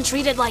Brandon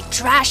treated like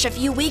trash a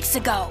few weeks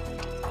ago.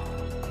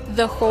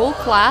 The whole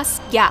class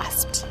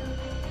gasped.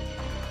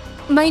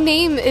 My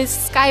name is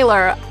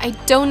Skylar. I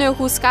don't know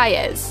who Sky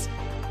is.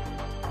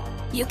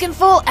 You can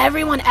fool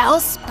everyone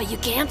else, but you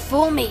can't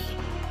fool me.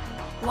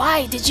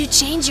 Why did you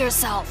change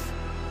yourself?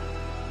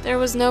 There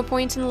was no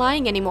point in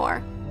lying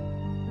anymore.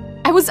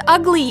 I was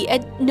ugly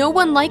and no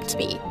one liked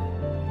me.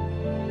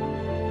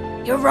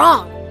 You're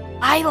wrong.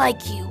 I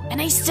like you,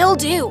 and I still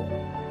do.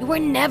 You were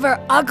never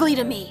ugly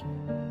to me.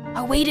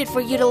 I waited for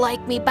you to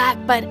like me back,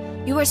 but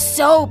you were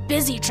so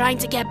busy trying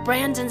to get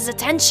Brandon's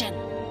attention.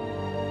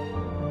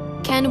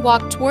 Ken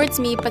walked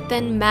towards me, but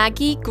then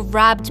Maggie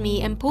grabbed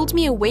me and pulled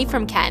me away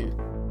from Ken.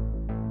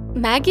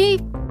 Maggie?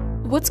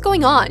 What's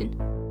going on?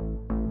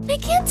 I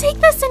can't take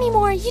this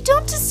anymore. You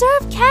don't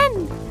deserve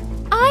Ken.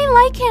 I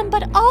like him,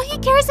 but all he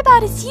cares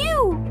about is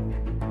you.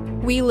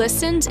 We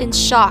listened in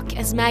shock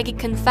as Maggie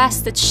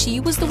confessed that she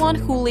was the one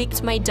who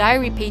leaked my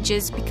diary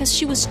pages because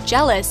she was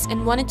jealous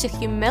and wanted to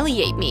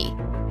humiliate me.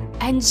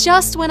 And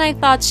just when I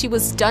thought she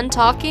was done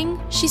talking,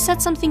 she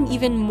said something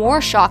even more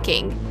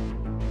shocking.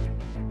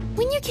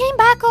 When you came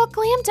back all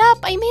glammed up,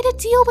 I made a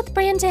deal with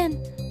Brandon.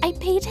 I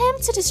paid him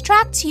to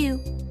distract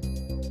you.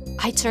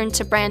 I turned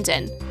to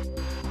Brandon.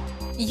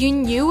 You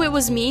knew it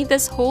was me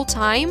this whole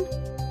time?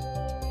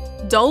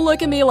 Don't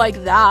look at me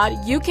like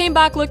that. You came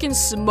back looking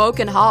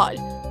smoking hot.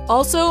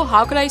 Also,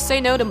 how could I say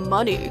no to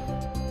money?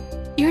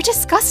 You're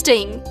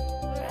disgusting.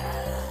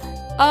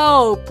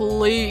 Oh,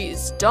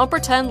 please, don't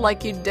pretend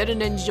like you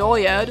didn't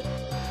enjoy it.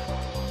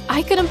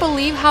 I couldn't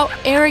believe how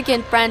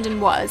arrogant Brandon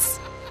was.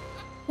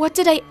 What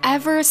did I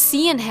ever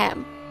see in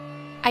him?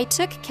 I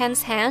took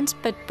Ken's hand,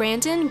 but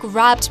Brandon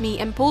grabbed me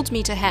and pulled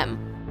me to him.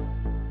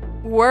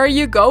 Where are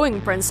you going,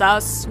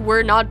 princess?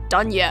 We're not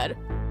done yet.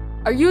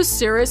 Are you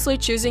seriously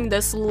choosing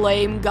this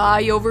lame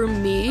guy over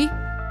me?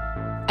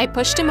 I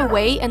pushed him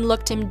away and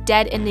looked him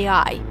dead in the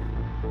eye.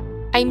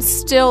 I'm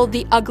still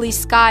the ugly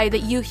Sky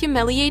that you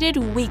humiliated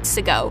weeks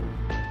ago.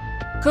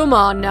 Come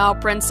on now,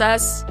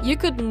 princess. You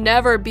could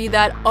never be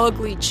that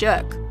ugly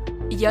chick.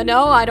 You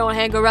know I don't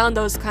hang around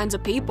those kinds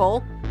of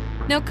people.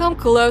 Now come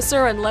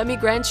closer and let me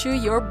grant you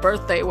your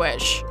birthday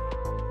wish.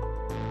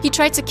 He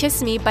tried to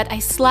kiss me, but I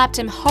slapped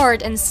him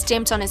hard and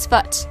stamped on his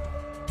foot.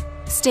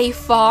 Stay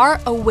far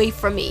away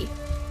from me.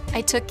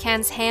 I took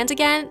Ken's hand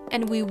again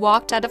and we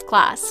walked out of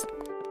class.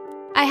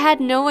 I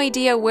had no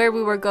idea where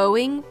we were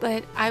going,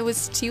 but I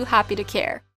was too happy to care.